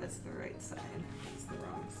so far. That's the right side. That's the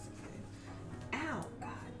wrong side. Ow, God.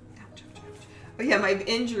 Ouch, ouch, ouch. Oh yeah, my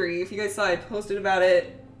injury. If you guys saw, I posted about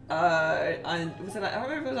it on, I don't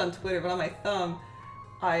remember if it was on Twitter, but on my thumb,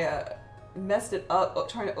 I messed it up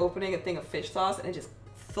trying to opening a thing of fish sauce, and it just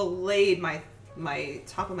filleted my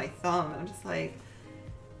top of my thumb, and I'm just like,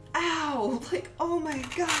 ow, like, oh my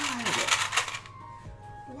God,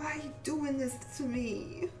 why are you doing this to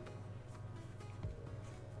me?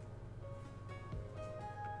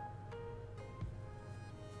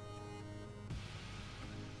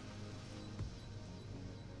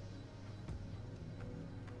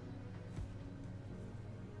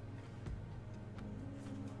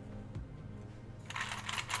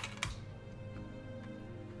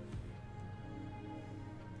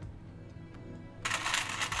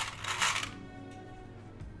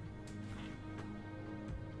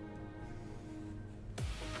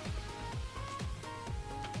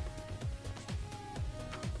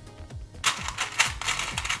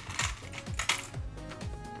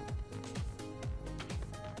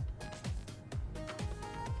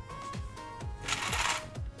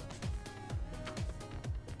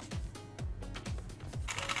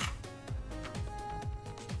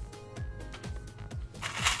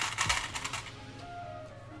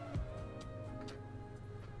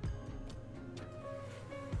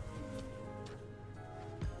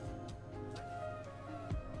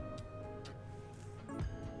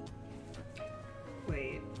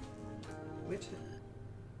 Wait, which?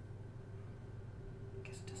 I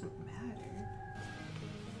guess it doesn't matter.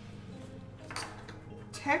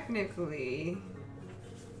 Technically,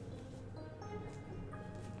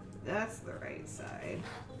 that's the right side.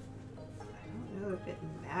 I don't know if it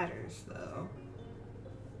matters though.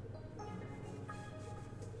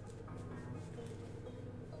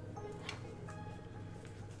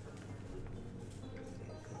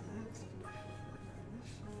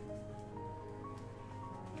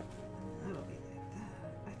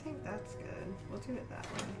 That's good. We'll do it that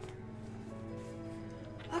way.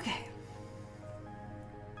 Okay.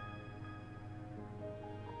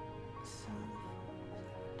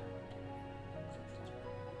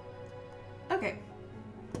 Okay.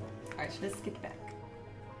 Alright, let's get back.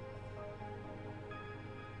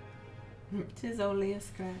 Tis only a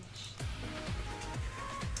scratch.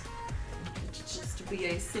 It's just to be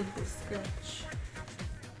a simple scratch.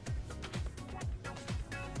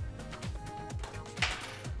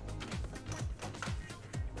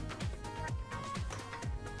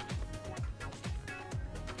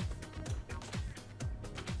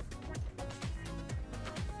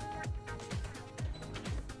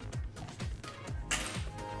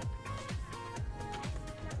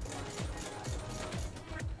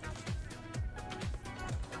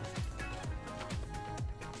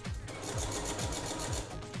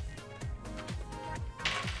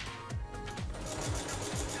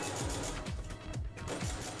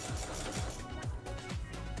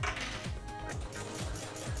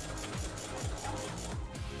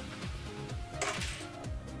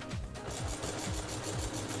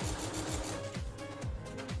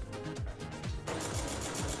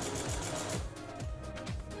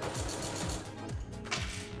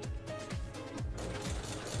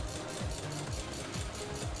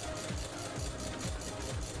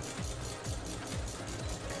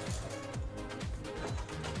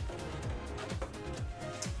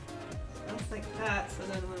 Like that, so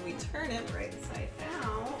then when we turn it right side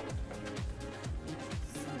out,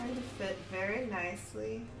 it's going to fit very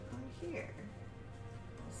nicely on here.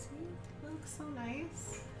 See, it looks so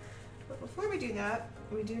nice. But before we do that,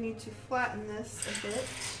 we do need to flatten this a bit.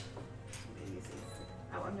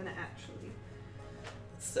 Oh, I'm gonna actually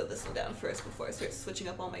sew this one down first before I start switching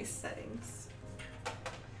up all my settings.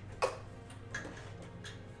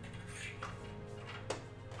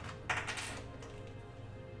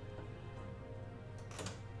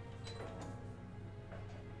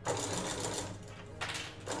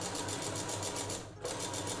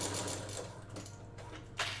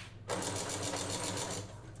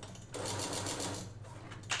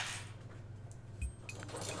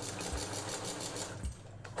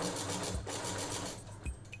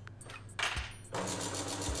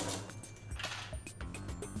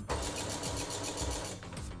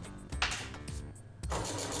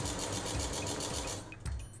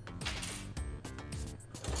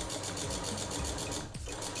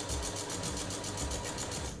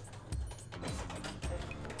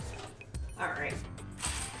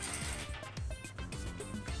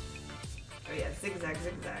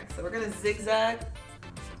 zigzag. So we're gonna zigzag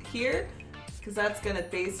here because that's gonna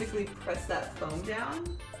basically press that foam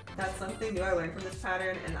down. That's something new I learned from this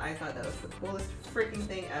pattern, and I thought that was the coolest freaking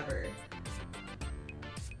thing ever.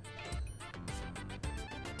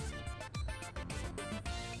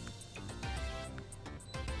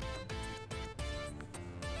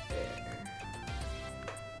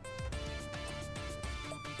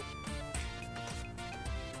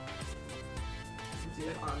 Do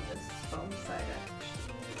it on this foam side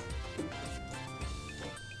actually.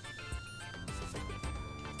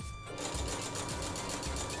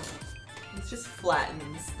 This just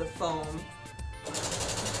flattens the foam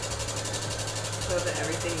so that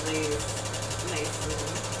everything lays nicely.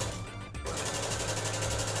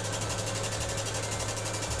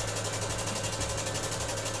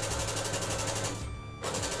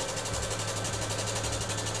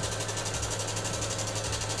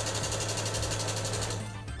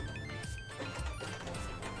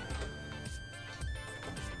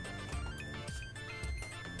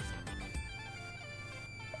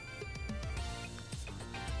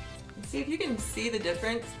 See if you can see the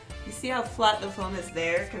difference. You see how flat the foam is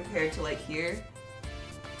there compared to like here?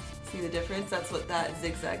 See the difference? That's what that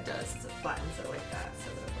zigzag does. It flattens it like that so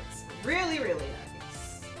that it looks really, really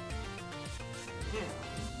nice. Now,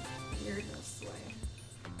 here this way.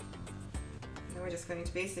 Now we're just going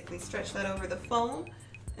to basically stretch that over the foam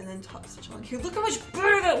and then top stitch on here. Look how much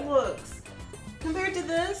better that looks! Compared to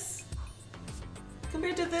this,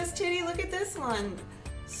 Titty, look at this one.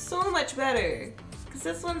 So much better. Because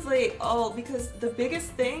this one's like, because the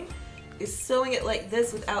biggest thing is sewing it like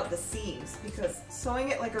this without the seams. Because sewing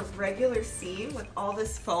it like a regular seam with all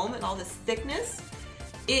this foam and all this thickness,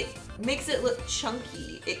 it makes it look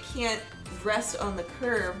chunky. It can't rest on the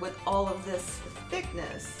curve with all of this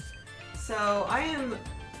thickness. So I am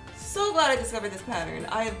so glad I discovered this pattern.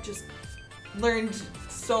 I have just learned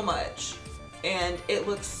so much and it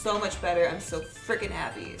looks so much better. I'm so freaking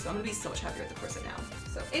happy. So I'm gonna be so much happier with the corset now.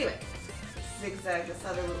 So anyway. Zigzag this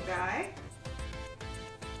other little guy.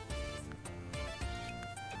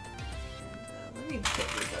 And, let me pick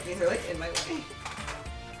these up. These are like in my way.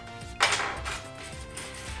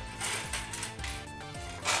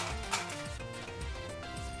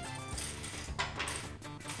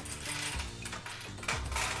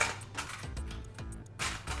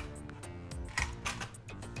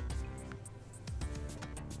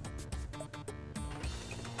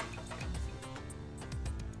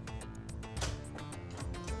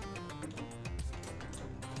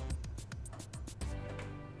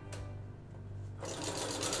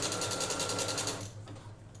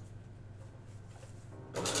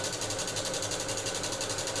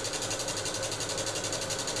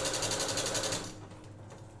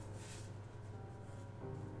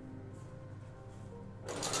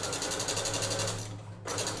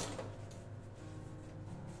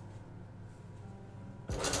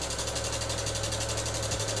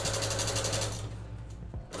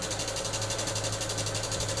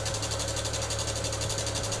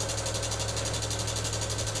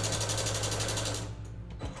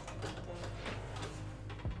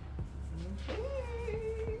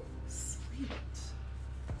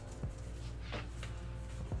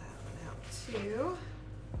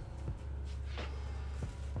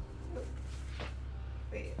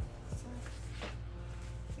 Wait, so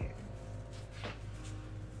here.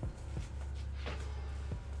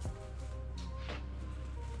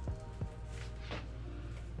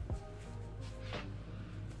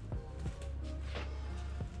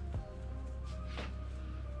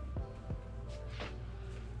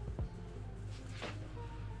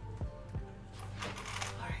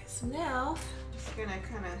 Alright, so now I'm just gonna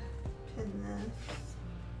kind of pin this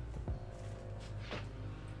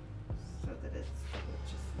so that it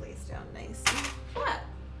just lays down nice and flat.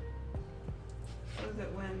 So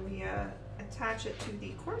that when we attach it to the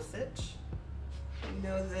corset, you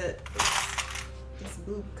know that this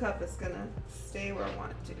boob cup is gonna stay where I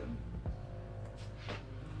want it to.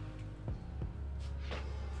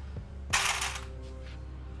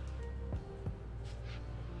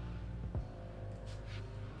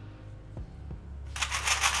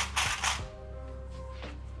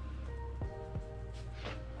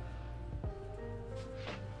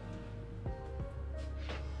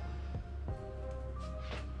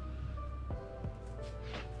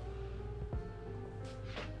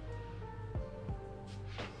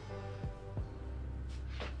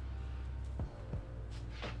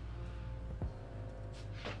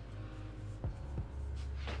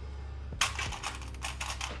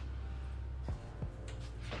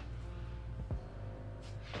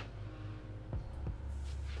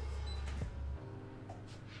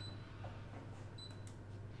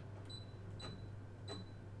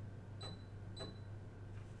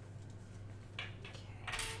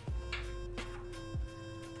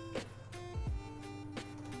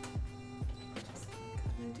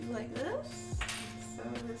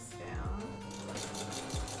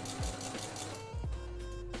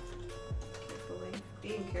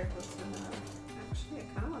 being careful to not. Actually,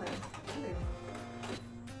 I kind of want to really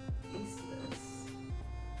baste this.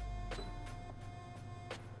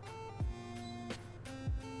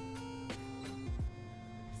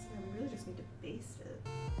 So we really just need to baste it.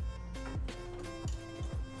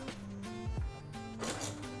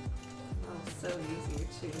 Oh, so easier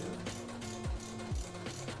too.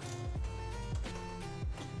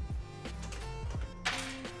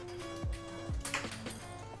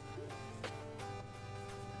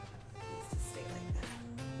 Needs to stay like that.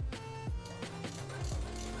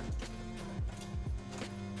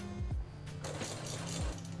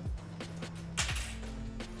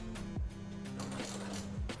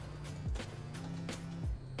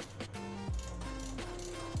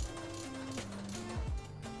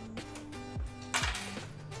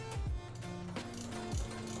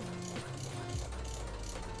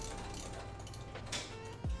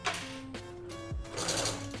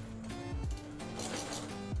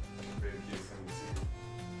 Baby Kitty's coming to see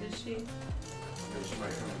you. Is she? And she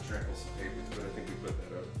might come and trample some papers, but I think we put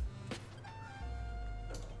that up.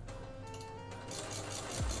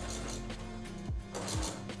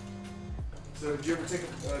 So, did you ever take a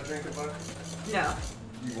drink of vodka? No.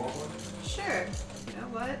 You want one? Sure. You know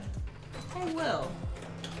what? I will.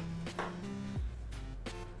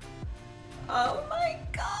 Oh my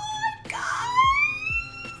god,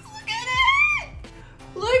 guys! Look at it!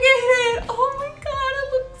 Look at it! Oh my god, it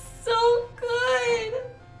looks so good!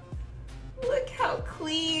 Look how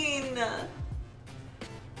clean!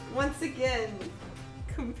 Once again,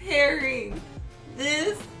 comparing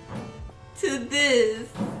this to this.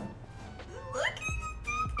 Look at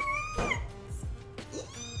it!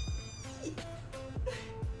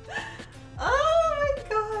 Oh my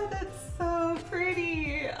god, that's so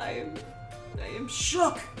pretty. I am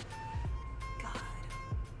shook. God, I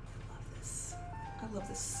love this. I love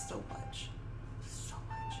this so much. So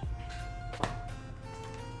much.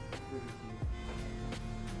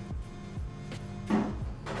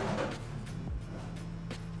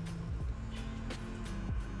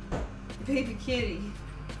 Baby kitty.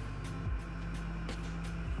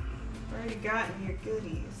 Already gotten your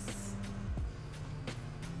goodies.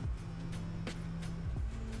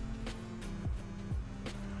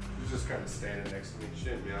 She was just kind of standing next to me. She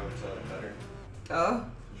didn't meow until I pet her. Oh.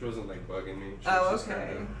 She wasn't like bugging me. She Oh, was just okay.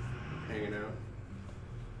 kind of hanging out.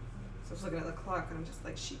 So I was looking at the clock and I'm just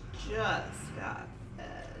like, she just got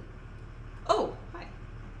fed. Oh, hi.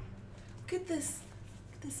 Look at this.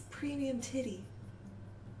 Look at this premium titty.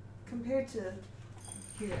 Compared to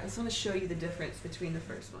here, I just want to show you the difference between the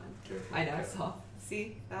first one. Careful. I know, I saw.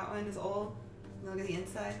 See, that one is old. Look at the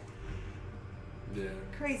inside. Yeah.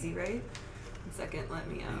 Crazy, right? One second, let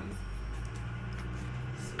me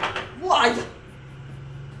Why? You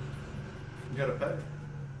got a pet.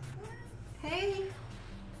 Hey.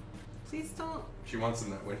 Please don't. She wants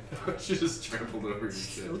in that window. She just trampled over your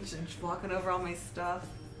shit. She's walking over all my stuff.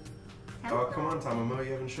 Oh, come on, Tamamo.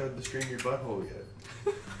 You haven't showed the string your butthole yet.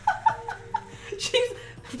 She's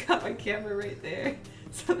I got my camera right there,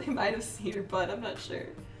 so they might have seen her butt. I'm not sure.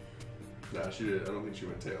 Nah, she did. I don't think she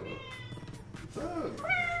went tail up. Oh.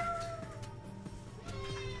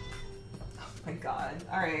 Oh my god.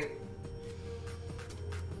 All right.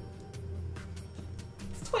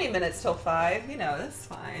 It's 20 minutes till 5. You know, that's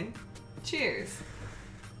fine. Cheers.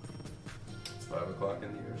 It's 5 o'clock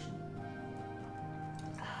in the ocean.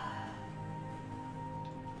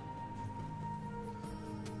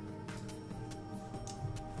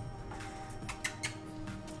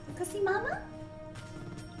 Go see Mama?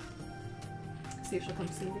 See if she'll come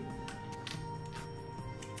see me.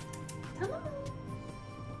 Come on.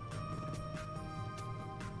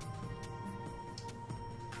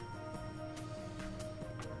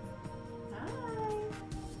 Hi.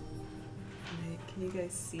 Wait, can you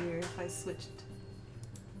guys see her if I switched to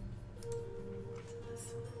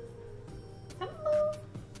this one? Hello.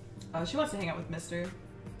 Oh, she wants to hang out with Mister,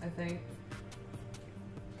 I think.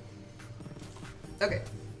 Okay,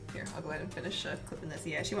 here, I'll go ahead and finish clipping this.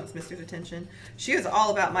 Yeah, she wants Mister's attention. She was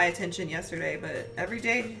all about my attention yesterday, but every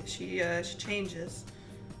day she changes.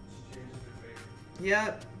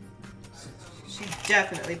 Yep. She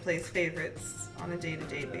definitely plays favorites on a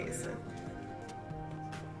day-to-day basis.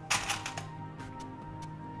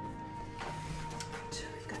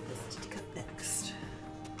 We've got this to cut next.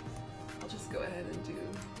 I'll just go ahead and do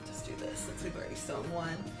this since we've already sewn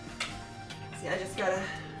one. See, I just gotta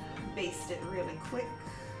baste it really quick.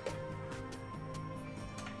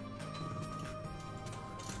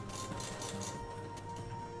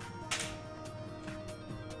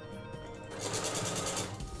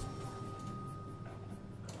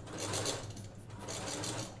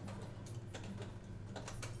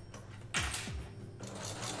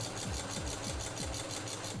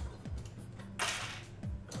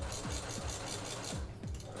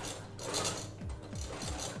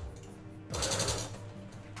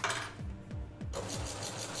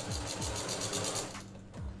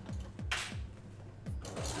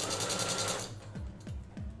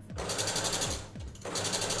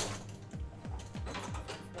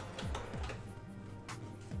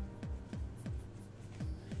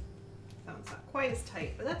 one's not quite as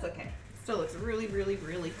tight, but that's okay. Still looks really, really,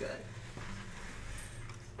 really good.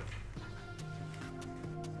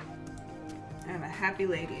 I'm a happy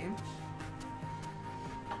lady.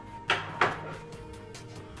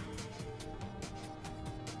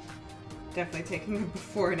 Definitely taking a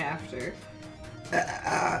before and after.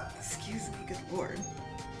 Excuse me, good lord.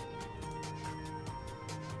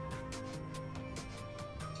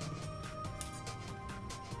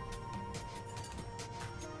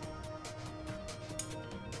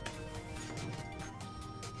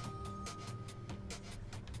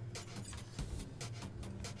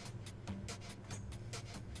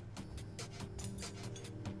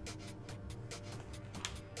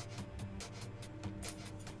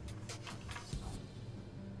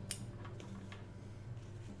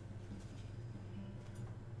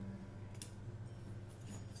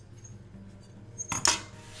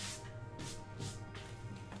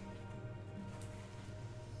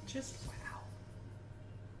 Just wow.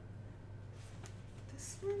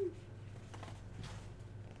 This one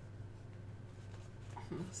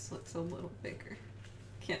almost looks a little bigger.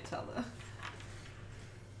 Can't tell though.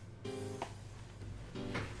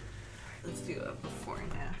 Let's do a before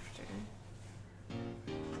and after.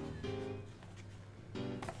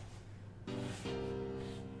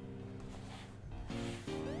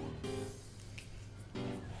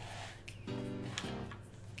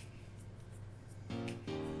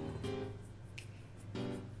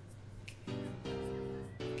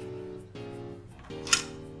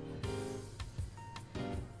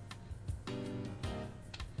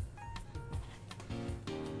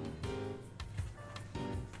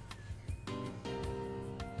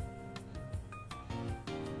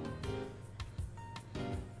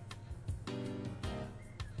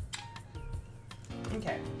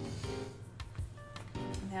 Okay.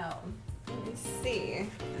 Now, let me see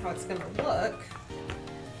how it's gonna look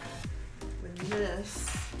when this is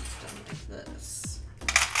done like this.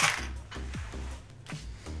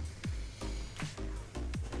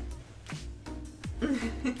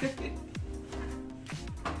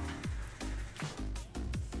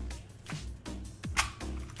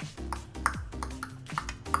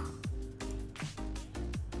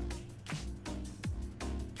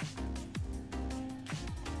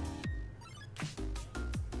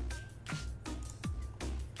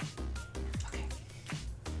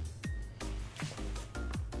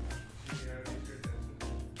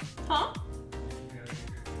 Huh?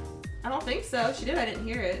 I don't think so. She did. I didn't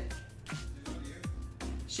hear it.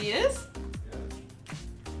 She is?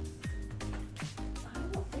 I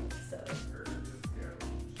don't think so.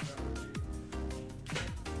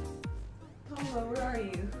 Paula, where are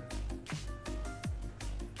you?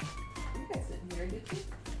 You guys didn't hear it, did you?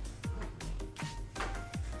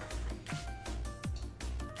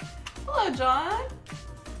 Hello, John.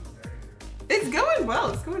 It's going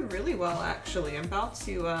well. It's going really well, actually. I'm about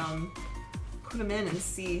to put them in and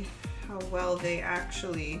see how well they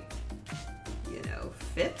actually, you know,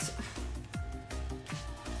 fit.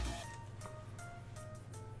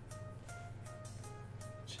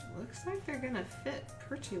 Which looks like they're gonna fit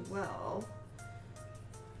pretty well.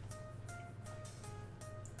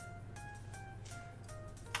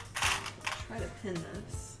 Try to pin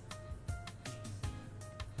this.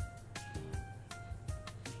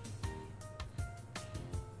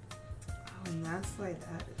 And that's why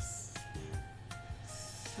that is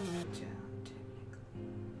so down technically.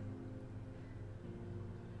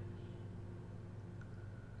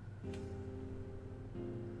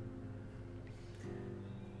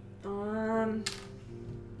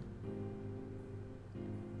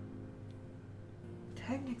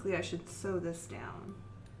 Technically I should sew this down.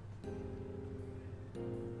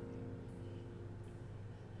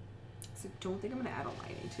 So I don't think I'm gonna add a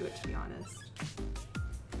lining to it, to be honest.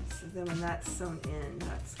 So then when that's sewn in,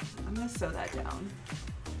 I'm gonna sew that down.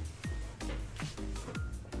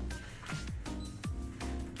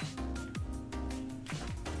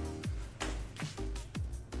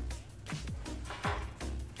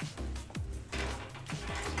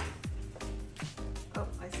 Oh,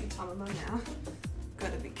 I see Tamamo now.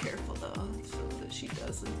 Gotta be careful though, so that she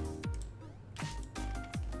doesn't.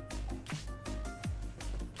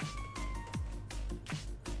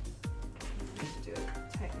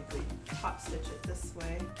 Top stitch it this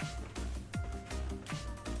way.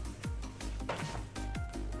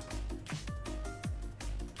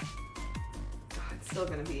 Oh, it's still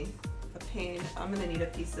gonna be a pain. I'm gonna need a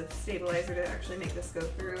piece of stabilizer to actually make this go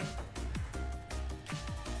through.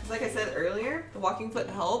 Like I said earlier, the walking foot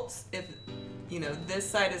helps if, you know, this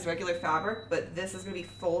side is regular fabric, but this is gonna be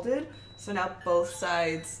folded. So now both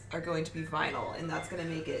sides are going to be vinyl, and that's gonna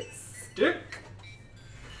make it stick.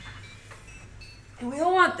 And we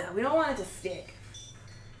don't want that. We don't want it to stick.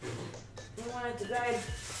 We want it to glide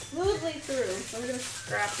smoothly through. So we're going to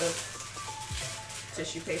scrap the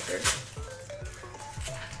tissue paper.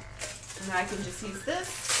 And now I can just use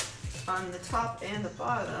this on the top and the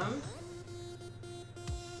bottom.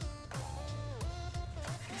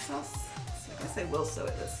 I guess I will sew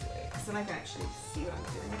it this way, because then I can actually see what I'm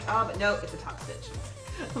doing. Oh, but no, it's a top stitch.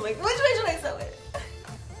 I'm like, which way should I sew it?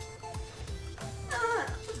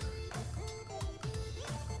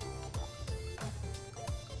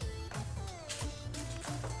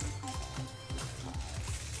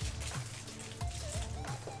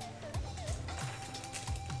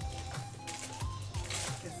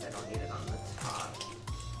 Guess I don't need it on the top.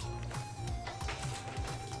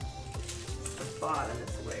 The bottom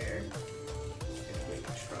is where I get in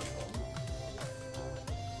trouble.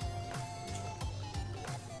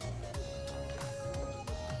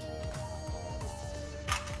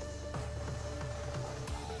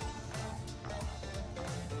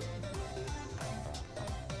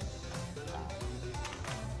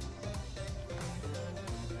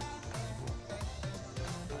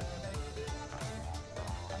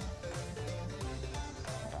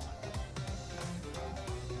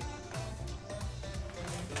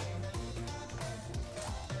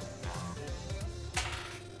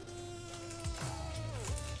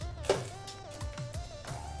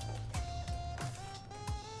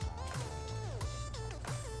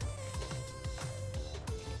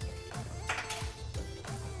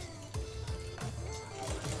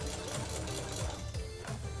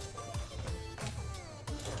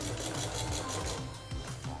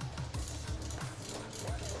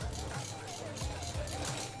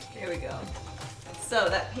 There we go. So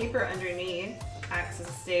that paper underneath acts as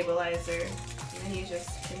a stabilizer, and then you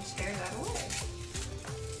just can tear that away.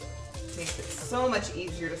 Makes it so much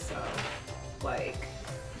easier to sew. Like,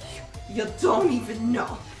 you don't even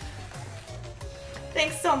know.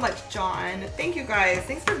 Thanks so much, John. Thank you guys.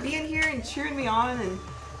 Thanks for being here and cheering me on and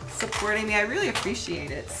supporting me. I really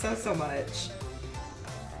appreciate it so, so much.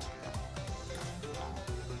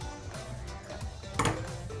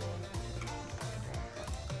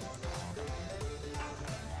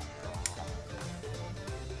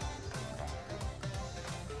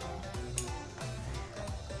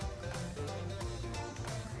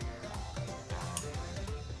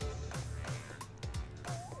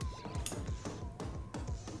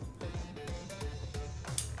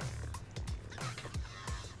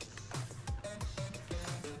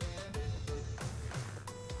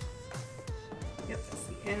 Yep, that's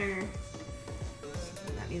the inner.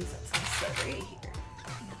 And that means that's gonna set right here.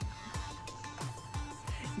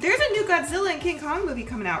 There's a new Godzilla and King Kong movie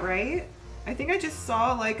coming out, right? I think I just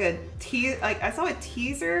saw like I saw a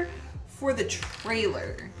teaser for the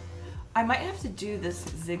trailer. I might have to do this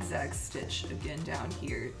zigzag stitch again down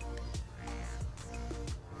here.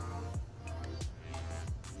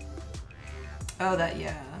 Oh, that,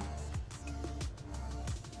 yeah.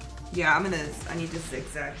 Yeah, I need to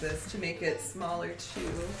zigzag this to make it smaller too.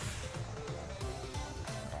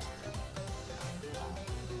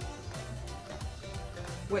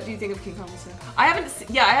 What do you think of King Kong? I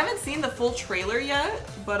haven't seen the full trailer yet,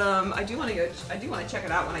 but I do want to check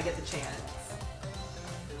it out when I get the chance.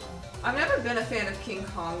 I've never been a fan of King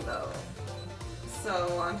Kong though,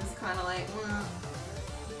 so I'm just kind of like,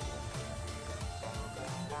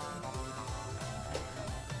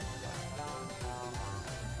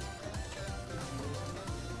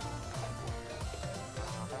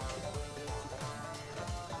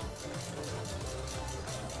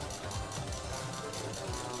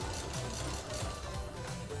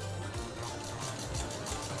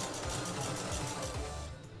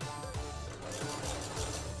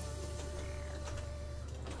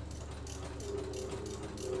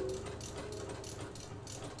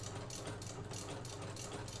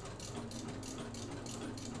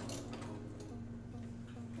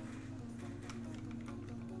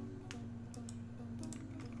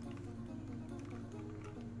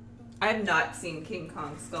 I have not seen King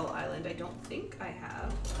Kong Skull Island. I don't think I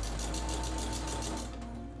have.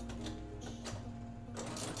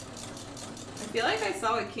 I feel like I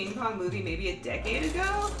saw a King Kong movie maybe a decade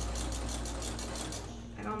ago.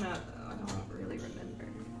 I don't know though. I don't really remember.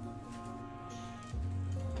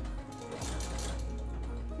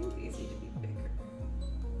 I think these need to be bigger.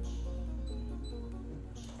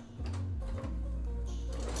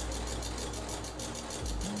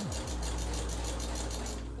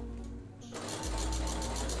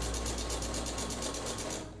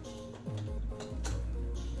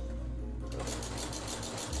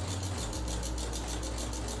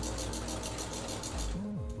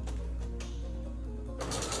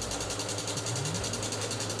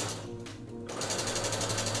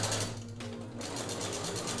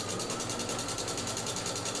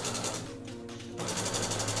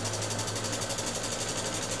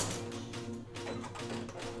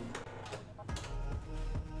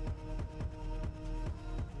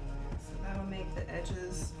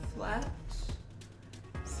 edges flat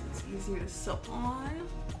so it's easier to sew on.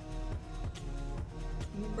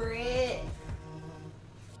 Britt.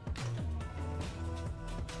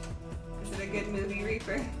 Is it a good movie,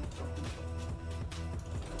 Reaper?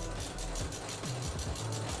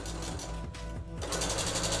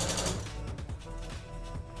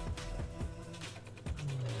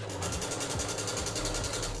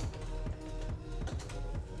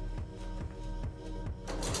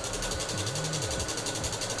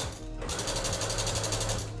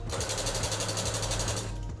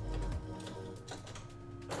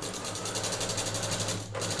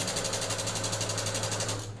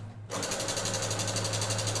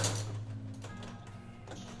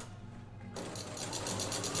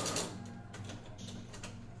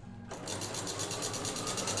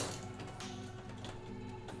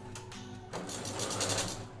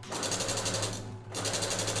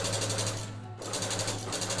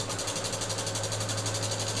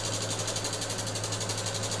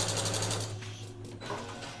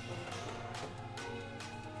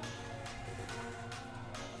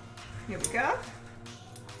 Here we go.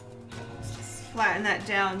 Let's just flatten that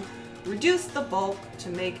down, reduce the bulk to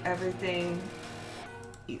make everything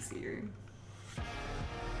easier.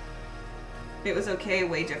 It was okay,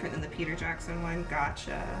 way different than the Peter Jackson one.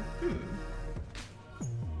 Gotcha.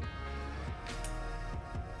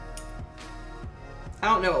 I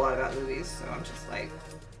don't know a lot about movies, so I'm just like...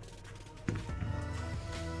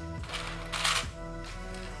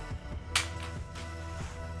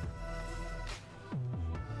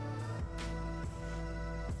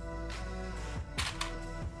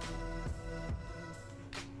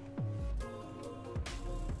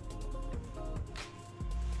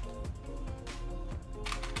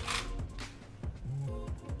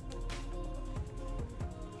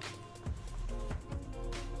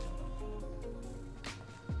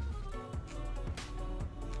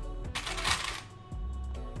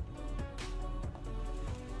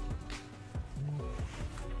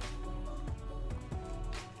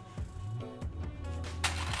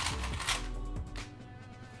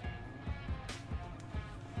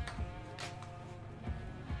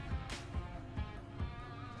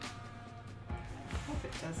 hope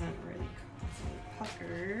it doesn't really cause any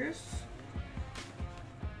puckers.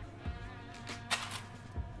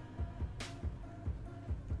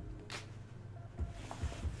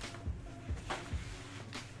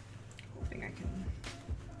 Hoping I can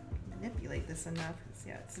manipulate this enough.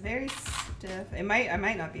 Yeah, it's very stiff. I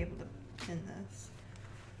might not be able to pin this.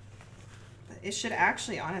 But it should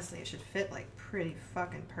actually, honestly, it should fit like pretty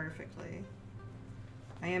fucking perfectly.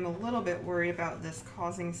 I am a little bit worried about this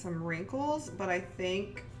causing some wrinkles, but I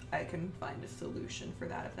think I can find a solution for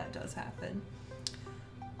that if that does happen.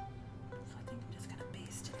 So I think I'm just gonna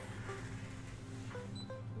baste it.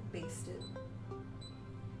 Baste it.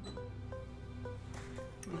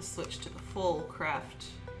 I'm gonna switch to the full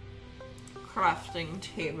crafting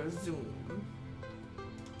table zoom.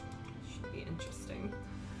 Should be interesting.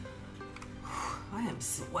 I am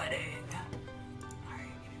sweating. All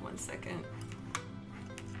right, give me 1 second.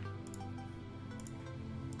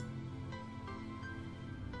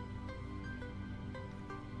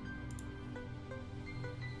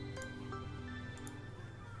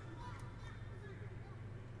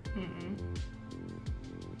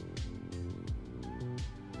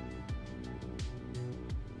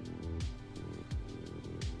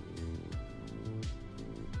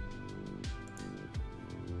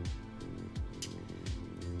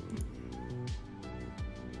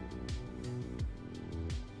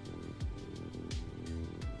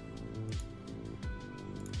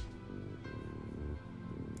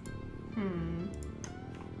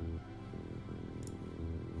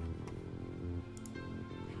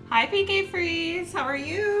 Hi PK Freeze, how are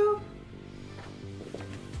you?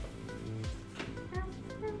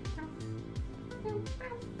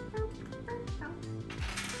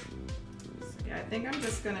 So yeah, I think I'm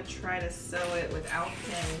just gonna try to sew it without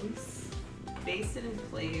pins, baste it in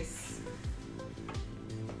place,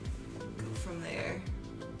 go from there.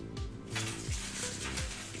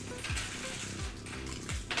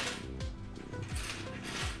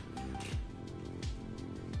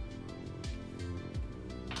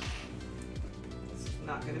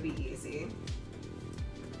 Not going to be easy.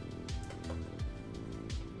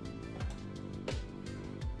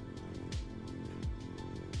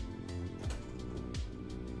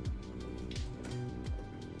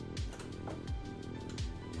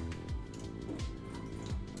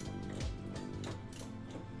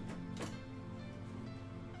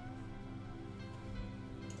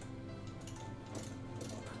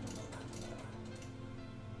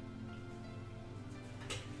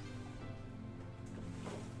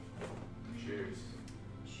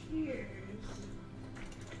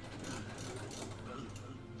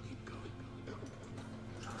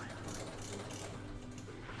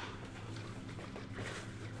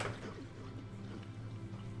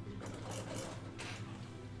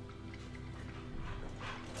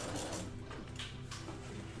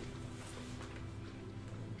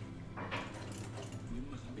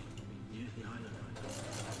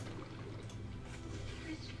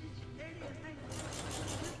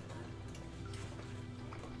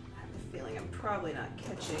 probably not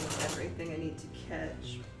catching everything I need to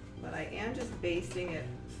catch, but I am just basting it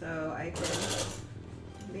so I can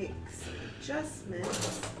make some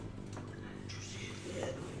adjustments.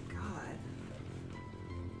 Shit, oh my god.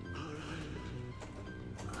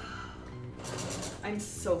 I'm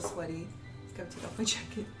so sweaty. Gotta take off my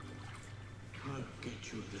jacket. I'll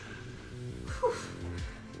get you there. Whew.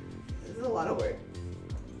 This is a lot of work.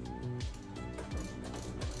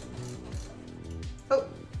 Oh,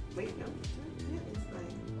 wait, no.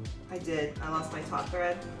 I did. I lost my top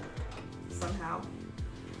thread somehow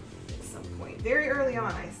at some point. Very early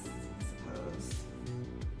on, I suppose.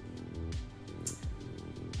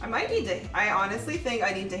 I might need to, I honestly think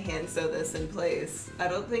I need to hand sew this in place. I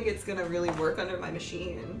don't think it's gonna really work under my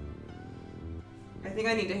machine. I think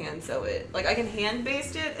I need to hand sew it. Like, I can hand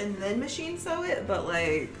baste it and then machine sew it, but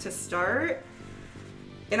like, to start,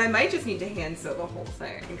 and I might just need to hand sew the whole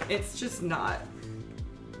thing. It's just not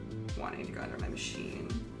wanting to go under my machine.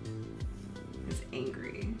 It's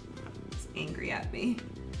angry. It's angry at me.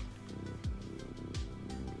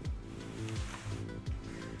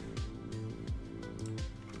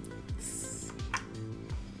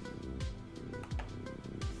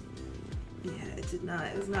 Yeah, it did not,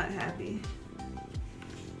 it was not happy.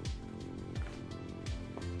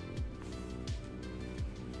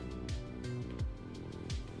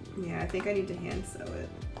 Yeah, I think I need to hand sew it.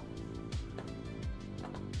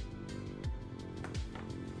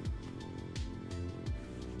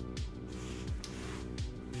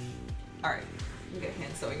 All right, I'm gonna get a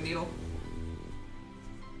hand sewing needle.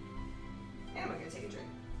 And I'm gonna take a drink.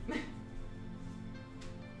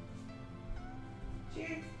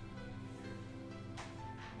 Cheers.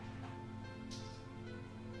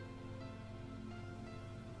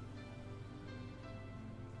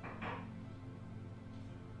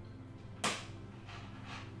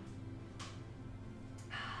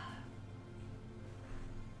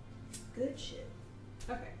 Good shit.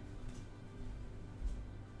 Okay.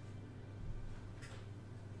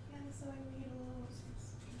 Hand sewing needles.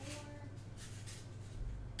 More.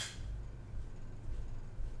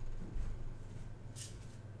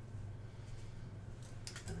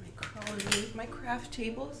 Let me crawl underneath my craft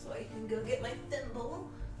table so I can go get my thimble.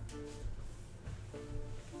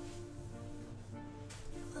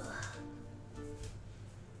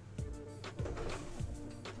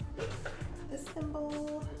 This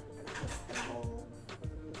thimble. This thimble.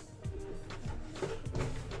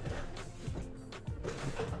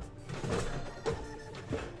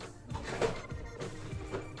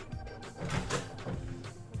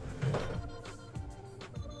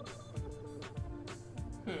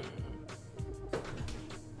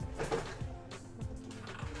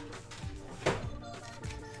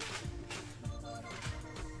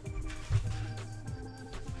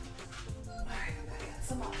 Alright, I got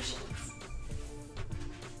some options.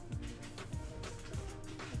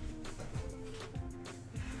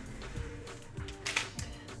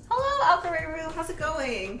 Hello, Alcareru. How's it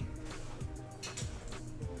going?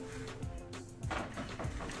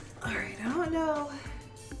 Alright, I don't know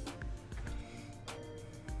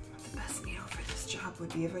what the best needle for this job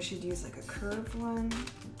would be. If I should use like a curved one, do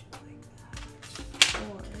like that.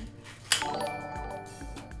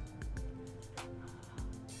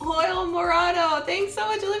 Or Oil Morado. Thanks so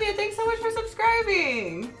much, Olivia. Thanks so much for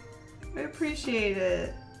subscribing. I appreciate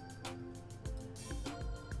it.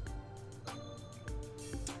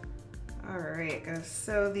 Alright, gonna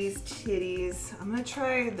sew these titties. I'm gonna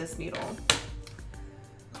try this needle.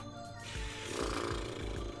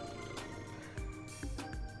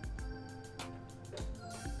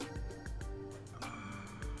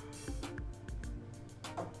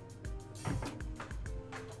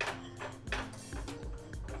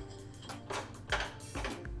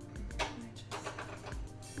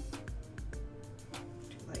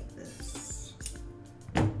 Do like this.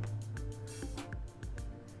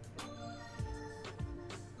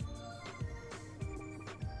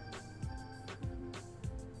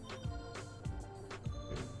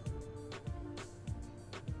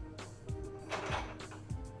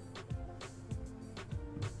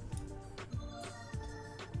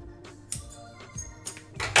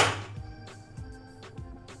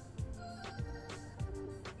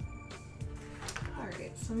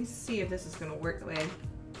 Alright, so let me see if this is gonna work the way I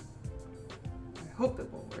hope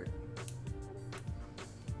it will work.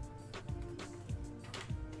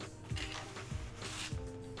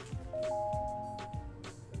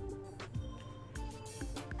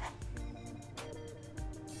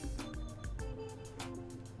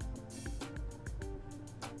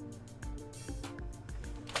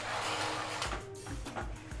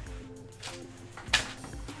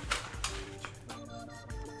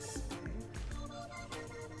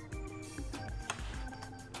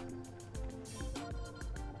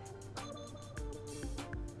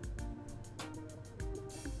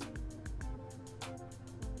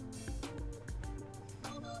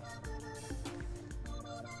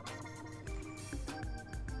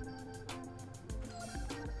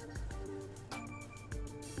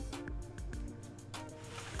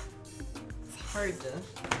 hard to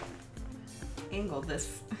angle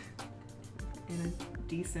this in a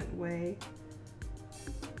decent way.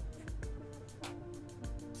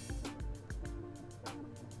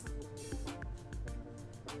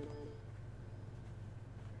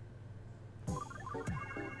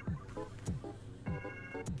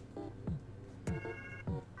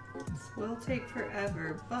 This will take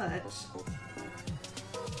forever, but I just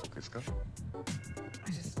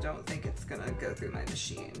don't think it's gonna go through my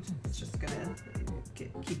machine. It's just gonna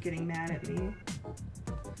keep getting mad at me.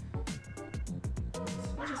 So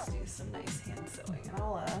we'll just do some nice hand sewing, and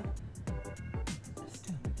I'll just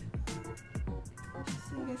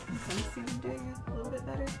so you guys can kind of see I'm doing it a little bit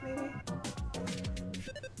better, maybe.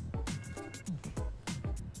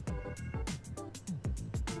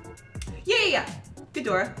 Yeah. Good,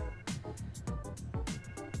 Dora.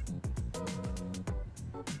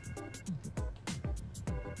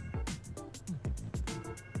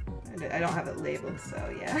 I don't have it labeled, so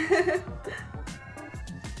yeah.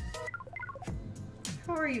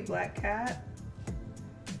 How are you, Black Cat?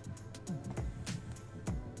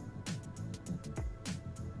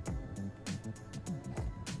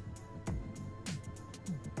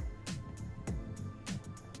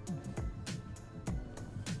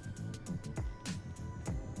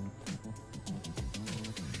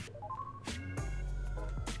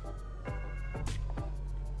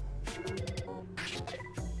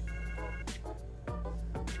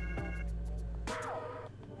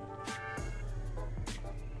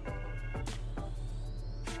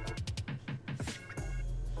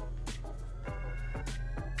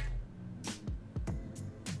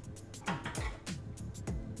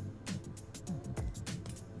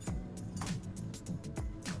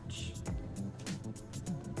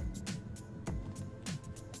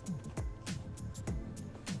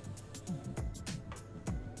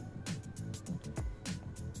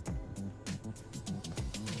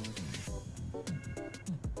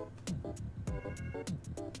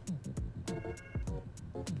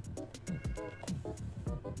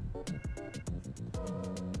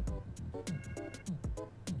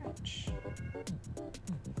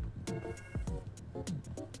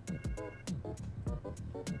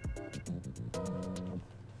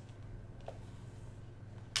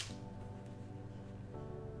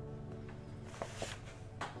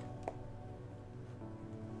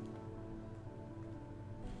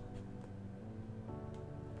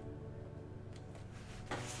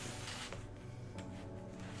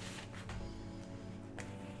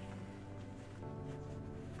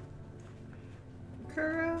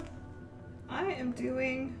 Kuro, I am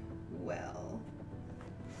doing well.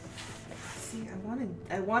 See,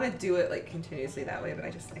 I want to do it like continuously that way, but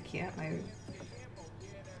I can't. My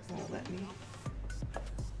won't let me.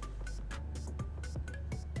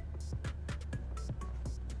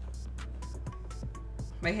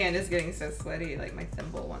 My hand is getting so sweaty, like my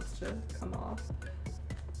thimble wants to come off.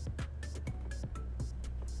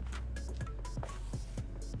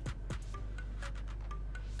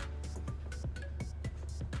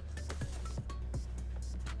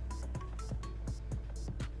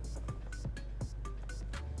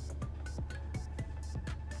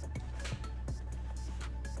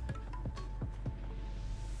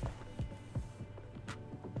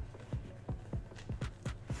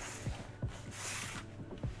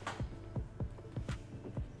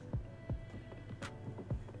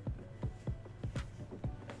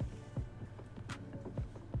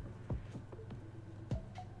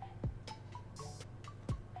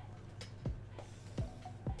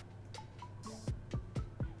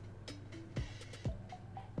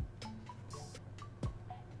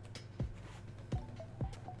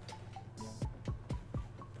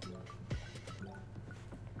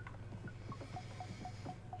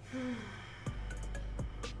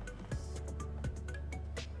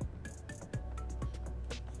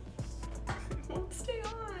 It won't stay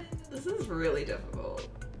on. This is really difficult.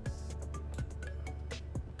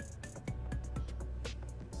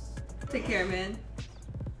 Take care, man.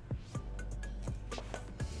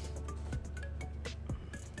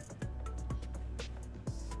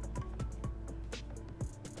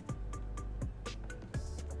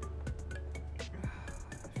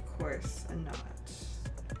 Of course, a knot.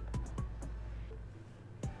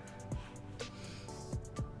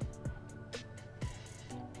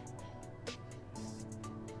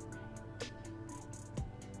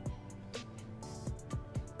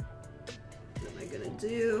 What am I gonna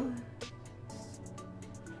do?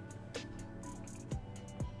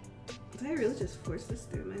 Did I really just force this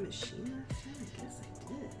through my machine last time? I guess I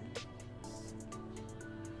did.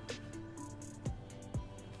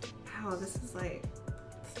 Wow, this is like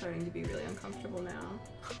starting to be really uncomfortable now.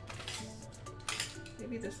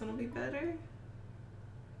 Maybe this one will be better.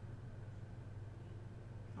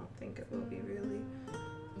 I don't think it will be really.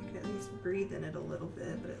 I can at least breathe in it a little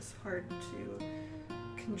bit, but it's hard to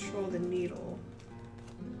control the needle.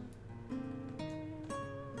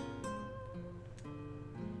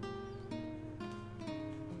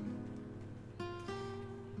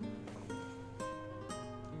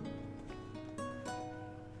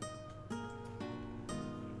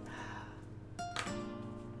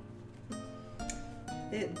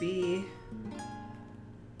 It be.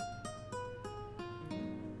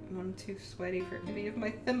 I'm too sweaty for any of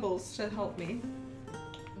my thimbles to help me.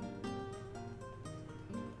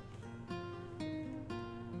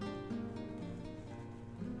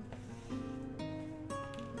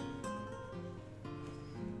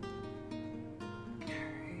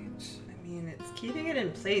 Keeping it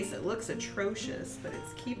in place. It looks atrocious, but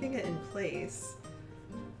it's keeping it in place.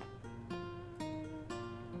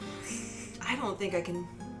 I don't think I can.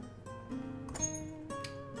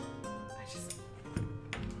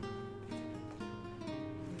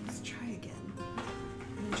 Let's try again.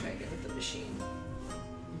 I'm gonna try again with the machine.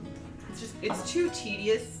 It's too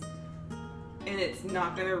tedious, and it's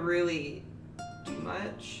not gonna really do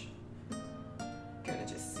much. Gonna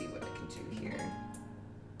just see what I can do here.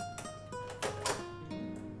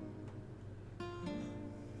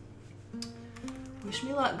 Wish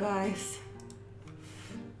me luck, guys.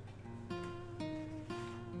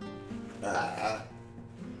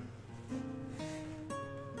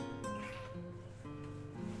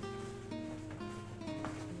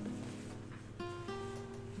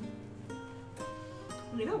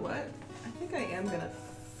 You know what? I think I am gonna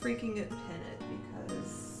freaking pin it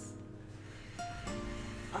because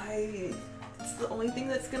it's the only thing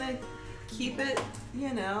that's gonna keep it,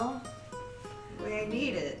 you know, the way I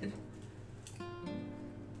need it.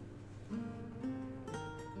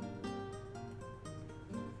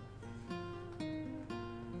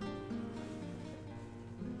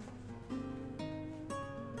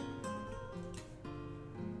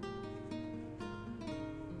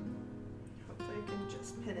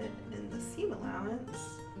 Pin it in the seam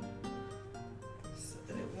allowance so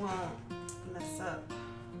that it won't mess up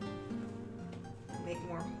and make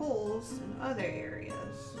more holes in other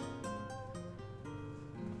areas.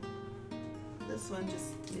 This one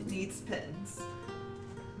it needs pins.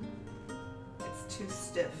 It's too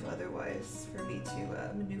stiff otherwise for me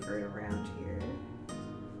to maneuver it around here.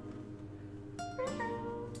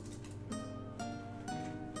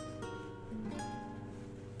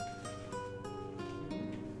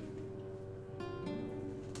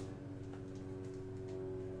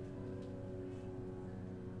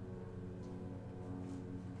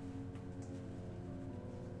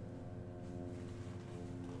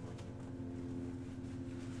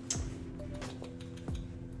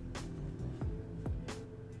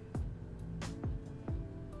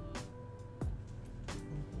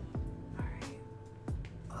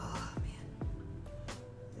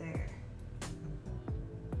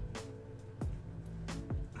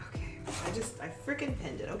 I freaking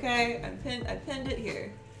pinned it, okay? I pinned it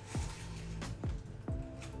here.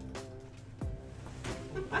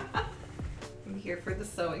 I'm here for the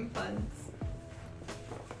sewing funds.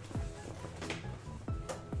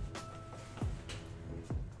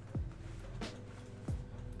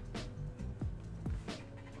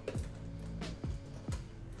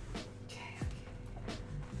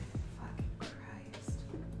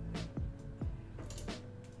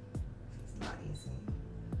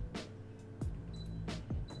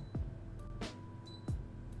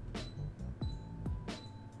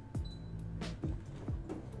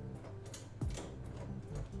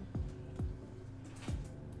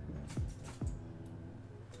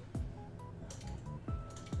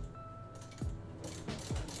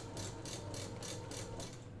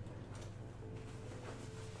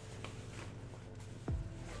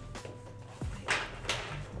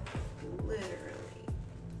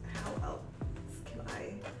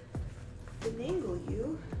 Finagle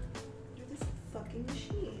you under this fucking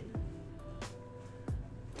machine.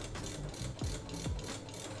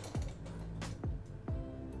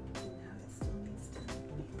 Now it still needs to be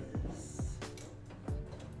this.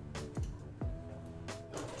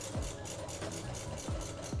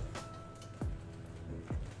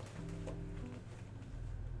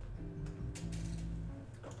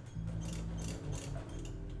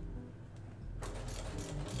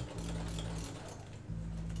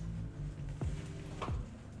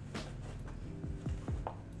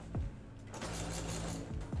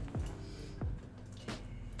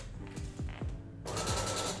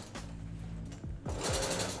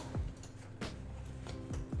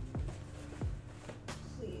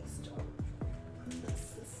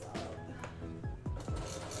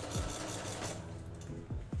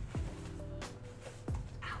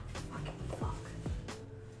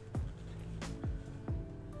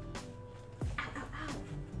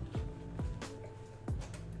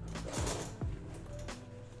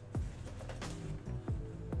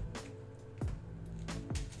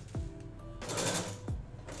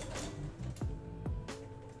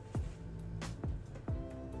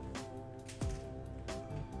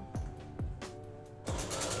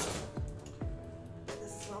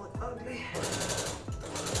 ugly.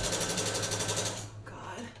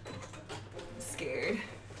 God, I'm scared.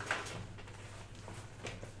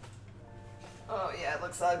 Oh yeah, it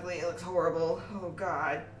looks ugly. It looks horrible. Oh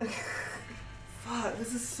God. Fuck,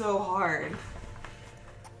 this is so hard.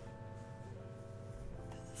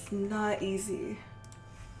 It's not easy.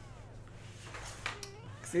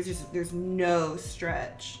 'Cause there's no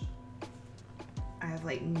stretch. I have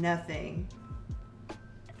like nothing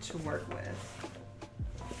to work with.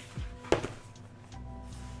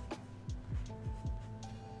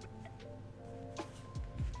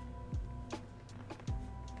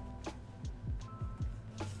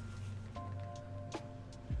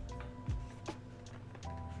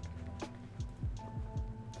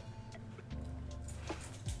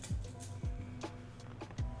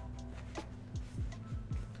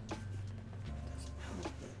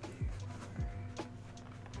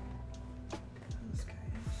 Those guys.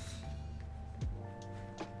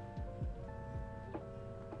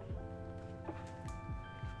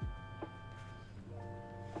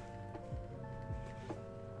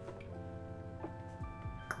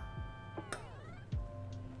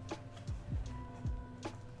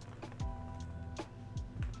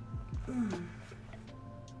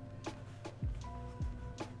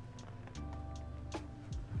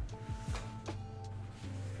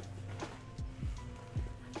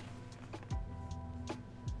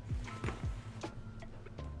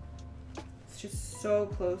 It's just so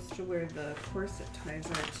close to where the corset ties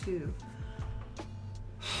are too.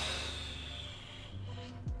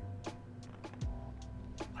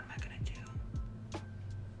 What am I gonna do?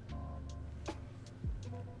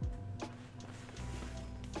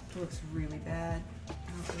 It looks really bad. I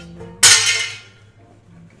don't really know what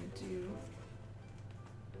I'm gonna do.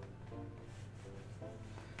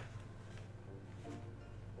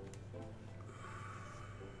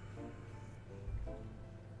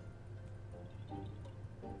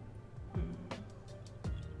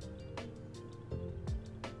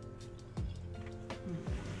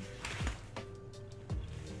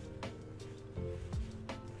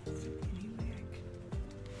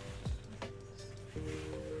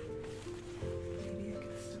 Maybe I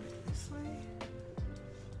can start it this way.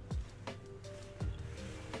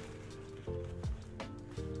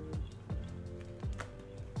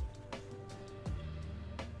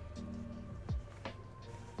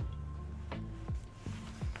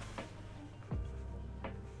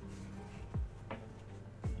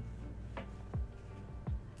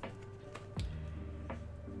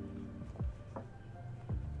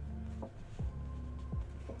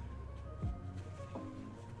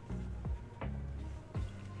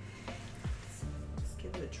 Let's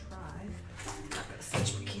give it a try. I'm not gonna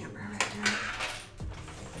switch my camera right now.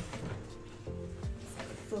 Let's have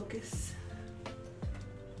it focus.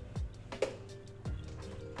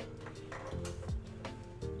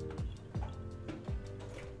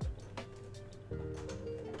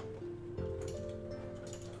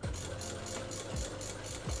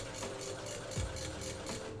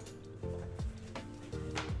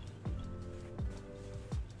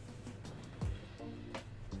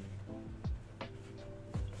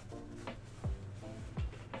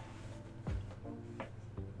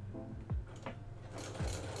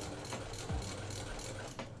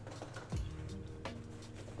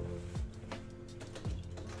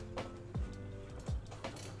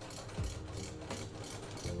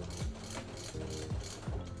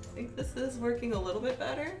 I think this is working a little bit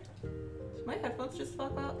better. Did my headphones just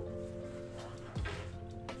fuck up?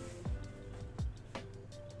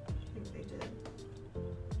 I think they did.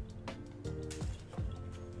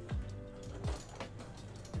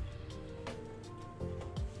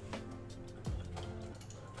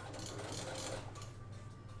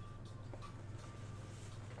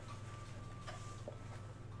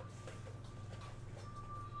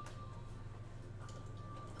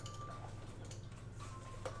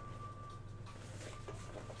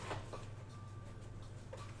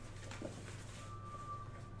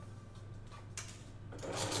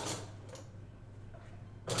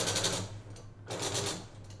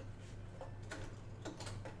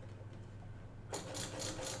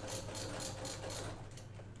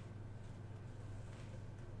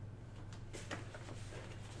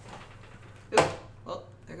 Oop. Well,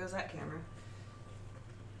 there goes that camera.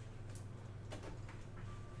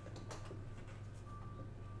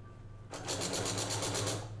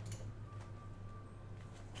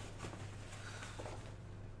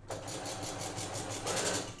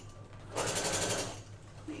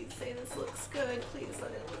 Please say this looks good. Please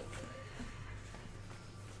let it look.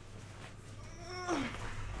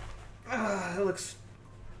 It looks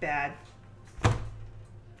bad.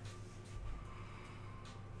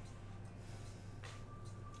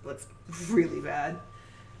 looks really bad.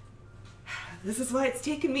 This is why it's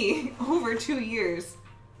taken me over 2 years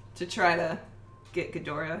to try to get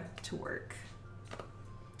Ghidorah to work.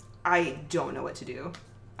 I don't know what to do.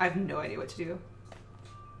 I have no idea what to do.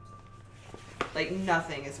 Like,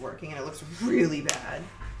 nothing is working and it looks really bad.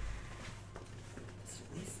 Does it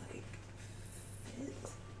at least, like, fit?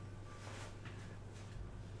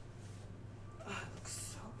 Oh, it looks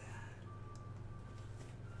so bad.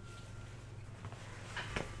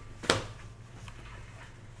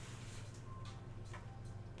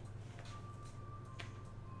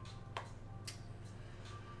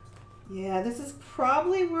 Yeah, this is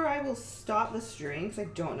probably where I will stop the string because I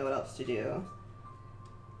don't know what else to do.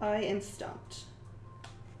 I am stumped.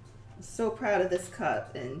 I'm so proud of this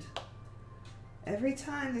cup, and every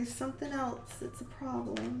time there's something else, it's a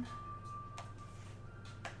problem.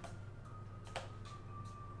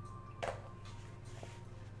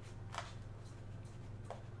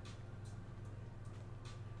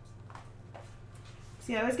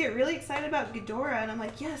 See, I always get really excited about Ghidorah, and I'm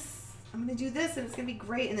like, yes! I'm gonna do this and it's gonna be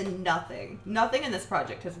great, and then nothing in this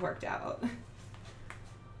project has worked out.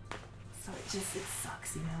 So it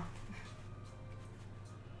sucks, you know.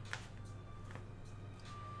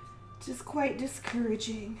 Just quite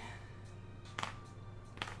discouraging.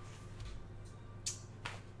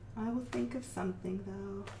 I will think of something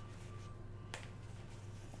though.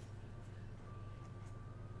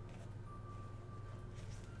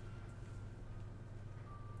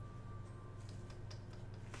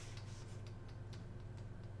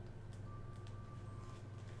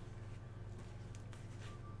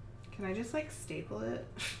 Can I just like staple it?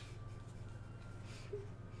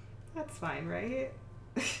 That's fine, right?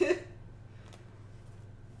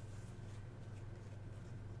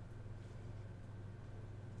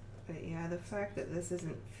 But yeah, the fact that this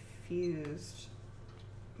isn't fused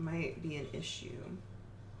might be an issue.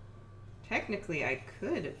 Technically, I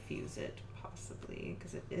could fuse it, possibly,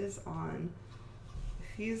 because it is on the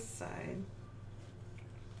fused side.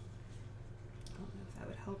 I don't know if that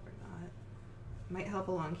would help or not. Might help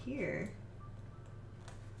along here.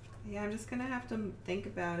 Yeah, I'm just gonna have to think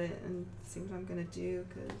about it and see what I'm gonna do,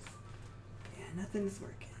 because yeah, nothing's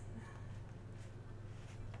working.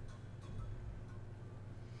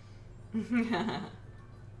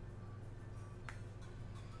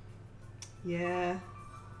 Yeah.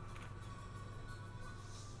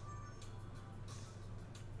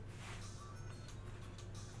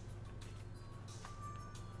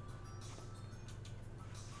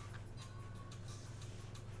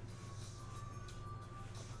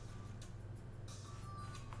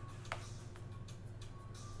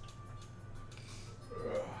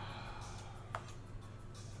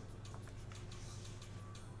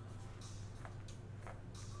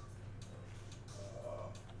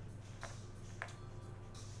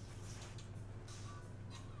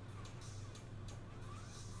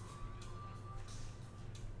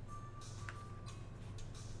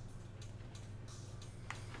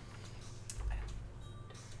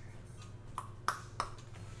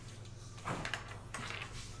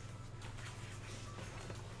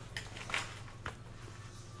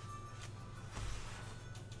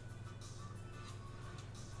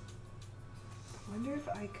 I wonder if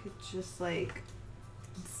I could just like,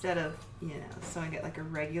 instead of, you know, sewing it like a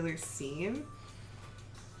regular seam,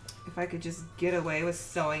 if I could just get away with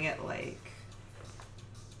sewing it like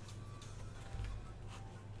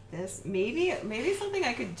this. Maybe something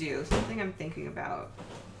I could do, something I'm thinking about,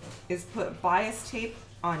 is put bias tape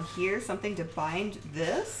on here, something to bind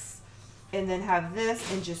this, and then have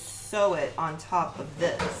this and just sew it on top of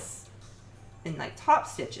this and like top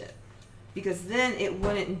stitch it, because then it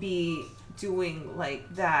wouldn't be doing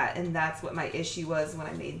like that. And that's what my issue was when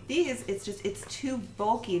I made these. It's too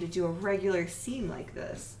bulky to do a regular seam like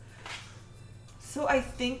this. So I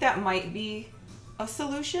think that might be a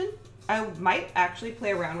solution. I might actually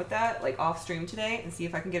play around with that like off stream today and see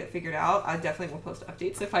if I can get it figured out. I definitely will post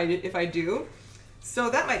updates if I do. So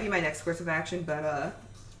that might be my next course of action,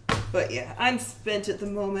 but yeah, I'm spent at the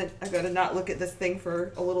moment. I gotta not look at this thing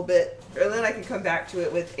for a little bit, and then I can come back to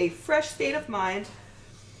it with a fresh state of mind.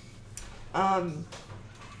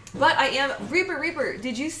 But I am Reaper.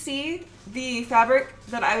 Did you see the fabric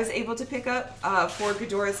that I was able to pick up for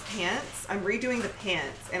Ghidorah's pants? I'm redoing the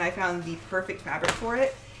pants, and I found the perfect fabric for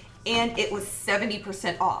it, and it was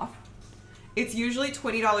 70% off. It's usually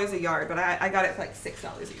 $20 a yard, but I got it for like $6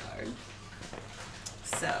 a yard.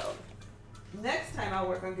 So next time I'll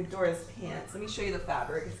work on Ghidorah's pants. Let me show you the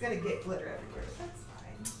fabric. It's gonna get glitter everywhere, but that's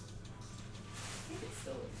fine. I think it's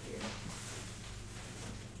still over here.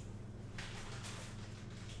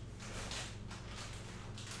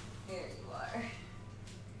 There you are.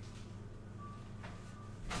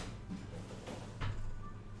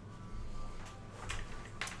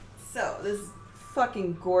 this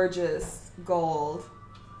fucking gorgeous gold.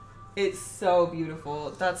 It's so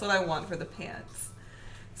beautiful. That's what I want for the pants.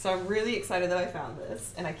 So I'm really excited that I found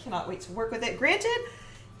this, and I cannot wait to work with it. Granted,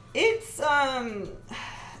 it's an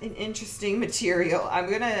interesting material.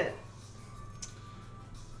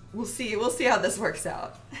 We'll see how this works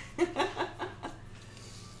out.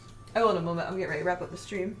 Oh, in a moment, I'm getting ready to wrap up the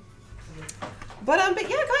stream. But yeah,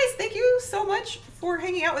 guys, thank you so much for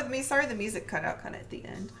hanging out with me. Sorry the music cut out kind of at the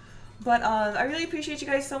end. But I really appreciate you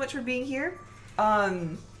guys so much for being here.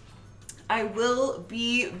 I will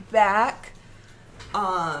be back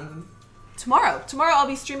tomorrow. Tomorrow I'll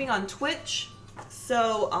be streaming on Twitch.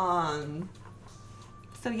 So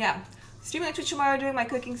yeah, streaming on Twitch tomorrow, doing my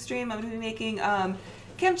cooking stream. I'm gonna be making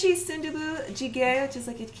kimchi sundubu jjigae, which is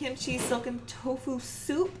like a kimchi silken tofu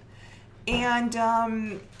soup. And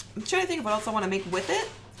I'm trying to think of what else I want to make with it.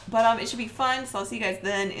 But it should be fun, so I'll see you guys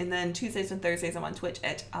then. And then Tuesdays and Thursdays I'm on Twitch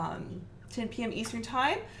at 10 p.m. Eastern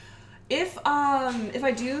time. If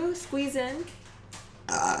I do squeeze in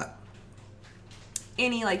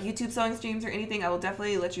any like YouTube sewing streams or anything, I will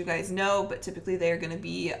definitely let you guys know. But typically they are going to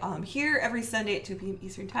be here every Sunday at 2 p.m.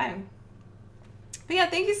 Eastern time. But yeah,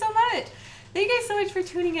 thank you so much. Thank you guys so much for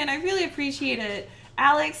tuning in. I really appreciate it.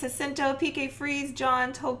 Alex, Jacinto, PK Freeze,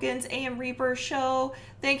 John, Tokens, AM Reaper Show.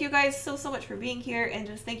 Thank you guys so much for being here, and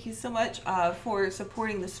just thank you so much for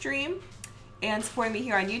supporting the stream and supporting me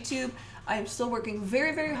here on YouTube. I am still working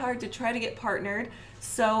very, very hard to try to get partnered.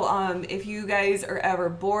 So if you guys are ever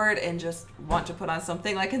bored and just want to put on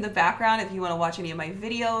something like in the background, if you want to watch any of my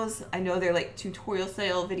videos, I know they're like tutorial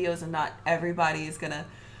style videos and not everybody is gonna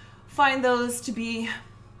find those to be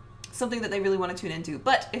something that they really want to tune into.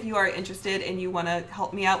 But if you are interested and you want to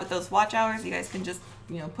help me out with those watch hours, you guys can just,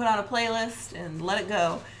 you know, put on a playlist and let it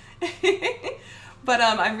go. But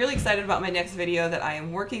I'm really excited about my next video that I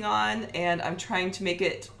am working on, and I'm trying to make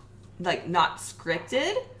it like not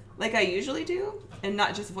scripted like I usually do and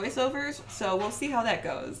not just voiceovers. So we'll see how that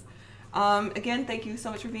goes. Again, thank you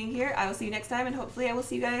so much for being here. I will see you next time, and hopefully I will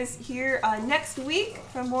see you guys here next week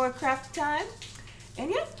for more craft time. And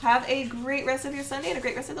yeah, have a great rest of your Sunday and a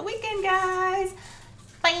great rest of the weekend, guys.